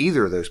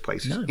either of those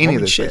places. No, any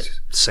of those places.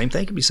 Same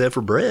thing can be said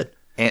for Bread.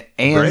 And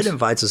Bread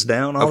invites us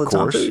down all the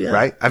time too. Yeah.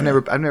 Right? I've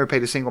never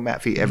paid a single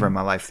mat fee ever in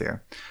my life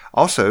there.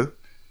 Also,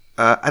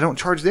 I don't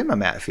charge them a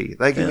mat fee.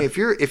 Like if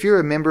you're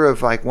a member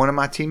of like one of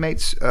my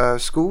teammates'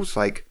 schools,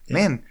 like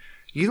man,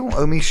 you don't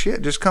owe me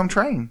shit. Just come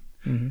train.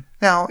 Mm-hmm.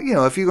 Now, you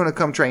know, if you're going to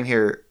come train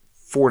here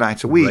 4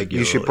 nights a week, regularly,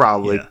 you should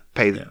probably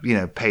pay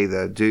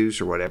the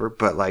dues or whatever.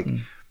 But like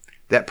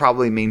that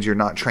probably means you're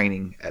not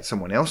training at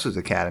someone else's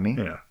academy.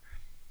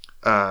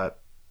 Yeah.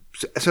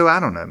 So I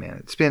don't know,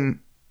 man.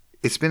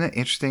 It's been an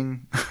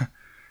interesting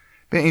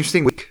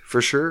week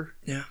for sure.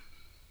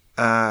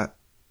 Yeah.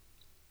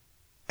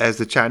 As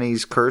the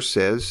Chinese curse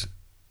says,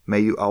 may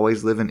you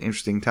always live in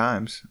interesting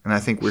times. And I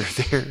think we're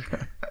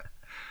there.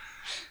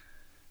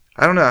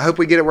 I don't know. I hope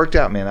we get it worked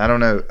out, man. I don't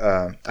know.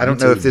 I don't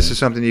know if this is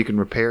something you can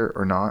repair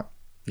or not.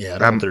 Yeah, I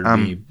don't think there'd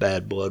be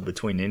bad blood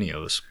between any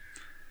of us.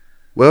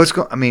 Well,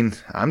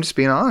 I'm just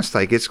being honest.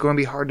 Like, it's going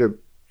to be hard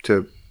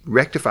to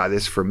rectify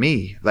this for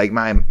me. Like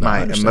my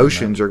understand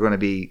emotions are going to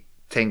be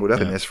tangled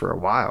up in Yeah. this for a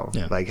while.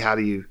 Yeah. Like, how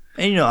do you?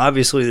 And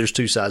obviously, there's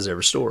two sides to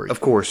every story. Of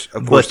course,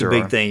 But the there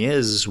big are. thing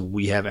is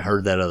we haven't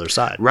heard that other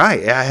side.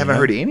 Right? I haven't know?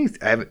 heard anything.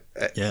 I haven't.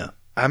 Yeah.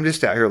 I'm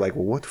just out here like,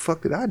 well, what the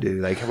fuck did I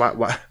do? Like,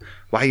 why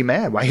are you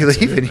mad? Why are you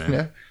leaving?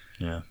 man.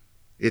 You know?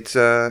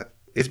 Yeah.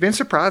 It's been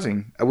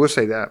surprising. I will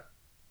say that.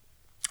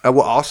 I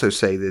will also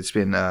say that it's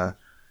been,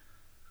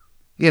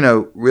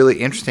 really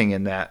interesting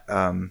in that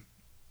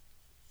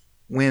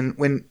when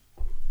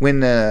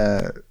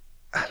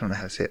I don't know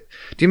how to say it.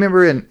 Do you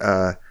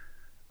remember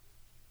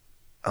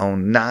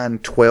on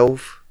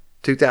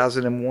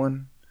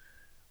 9/12/2001,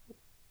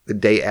 the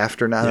day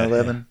after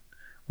 9/11,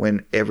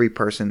 when every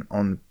person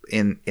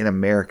in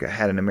America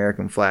had an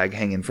American flag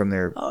hanging from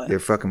their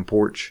fucking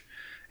porch,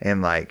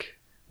 and like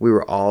we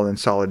were all in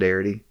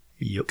solidarity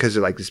Yep. because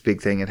of like this big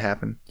thing had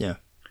happened. Yeah.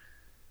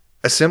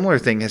 A similar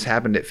thing has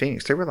happened at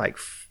Phoenix. There were like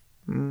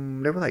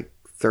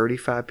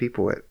 35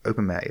 people at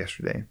Open Mat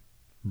yesterday.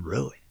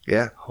 Really?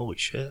 Yeah, Holy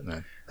shit,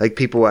 man. like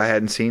people I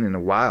hadn't seen in a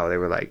while. They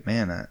were like,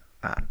 "Man,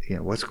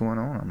 what's going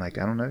on?" I'm like,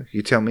 "I don't know.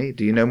 You tell me.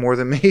 Do you know more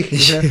than me?"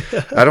 You know?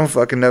 I don't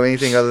fucking know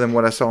anything other than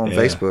what I saw on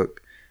Facebook.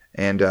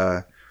 And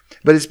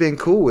but it's been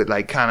cool. It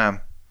like kind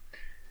of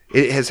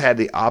it has had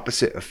the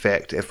opposite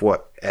effect of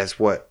what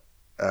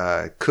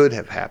could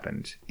have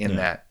happened in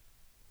that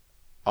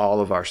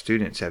all of our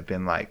students have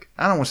been like,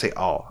 I don't want to say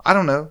all. I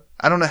don't know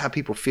how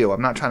people feel.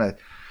 I'm not trying to,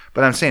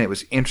 but I'm saying it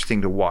was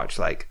interesting to watch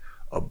like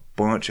a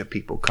bunch of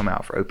people come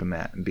out for Open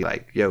Mat and be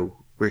like, "Yo,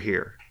 we're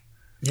here."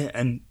 Yeah,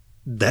 and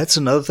that's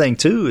another thing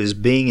too, is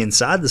being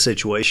inside the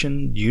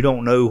situation, you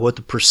don't know what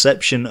the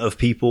perception of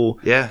people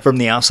from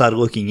the outside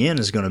looking in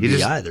is going to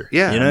be either.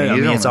 Yeah. You know, I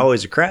mean it's know.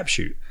 always a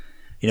crapshoot.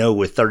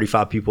 With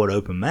 35 people at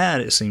Open Mat,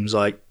 it seems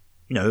like,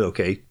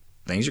 okay,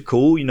 things are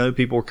cool.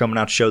 People are coming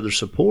out to show their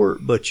support,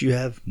 but you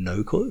have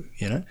no clue,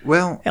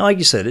 Well, And like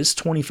you said, it's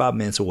 25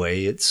 minutes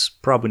away. It's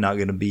probably not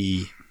going to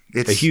be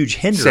a huge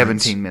hindrance.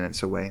 17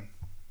 minutes away.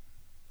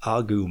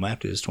 I'll Google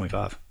Mapped it. It's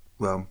 25.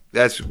 Well,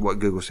 that's what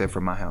Google said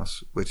from my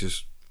house, which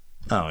is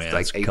Like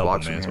like it's 8 a couple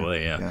blocks minutes from here.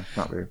 away, yeah.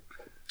 Not very.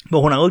 But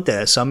when I looked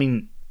at it, so I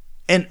mean,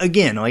 and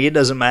again, like it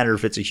doesn't matter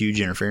if it's a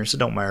huge interference. It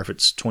don't matter if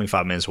it's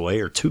 25 minutes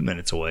away or 2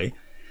 minutes away.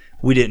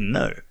 We didn't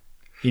know.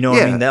 You know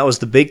what I mean? That was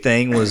the big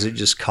thing, was it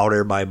just caught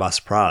everybody by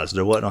surprise.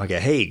 There wasn't like a,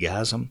 hey,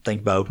 guys, I'm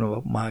thinking about opening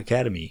up my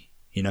academy,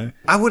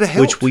 I would have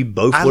helped. Which we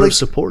both would have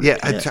supported. Yeah,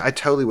 I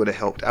totally would have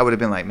helped. I would have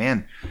been like,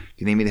 man, do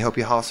you need me to help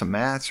you haul some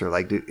mats or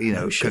like,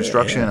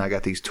 construction? I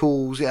got these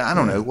tools. Yeah, I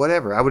don't know,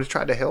 whatever. I would have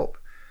tried to help.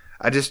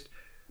 I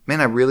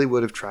really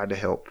would have tried to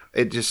help.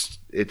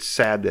 It's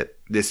sad that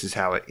this is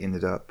how it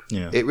ended up.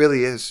 Yeah. It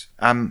really is.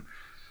 I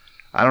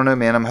don't know,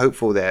 man. I'm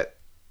hopeful that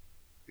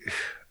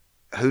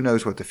who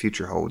knows what the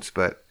future holds,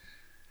 but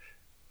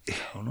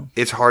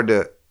it's hard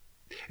to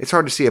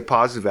see a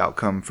positive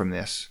outcome from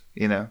this,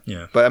 Yeah.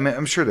 But I mean,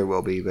 I'm sure there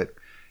will be, but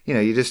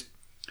you just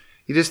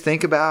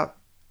think about,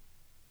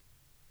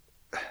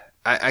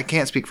 I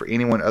can't speak for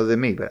anyone other than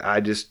me, but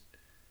I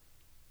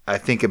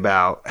think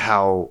about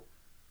how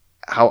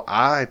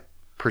I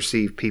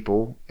perceive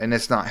people, and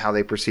it's not how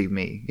they perceive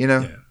me.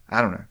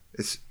 I don't know.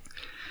 It's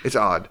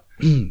odd.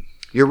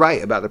 You're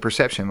right about the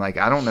perception. Like,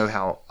 I don't know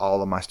how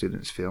all of my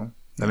students feel.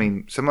 I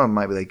mean, some of them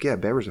might be like, "Yeah,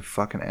 Bever's a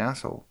fucking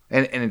asshole,"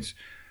 and it's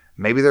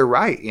maybe they're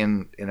right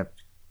in a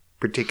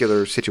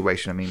particular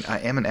situation. I mean, I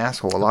am an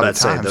asshole a lot of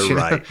times. They're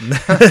right.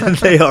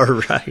 They are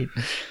right.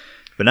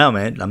 But no,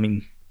 man. I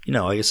mean,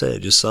 like I said, it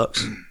just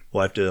sucks.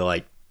 We'll have to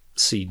like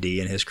see D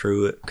and his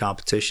crew at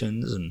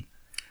competitions, and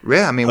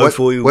yeah, I mean,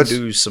 hopefully we'll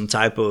do some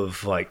type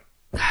of like,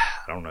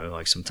 I don't know,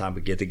 like some type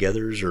of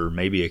get-togethers, or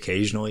maybe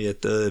occasionally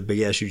at the big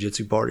ass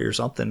jiu-jitsu party or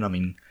something. I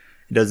mean,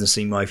 it doesn't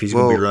seem like if he's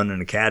going to be running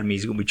an academy,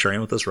 he's going to be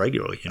training with us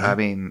regularly. I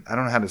mean, I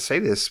don't know how to say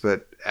this,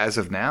 but as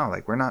of now,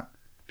 like, we're not.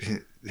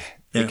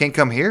 You can't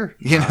come here,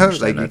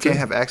 like you can't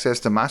have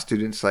access to my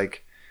students,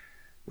 like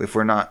if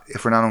we're not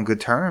on good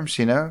terms,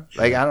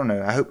 like I don't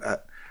know. I hope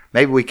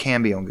maybe we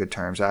can be on good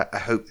terms. I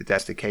hope that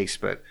that's the case,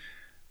 but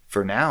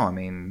for now, I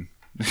mean,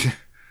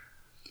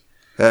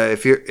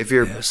 if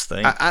you're,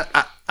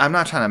 I'm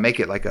not trying to make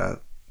it like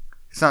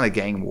it's not a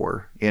gang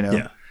war,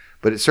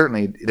 but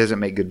it doesn't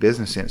make good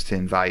business sense to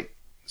invite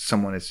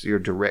someone that's your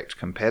direct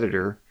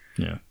competitor.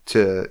 Yeah.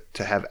 To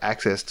have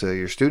access to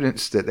your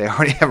students that they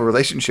already have a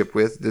relationship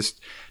with, this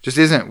just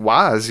isn't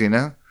wise,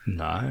 No,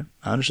 I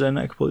understand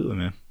that completely,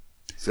 man.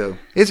 So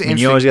it's interesting.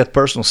 You always got the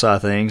personal side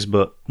of things,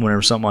 but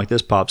whenever something like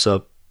this pops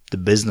up, the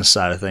business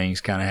side of things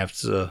kind of have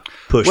to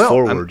push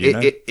forward.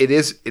 It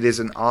is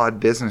an odd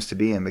business to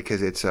be in,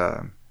 because it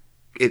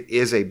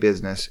is a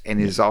business,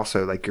 and it is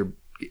also like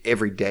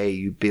every day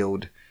you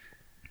build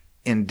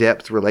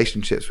in-depth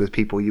relationships with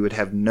people you would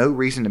have no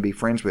reason to be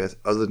friends with,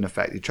 other than the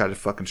fact you try to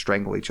fucking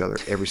strangle each other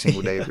every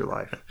single day of your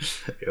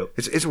life. Yep.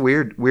 It's a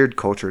weird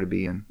culture to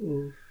be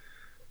in.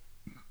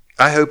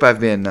 I hope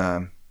I've been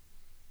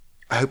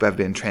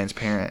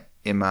transparent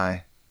in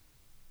my.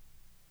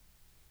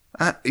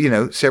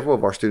 Several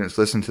of our students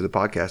listen to the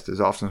podcast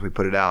as often as we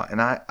put it out,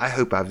 and I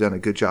hope I've done a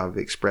good job of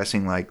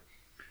expressing like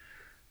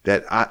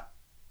that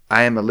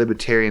I am a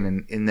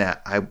libertarian in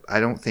that I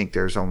don't think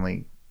there's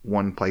only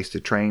one place to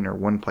train or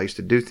one place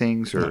to do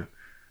things or,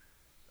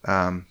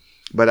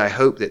 but I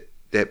hope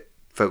that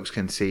folks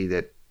can see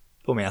that.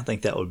 I mean, I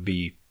think that would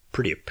be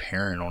pretty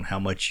apparent on how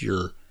much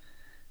you're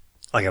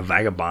like a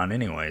vagabond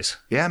anyways.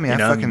 Yeah, I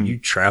mean, you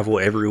travel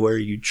everywhere.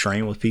 You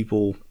train with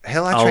people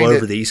hell, I all trained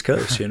over the East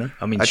Coast, you know?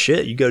 I mean,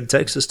 shit, you go to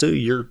Texas too.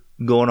 You're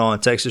going on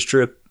a Texas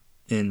trip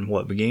in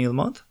beginning of the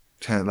month?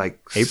 Like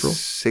April?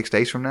 6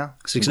 days from now.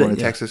 6 I'm going days,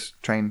 to Texas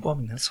train. Well, I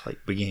mean, that's like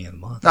beginning of the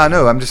month. No, I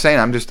know. I'm just saying.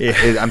 I'm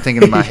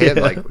thinking in my head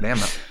like, damn,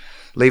 I'm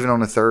leaving on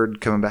the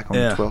 3rd, coming back on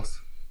the 12th.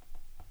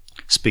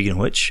 Speaking of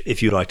which,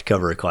 if you'd like to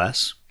cover a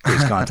class,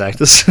 please contact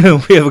us.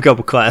 We have a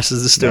couple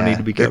classes that still need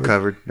to be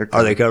covered. They're covered.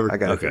 Are they covered? I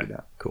got it. Okay,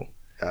 cool.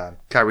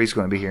 Kyrie's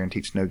going to be here and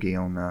teach no-gi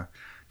on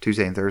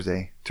Tuesday and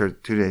Thursday, 2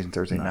 days and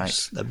Thursday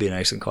nights. That'd be an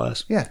excellent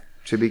class. Yeah,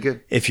 should be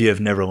good. If you have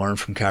never learned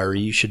from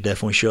Kyrie, you should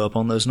definitely show up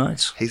on those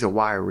nights. He's a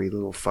wiry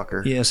little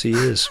fucker. Yes, he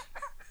is.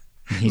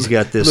 He's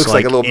got this looks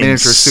like a little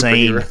miniature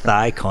insane superhero.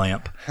 thigh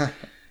clamp.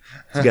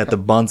 He's got the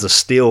buns of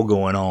steel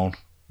going on.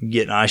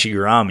 Getting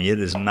Ashigurami, it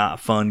is not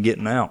fun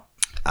getting out.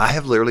 I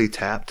have literally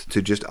tapped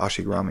to just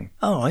Ashigurami.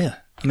 Oh, yeah.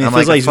 I mean, it I'm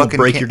feels like I he's going to fucking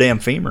break can't- your damn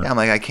femur. Yeah, I'm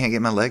like, I can't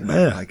get my leg back.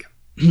 Yeah. Like,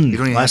 you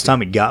don't even Last time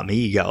he got me,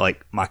 he got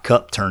like my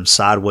cup turned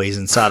sideways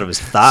inside of his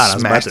thigh. And I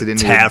was Smashed about it to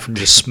into tap and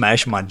just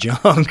smash my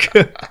junk.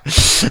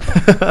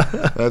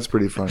 That's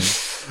pretty funny.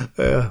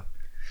 Yeah.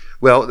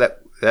 Well,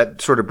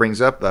 that sort of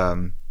brings up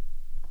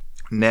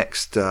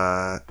next.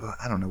 I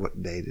don't know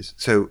what day it is.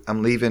 So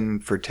I'm leaving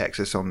for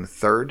Texas on the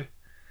 3rd.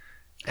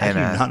 I do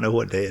not know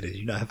what day it is.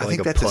 You not have I like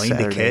think a that's a plane to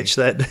Saturday. catch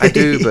that day? I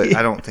do, but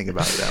I don't think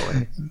about it that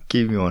way.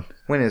 Keep going.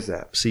 When is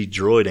that? See,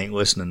 Droid ain't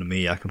listening to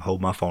me. I can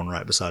hold my phone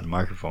right beside the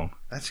microphone.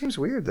 That seems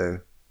weird, though.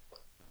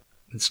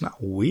 It's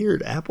not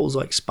weird. Apple's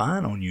like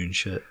spying on you and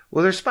shit.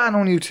 Well, they're spying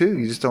on you too.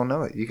 You just don't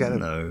know it. You gotta.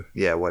 No.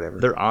 Yeah, whatever.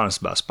 They're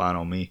honest about spying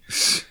on me.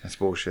 That's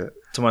bullshit.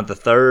 So on the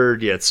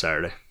 3rd, yeah, it's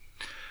Saturday.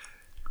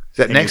 Is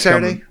that And next you're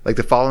Saturday? coming- Like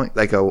the following?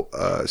 Like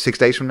 6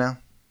 days from now?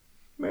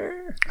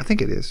 I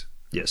think it is.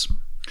 Yes.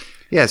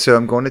 Yeah. So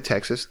I'm going to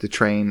Texas to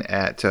train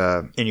at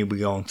And you'll be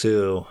going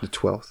till the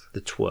 12th.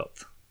 the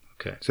 12th.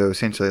 Okay. So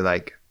essentially,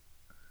 like,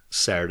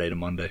 Saturday to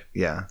Monday.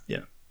 yeah,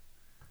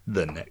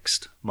 The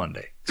next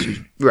Monday. Excuse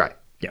me. right.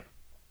 Yeah.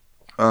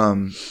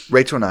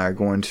 Rachel and I are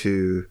going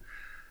to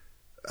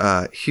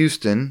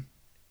Houston,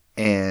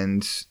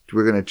 and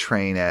we're going to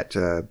train at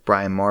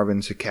Brian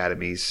Marvin's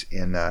academies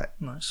in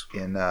Nice.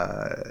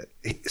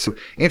 so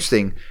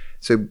interesting.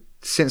 So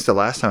since the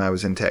last time I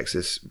was in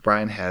Texas,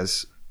 Brian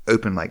has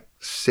opened like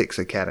 6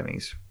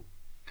 academies,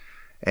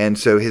 and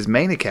so his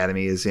main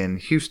academy is in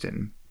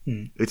Houston.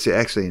 It's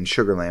actually in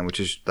Sugar Land, which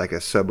is like a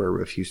suburb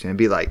of Houston. It'd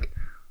be like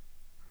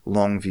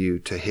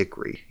Longview to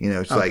Hickory. You know,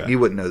 it's like you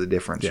wouldn't know the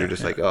difference. Yeah, You're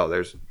just like, oh,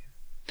 there's.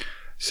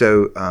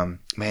 So,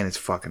 man, it's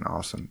fucking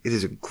awesome. It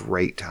is a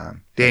great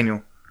time,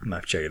 Daniel. I'm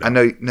going to check it I out.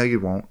 know. No, you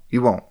won't.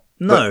 You won't.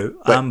 No,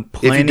 But I'm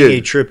if you planning do-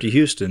 a trip to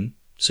Houston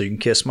so you can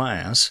kiss my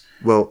ass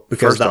Well,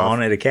 because first the off,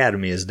 On It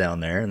Academy is down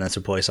there and that's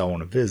a place I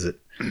want to visit.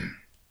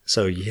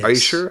 So, yes. are you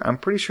sure? I'm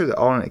pretty sure the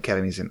All In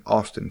Academy is in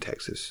Austin,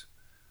 Texas.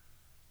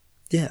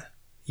 Yeah.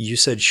 You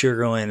said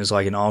Sugarland is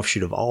like an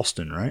offshoot of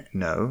Austin, right?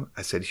 No,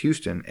 I said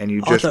Houston, and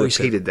you Oh, I just thought you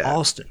said repeated that.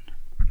 Austin.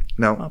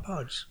 My No,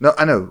 apologies. no,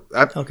 I know.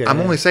 Okay, I'm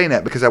yeah. only saying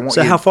that because I want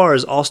So you. how far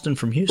is Austin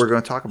from Houston? We're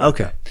going to talk about.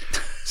 Okay.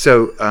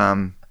 So,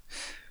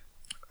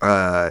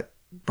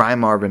 Brian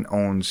Marvin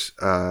owns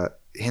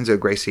Henzo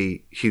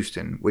Gracie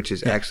Houston, which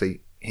is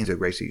actually Henzo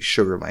Gracie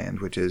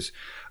Sugarland, which is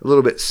a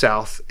little bit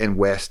south and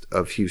west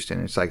of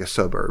Houston. It's like a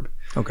suburb.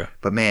 Okay.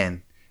 But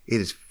man, it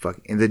is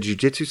fucking. And the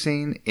jiu-jitsu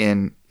scene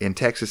in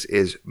Texas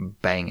is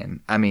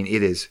banging. I mean,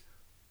 it is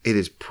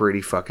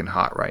pretty fucking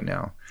hot right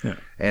now. Yeah.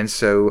 And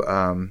so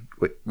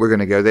we're going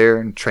to go there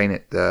and train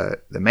at the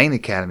main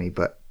academy.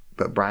 But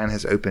Brian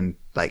has opened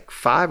like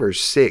 5 or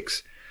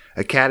 6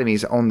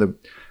 academies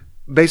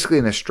basically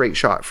in a straight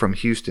shot from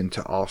Houston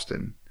to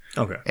Austin.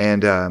 Okay.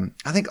 And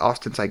I think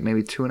Austin's like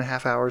maybe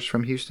 2.5 hours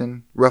from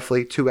Houston,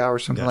 roughly 2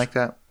 hours, something like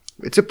that.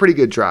 It's a pretty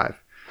good drive.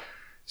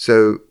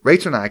 So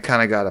Rachel and I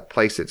kind of got a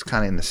place that's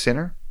kind of in the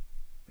center,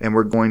 and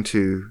we're going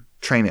to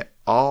train at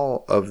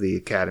all of the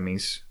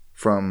academies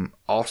from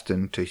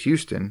Austin to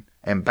Houston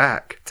and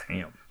back.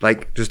 Damn.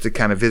 Like just to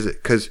kind of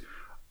visit, because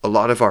a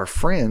lot of our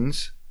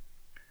friends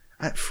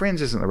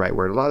isn't the right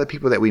word. A lot of the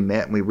people that we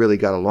met and we really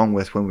got along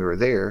with when we were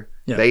there,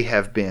 they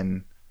have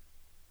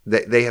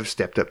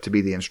stepped up to be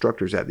the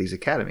instructors at these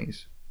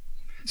academies.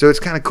 So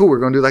it's kind of cool. We're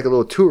going to do like a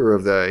little tour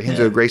of the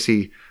Henzo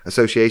Gracie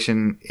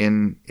Association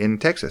in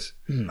Texas.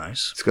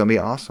 Nice. It's going to be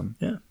awesome.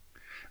 Yeah.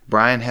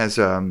 Brian has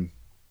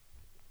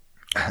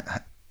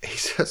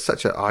he's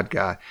such an odd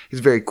guy.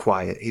 He's very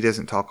quiet. He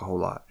doesn't talk a whole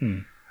lot.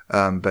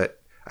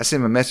 But I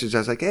sent him a message. I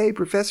was like, "Hey,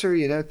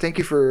 Professor, thank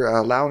you for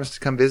allowing us to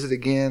come visit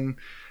again.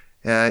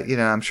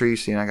 I'm sure you've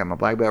seen I got my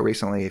black belt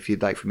recently. If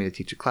you'd like for me to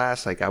teach a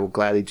class, like I will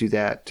gladly do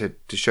that to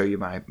show you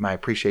my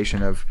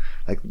appreciation of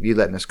like you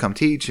letting us come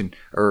teach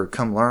or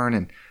come learn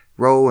and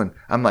roll." And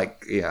I'm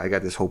like, "Yeah, I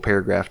got this whole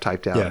paragraph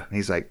typed out." Yeah. And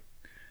he's like,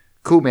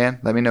 "Cool, man.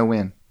 Let me know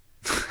when."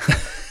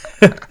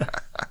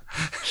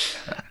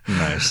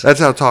 That's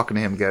how talking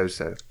to him goes.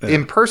 So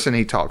in person,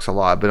 he talks a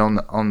lot, but on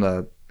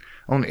the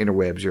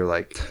interwebs, you're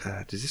like,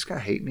 does this guy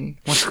hate me?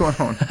 What's going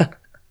on?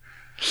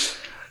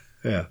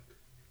 Yeah.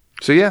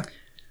 So yeah,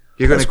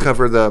 you're going to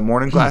cover the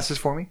morning classes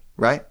for me,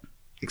 right?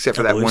 Except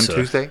for that one so.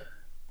 Tuesday.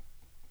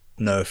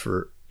 No,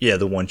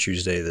 the one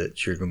Tuesday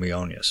that you're going to be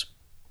on, yes.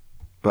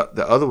 But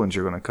the other ones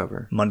you're going to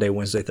cover Monday,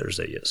 Wednesday,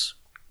 Thursday, yes.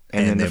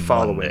 and then the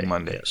following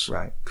Monday, yes.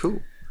 right?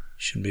 Cool.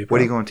 Shouldn't be a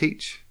What are problem. you going to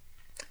teach?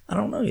 I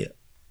don't know yet.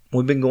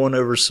 We've been going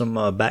over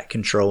some back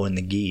control in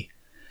the gi.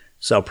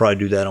 So I'll probably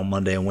do that on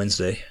Monday and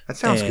Wednesday. That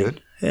sounds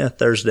good. Yeah,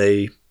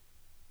 Thursday,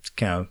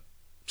 kind of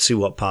see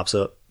what pops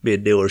up. Be a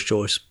dealer's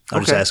choice. I'll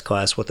just ask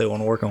class what they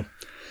want to work on.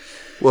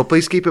 Well,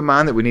 please keep in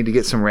mind that we need to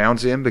get some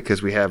rounds in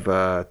because we have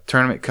a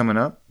tournament coming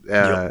up.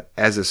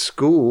 As a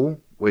school,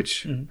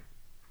 which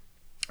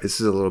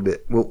this is a little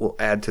bit, we'll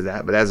add to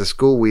that. But as a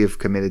school, we have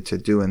committed to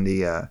doing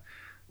the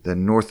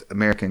North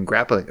American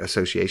Grappling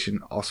Association,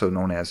 also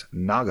known as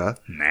NAGA.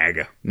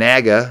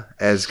 NAGA,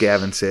 as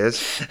Gavin says.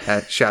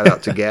 Shout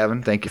out to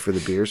Gavin. Thank you for the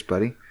beers,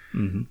 buddy.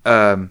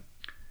 Mm-hmm.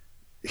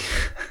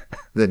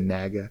 The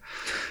NAGA.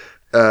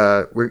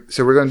 We're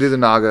going to do the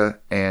NAGA,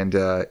 and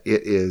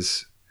it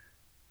is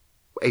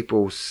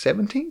April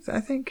 17th, I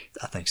think.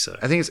 I think so.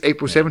 I think it's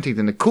April 17th.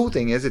 And the cool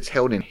thing is it's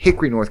held in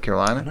Hickory, North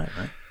Carolina. I know,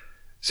 right?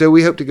 So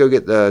we hope to go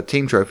get the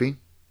team trophy.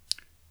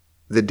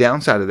 The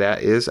downside of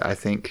that is I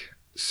think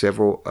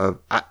several of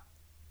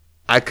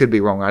I could be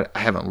wrong. I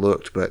haven't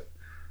looked, but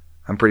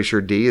I'm pretty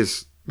sure D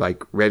is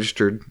like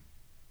registered.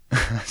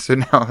 So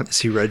now is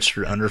he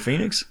registered under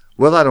Phoenix?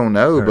 Well, I don't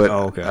know, but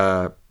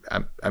okay.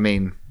 I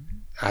mean,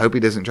 I hope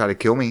he doesn't try to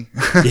kill me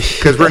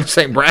because we're in the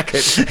same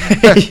bracket.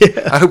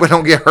 I hope I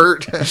don't get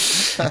hurt.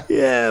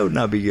 Yeah, it would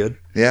not be good.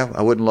 Yeah,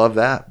 I wouldn't love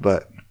that,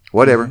 but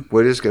whatever.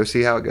 We'll just go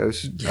see how it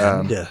goes.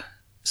 Yeah,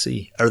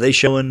 see. Are they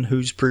showing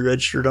who's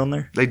pre-registered on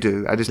there? They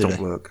do. I just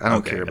don't look. I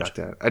don't care about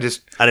that. I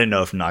didn't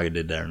know if Naga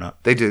did that or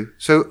not. They do.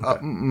 So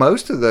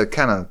most of the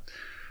kind of,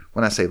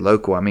 when I say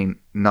local, I mean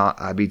not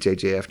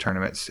IBJJF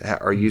tournaments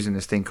are using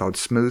this thing called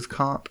Smooth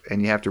Comp,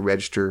 and you have to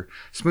register.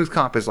 Smooth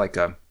Comp is like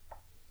a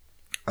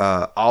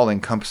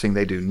all-encompassing.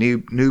 They do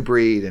New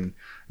Breed and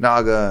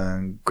Naga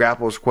and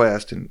Grapples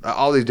Quest and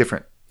all these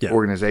different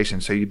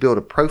organizations. So you build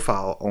a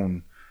profile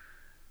on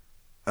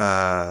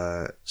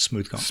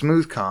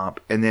Smooth Comp,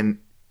 and then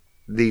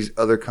these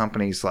other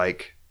companies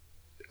like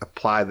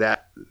apply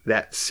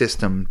that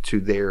system to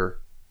their.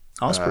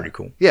 Oh, that's pretty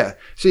cool. Yeah,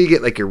 so you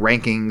get like your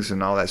rankings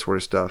and all that sort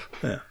of stuff.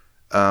 Yeah.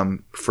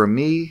 For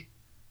me,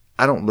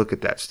 I don't look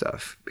at that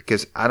stuff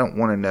because I don't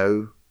want to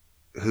know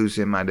who's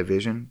in my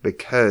division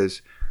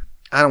because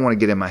I don't want to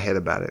get in my head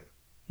about it.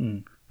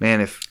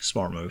 Man,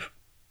 smart move.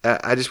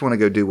 I just want to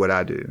go do what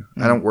I do.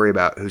 I don't worry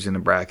about who's in the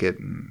bracket,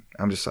 and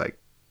I'm just like,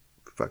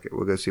 fuck it,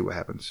 we'll go see what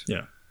happens.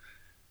 Yeah.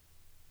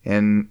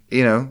 And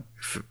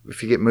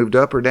if you get moved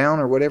up or down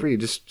or whatever, you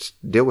just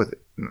deal with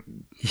it.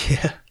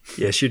 Yeah.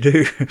 Yes, you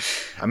do.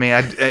 I mean,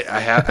 it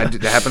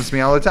happens to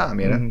me all the time,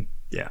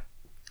 Yeah.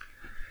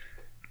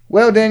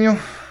 Well, Daniel.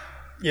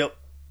 Yep.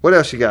 What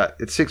else you got?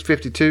 It's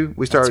 6:52.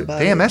 We started.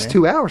 Damn, that's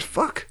 2 hours.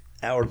 Fuck.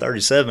 Hour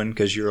 37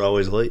 because you're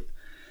always late.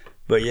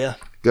 But yeah.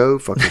 Go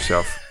fuck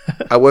yourself.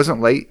 I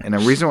wasn't late, and the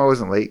reason why I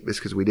wasn't late is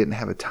because we didn't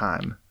have a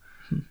time.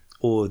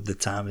 Well, the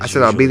time is. I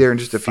said I'll be there in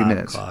just a few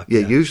minutes.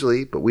 Yeah,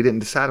 usually, but we didn't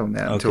decide on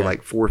that until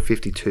like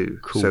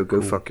 4:52. Cool, so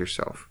go fuck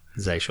yourself.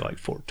 It's actually like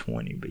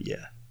 4:20, but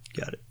yeah,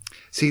 got it.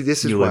 See,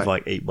 this is you why live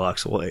like 8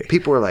 blocks away.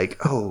 People are like,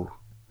 "Oh,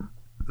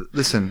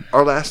 listen,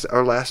 our last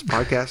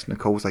podcast."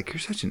 Nicole was like, "You're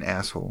such an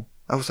asshole."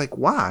 I was like,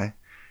 "Why?"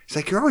 She's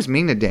like, "You're always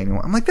mean to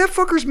Daniel." I'm like, "That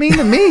fucker's mean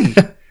to me.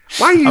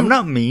 Why are you?" I'm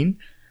not mean.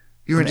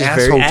 You're an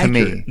asshole to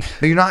me.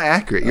 No, you're not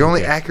accurate. You're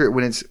only accurate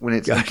when it's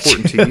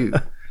important to you.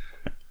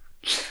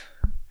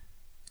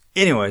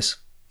 Anyways,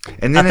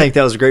 and then I think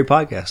that was a great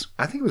podcast.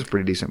 I think it was a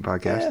pretty decent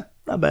podcast. Yeah,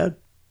 not bad.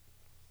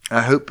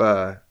 I hope.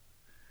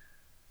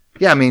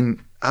 Yeah, I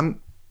mean, I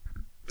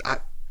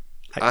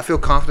feel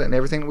confident in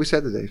everything that we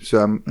said today. So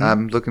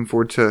I'm looking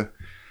forward to.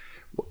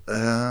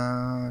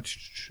 Are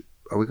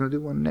we going to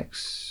do one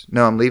next?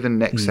 No, I'm leaving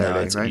next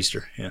Saturday. It's right?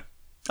 Easter. Yeah.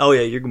 Oh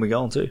yeah, you're going to be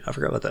gone too. I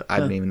forgot about that. I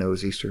didn't even know it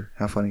was Easter.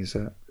 How funny is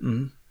that?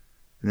 Mm-hmm.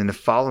 And then the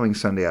following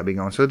Sunday I'll be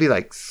gone. So it'll be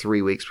like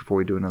 3 weeks before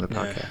we do another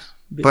podcast.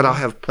 Yeah. But I'll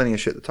have plenty of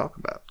shit to talk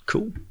about.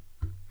 Cool.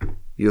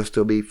 You'll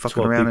still be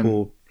fucking around and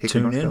people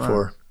tune in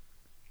for.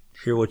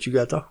 Hear what you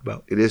got to talk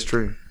about. It is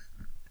true.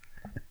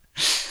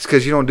 It's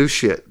because you don't do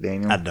shit,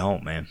 Daniel. I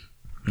don't, man.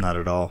 Not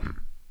at all.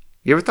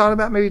 You ever thought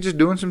about maybe just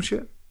doing some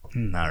shit?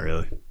 Not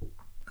really.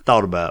 I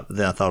thought about it, but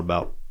then I thought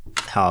about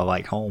how I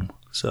like home.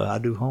 So I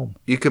do home.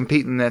 You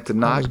competing at the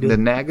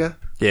NAGA?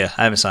 Yeah,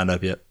 I haven't signed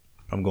up yet.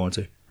 I'm going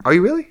to. Are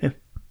you really? Yeah.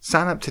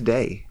 Sign up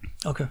today.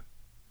 Okay.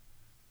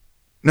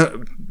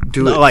 No,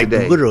 do it like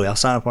today. Literally, I'll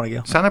sign up when I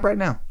go. Sign up right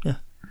now. Yeah.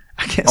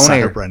 I can't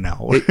sign up right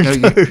now. No,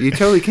 you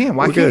totally can.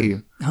 Why can't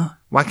you? Huh?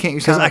 Why can't you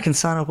sign up? Because I can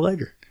sign up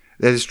later.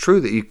 That is true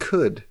that you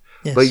could.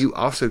 Yes. But you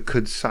also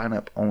could sign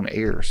up on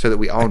air so that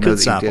we all know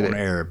that you did it. I could sign up on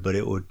air, but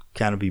it would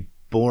kind of be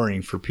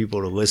boring for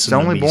people to listen to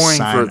me. It's only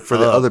boring for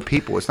the other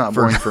people. It's not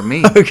boring for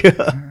me.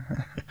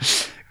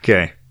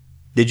 Okay.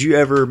 Did you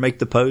ever make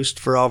the post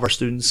for all of our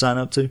students to sign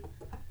up to?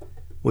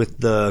 With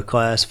the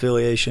class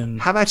affiliation?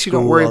 How about you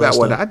don't worry about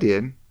what I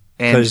did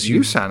and Because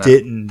you sign up?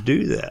 didn't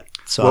do that.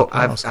 So Well,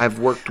 I've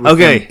worked with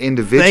them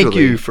individually. Thank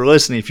you for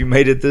listening if you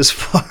made it this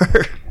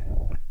far.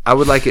 I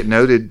would like it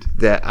noted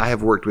that I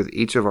have worked with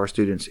each of our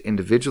students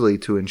individually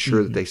to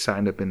ensure that they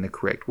signed up in the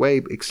correct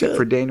way, except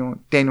for Daniel.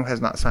 Daniel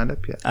has not signed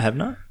up yet. I have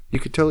not. You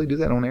could totally do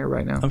that on air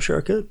right now. I'm sure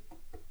I could.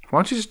 Why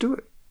don't you just do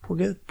it? We're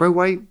good. Bro,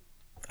 why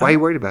are you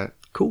worried about it?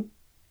 Cool.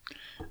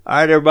 All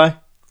right, everybody.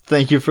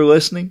 Thank you for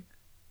listening.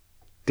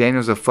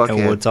 Daniel's a fuckhead.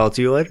 And we'll talk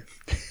to you later.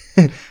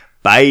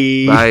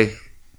 Bye. Bye.